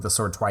skeleton with a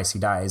sword twice, he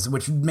dies,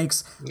 which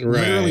makes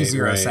literally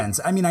zero sense.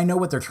 I mean, I know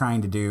what they're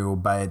trying to do,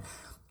 but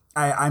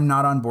I'm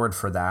not on board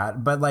for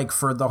that. But like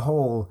for the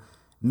whole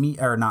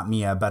not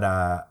Mia, but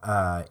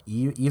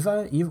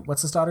Eva,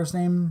 what's his daughter's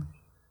name?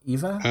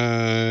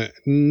 Eva?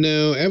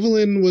 No,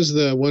 Evelyn was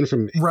the one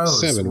from Rose,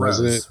 7,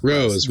 wasn't it?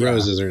 Rose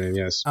is her name,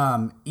 yes.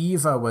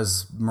 Eva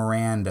was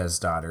Miranda's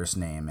daughter's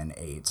name in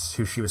 8,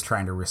 who she was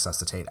trying to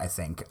resuscitate, I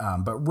think.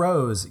 But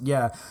Rose,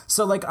 yeah.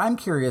 So, like, I'm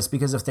curious,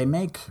 because if they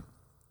make...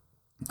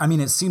 I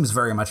mean, it seems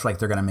very much like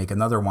they're going to make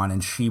another one,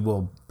 and she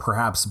will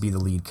perhaps be the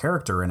lead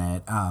character in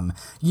it.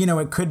 You know,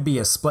 it could be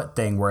a split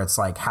thing where it's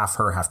like half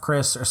her, half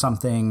Chris or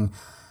something.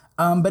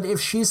 But if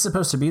she's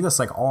supposed to be this,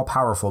 like,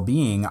 all-powerful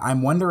being,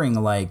 I'm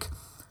wondering, like...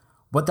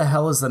 what the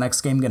hell is the next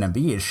game going to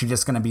be? Is she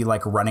just going to be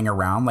like running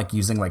around, like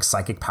using like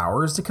psychic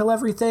powers to kill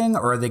everything?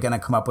 Or are they going to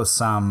come up with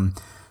some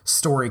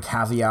story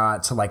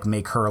caveat to like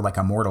make her like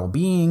a mortal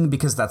being?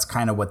 Because that's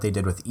kind of what they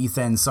did with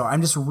Ethan. So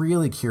I'm just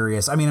really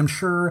curious. I mean, I'm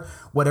sure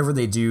whatever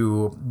they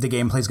do, the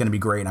gameplay is going to be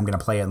great. I'm going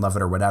to play it and love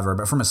it or whatever.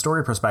 But from a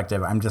story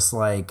perspective, I'm just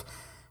like,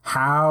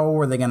 how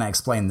are they going to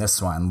explain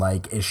this one?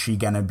 Like, is she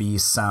going to be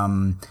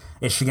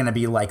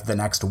like the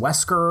next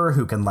Wesker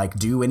who can like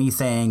do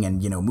anything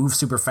and, you know, move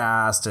super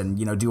fast and,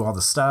 you know, do all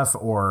the stuff?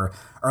 Or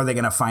are they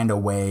going to find a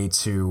way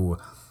to,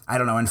 I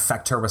don't know,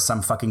 infect her with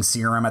some fucking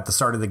serum at the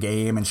start of the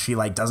game and she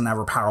like doesn't have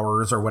her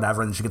powers or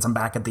whatever, and she gets them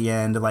back at the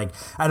end? Like,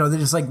 I don't know, they're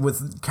just like,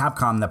 with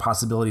Capcom, the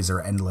possibilities are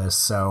endless.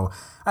 So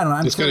I don't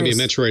know. It's going to be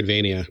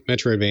Metroidvania.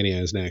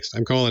 Metroidvania is next.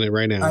 I'm calling it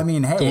right now. I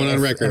mean, hey, going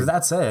on record. If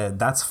that's it,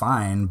 that's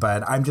fine.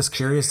 But I'm just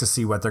curious to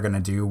see what they're going to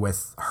do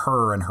with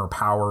her and her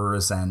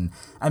powers. And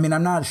I mean,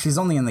 she's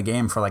only in the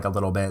game for like a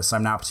little bit, so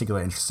I'm not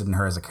particularly interested in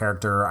her as a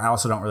character. I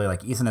also don't really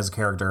like Ethan as a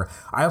character.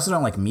 I also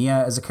don't like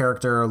Mia as a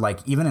character. Like,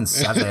 even in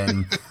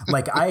 7,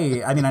 like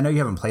I mean, I know you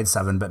haven't played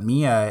 7, but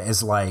Mia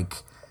is like,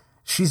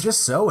 she's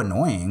just so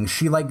annoying.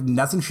 She like,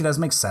 nothing she does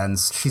makes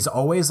sense. She's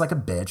always like a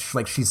bitch.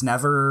 Like, she's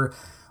never...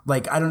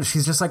 like,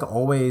 she's just like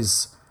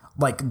always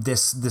like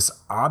this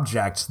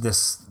object,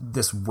 this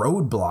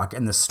roadblock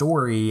in the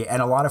story.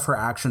 And a lot of her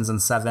actions in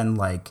 7,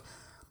 like,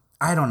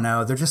 I don't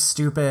know, they're just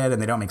stupid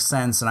and they don't make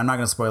sense. And I'm not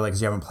going to spoil it because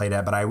you haven't played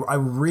it, but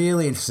I'm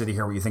really interested to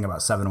hear what you think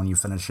about 7 when you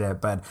finish it.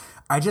 But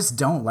I just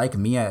don't like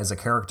Mia as a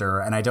character,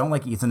 and I don't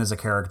like Ethan as a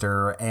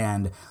character.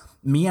 And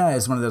Mia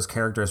is one of those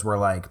characters where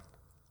like,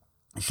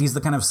 she's the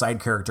kind of side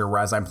character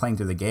where as I'm playing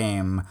through the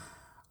game,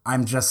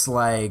 I'm just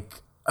like,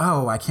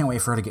 oh, I can't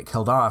wait for her to get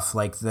killed off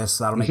like this.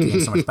 That'll make the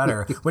game so much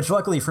better. Which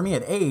luckily for me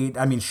at 8,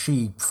 I mean,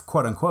 she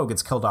quote unquote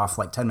gets killed off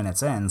like 10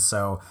 minutes in.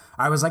 So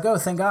I was like, oh,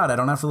 thank God, I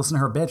don't have to listen to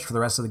her bitch for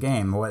the rest of the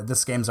game.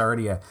 This game's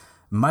already a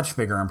much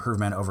bigger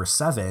improvement over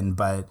 7.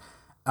 But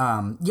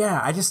yeah,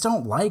 I just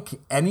don't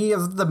like any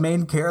of the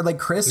main characters. Like,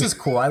 Chris is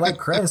cool. I like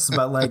Chris,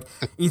 but like,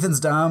 Ethan's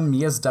dumb,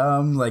 Mia's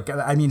dumb. Like,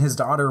 I mean, his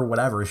daughter,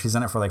 whatever, she's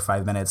in it for like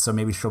 5 minutes. So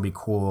maybe she'll be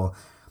cool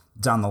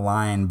down the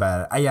line.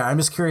 But yeah, I'm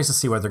just curious to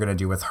see what they're going to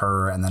do with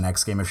her in the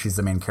next game, if she's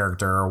the main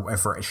character,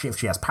 or if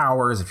she has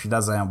powers, if she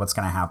doesn't, what's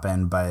going to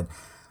happen. But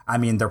I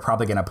mean, they're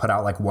probably going to put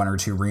out like 1 or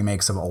 2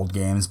 remakes of old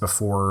games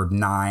before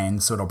 9,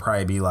 so it'll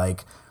probably be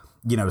like,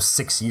 you know,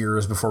 6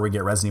 years before we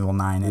get Resident Evil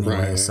 9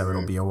 anyway. So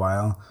it'll be a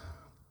while.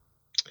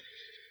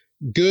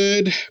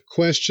 Good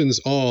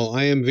questions all.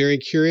 I am very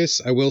curious.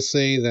 I will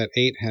say that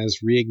 8 has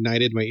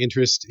reignited my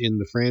interest in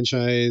the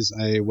franchise.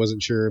 I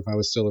wasn't sure if I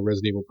was still a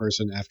Resident Evil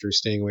person after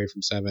staying away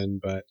from 7,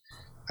 but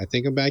I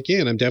think I'm back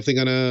in. I'm definitely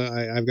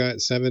I've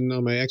got 7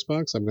 on my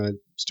Xbox. I'm gonna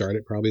start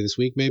it probably this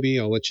week, maybe.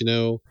 I'll let you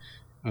know.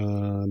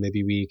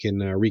 Maybe we can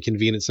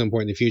reconvene at some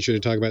point in the future to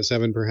talk about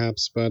 7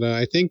 perhaps. But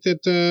I think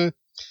that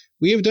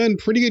we have done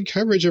pretty good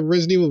coverage of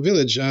Resident Evil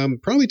Village.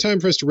 Probably time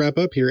for us to wrap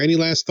up here. Any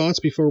last thoughts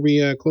before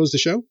we close the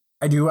show?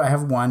 I do. I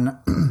have one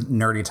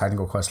nerdy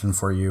technical question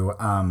for you.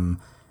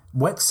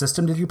 What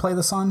system did you play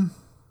this on?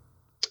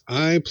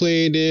 I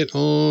played Resident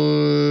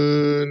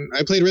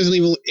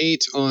Evil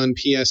 8 on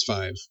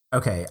PS5.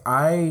 Okay.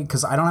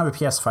 Because I don't have a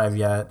PS5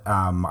 yet.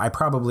 I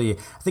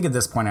think at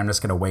this point I'm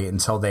just going to wait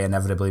until they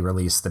inevitably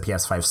release the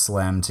PS5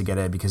 Slim to get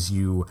it, because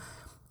you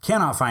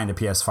cannot find a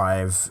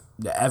PS5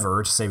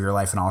 ever to save your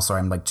life. And also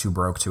I'm like too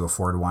broke to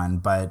afford one.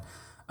 But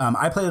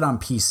I played it on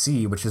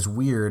PC, which is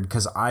weird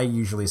because I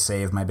usually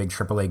save my big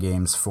AAA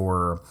games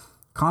for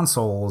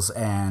consoles,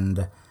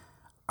 and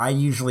I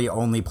usually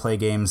only play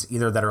games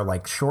either that are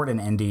like short and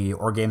indie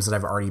or games that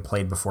I've already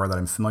played before that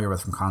I'm familiar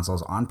with from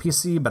consoles on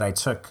PC. But I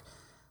took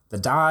the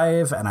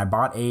Dive, and I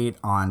bought 8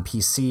 on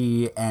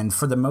PC. And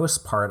for the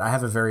most part, I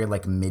have a very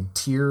like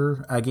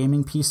mid-tier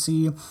gaming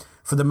PC.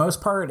 For the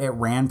most part, it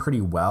ran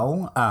pretty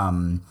well.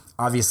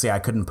 Obviously, I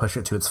couldn't push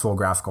it to its full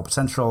graphical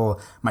potential.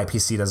 My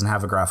PC doesn't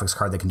have a graphics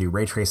card that can do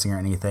ray tracing or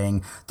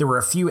anything. There were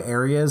a few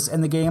areas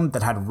in the game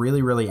that had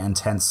really, really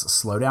intense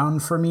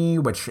slowdown for me,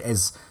 which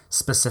is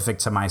specific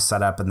to my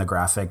setup and the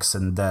graphics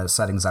and the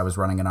settings I was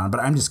running it on. But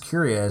I'm just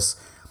curious,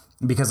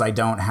 because I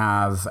don't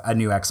have a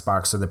new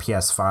Xbox or the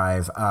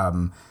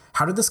PS5,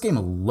 how did this game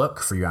look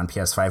for you on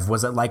PS5?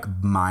 Was it like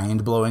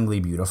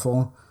mind-blowingly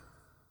beautiful?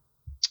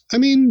 I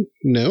mean,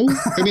 no.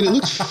 I mean, it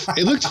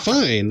looked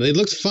fine. It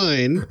looked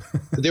fine.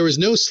 There was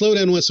no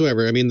slowdown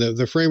whatsoever. I mean,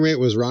 the frame rate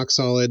was rock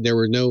solid. There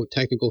were no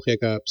technical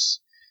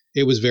hiccups.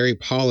 It was very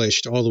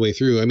polished all the way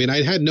through. I mean,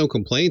 I had no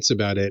complaints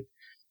about it.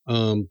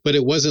 But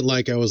it wasn't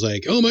like I was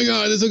like, oh my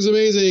God, this looks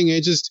amazing.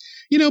 It just,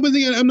 but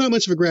again, I'm not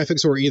much of a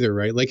graphics whore either,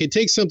 right? Like it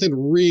takes something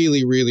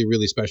really, really,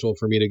 really special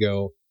for me to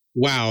go,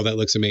 wow, that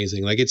looks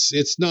amazing. Like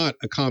it's not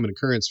a common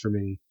occurrence for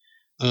me.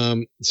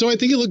 So I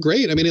think it looked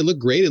great. I mean, it looked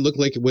great. It looked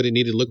like what it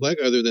needed to look like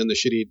other than the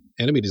shitty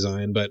enemy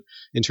design. But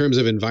in terms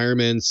of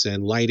environments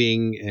and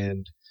lighting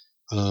and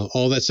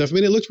all that stuff, I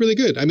mean, it looked really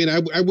good. I mean,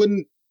 I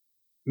wouldn't,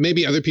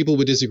 maybe other people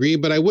would disagree,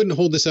 but I wouldn't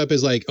hold this up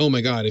as like, oh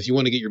my God, if you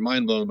want to get your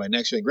mind blown by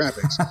next gen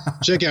graphics,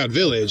 check out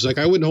Village. Like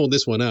I wouldn't hold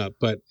this one up,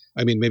 but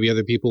I mean, maybe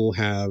other people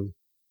have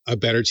a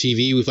better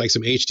TV with like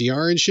some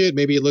HDR and shit.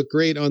 Maybe it looked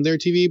great on their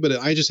TV, but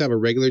I just have a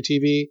regular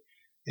TV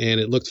and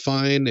it looked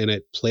fine and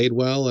it played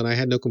well and I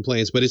had no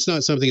complaints, but it's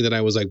not something that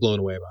I was like blown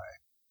away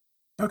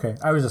by. Okay.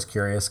 I was just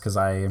curious because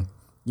I'm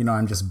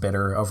just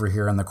bitter over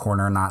here in the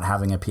corner not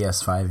having a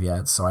PS5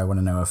 yet. So I want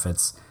to know if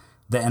it's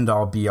the end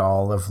all be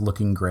all of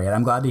looking great.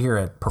 I'm glad to hear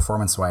it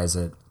performance wise.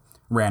 It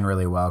ran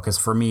really well because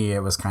for me,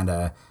 it was kind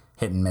of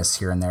hit and miss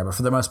here and there, but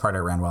for the most part,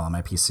 it ran well on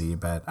my PC,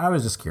 but I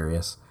was just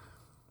curious.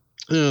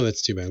 Oh,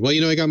 that's too bad. Well,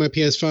 I got my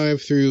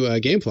PS5 through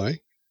Gamefly.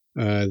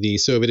 The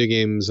So Video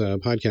Games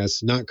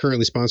podcast, not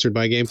currently sponsored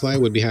by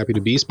Gamefly, would be happy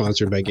to be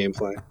sponsored by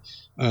Gamefly.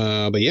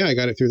 But yeah, I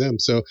got it through them.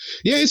 So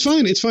yeah, it's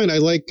fine. It's fine. I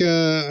liked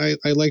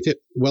it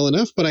well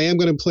enough, but I am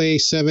going to play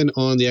 7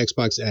 on the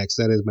Xbox X.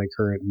 That is my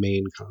current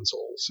main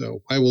console.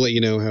 So I will let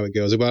you know how it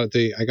goes. I got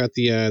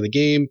the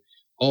game,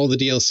 all the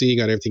DLC,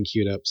 got everything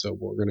queued up. So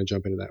we're going to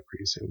jump into that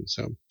pretty soon.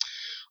 So.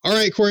 All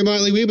right, Corey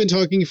Motley, we've been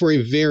talking for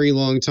a very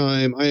long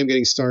time. I am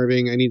getting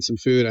starving. I need some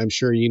food. I'm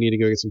sure you need to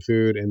go get some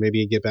food and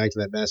maybe get back to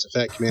that Mass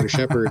Effect. Commander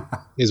Shepard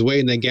is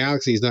way in the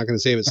galaxy. He's not going to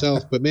save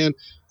itself. But man,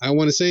 I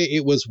want to say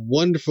it was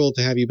wonderful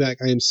to have you back.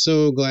 I am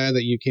so glad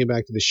that you came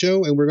back to the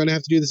show, and we're going to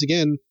have to do this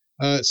again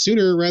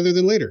sooner rather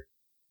than later.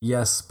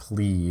 Yes,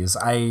 please.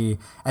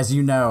 As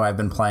you know, I've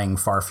been playing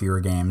far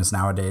fewer games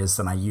nowadays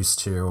than I used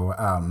to.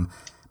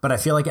 But I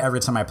feel like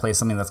every time I play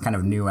something that's kind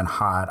of new and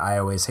hot, I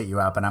always hit you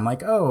up and I'm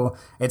like, oh,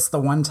 it's the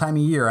one time a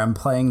year I'm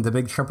playing the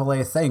big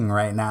AAA thing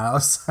right now.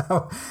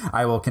 So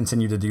I will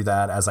continue to do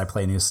that as I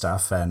play new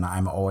stuff. And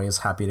I'm always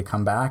happy to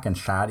come back and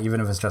chat,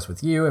 even if it's just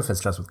with you, if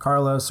it's just with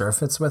Carlos, or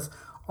if it's with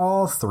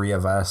all 3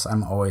 of us.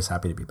 I'm always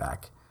happy to be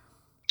back.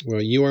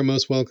 Well, you are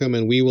most welcome,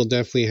 and we will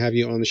definitely have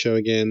you on the show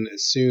again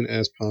as soon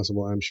as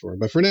possible, I'm sure.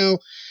 But for now,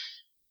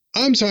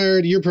 I'm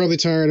tired. You're probably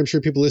tired. I'm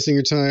sure people listening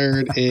are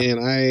tired,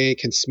 and I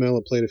can smell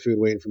a plate of food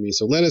waiting for me.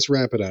 So let us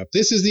wrap it up.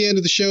 This is the end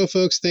of the show,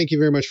 folks. Thank you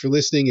very much for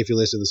listening. If you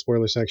listen to the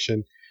spoiler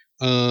section,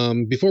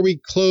 before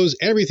we close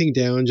everything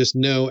down, just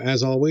know,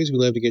 as always, we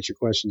love to get your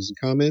questions and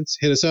comments.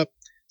 Hit us up,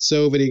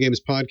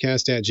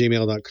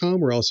 sovideogamespodcast@gmail.com.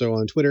 We're also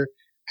on Twitter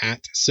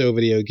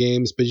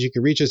 @sovideogames, but you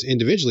can reach us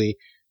individually.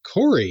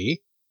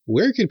 Corey,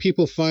 where can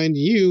people find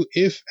you,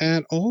 if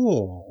at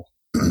all?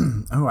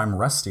 Oh, I'm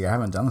rusty. I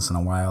haven't done this in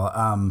a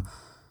while.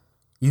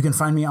 You can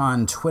find me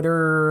on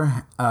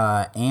Twitter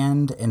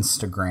and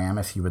Instagram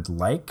if you would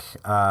like.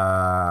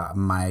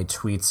 My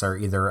tweets are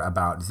either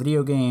about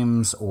video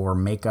games or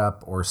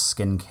makeup or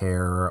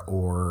skincare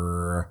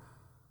or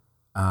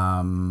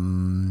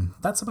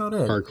that's about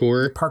it.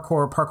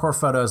 Parkour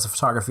photos of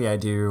photography I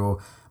do.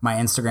 My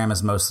Instagram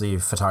is mostly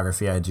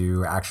photography I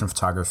do, action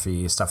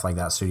photography, stuff like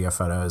that, studio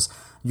photos.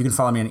 You can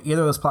follow me on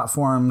either of those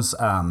platforms.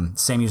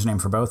 Same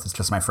username for both. It's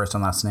just my first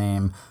and last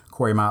name,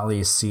 Corey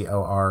Motley,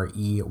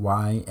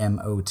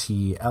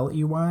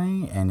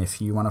 CoreyMotley. And if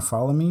you want to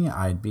follow me,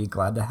 I'd be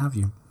glad to have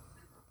you.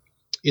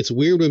 It's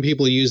weird when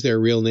people use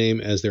their real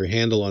name as their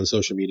handle on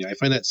social media. I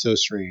find that so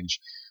strange.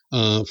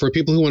 For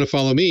people who want to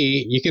follow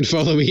me, you can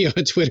follow me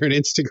on Twitter and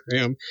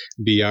Instagram,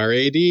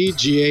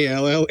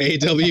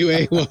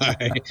 BradGallaway.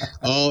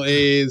 All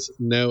A's,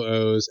 no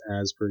O's,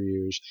 as per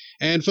usual.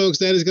 And folks,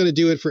 that is going to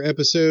do it for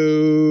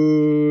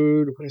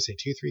episode, what did I say,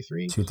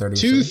 233?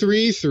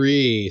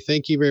 233.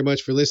 Thank you very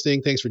much for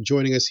listening. Thanks for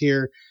joining us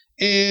here.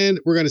 And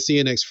we're going to see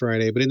you next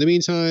Friday. But in the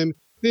meantime,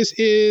 this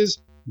is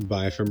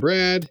bye from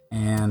Brad.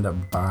 And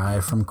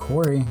bye from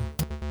Corey.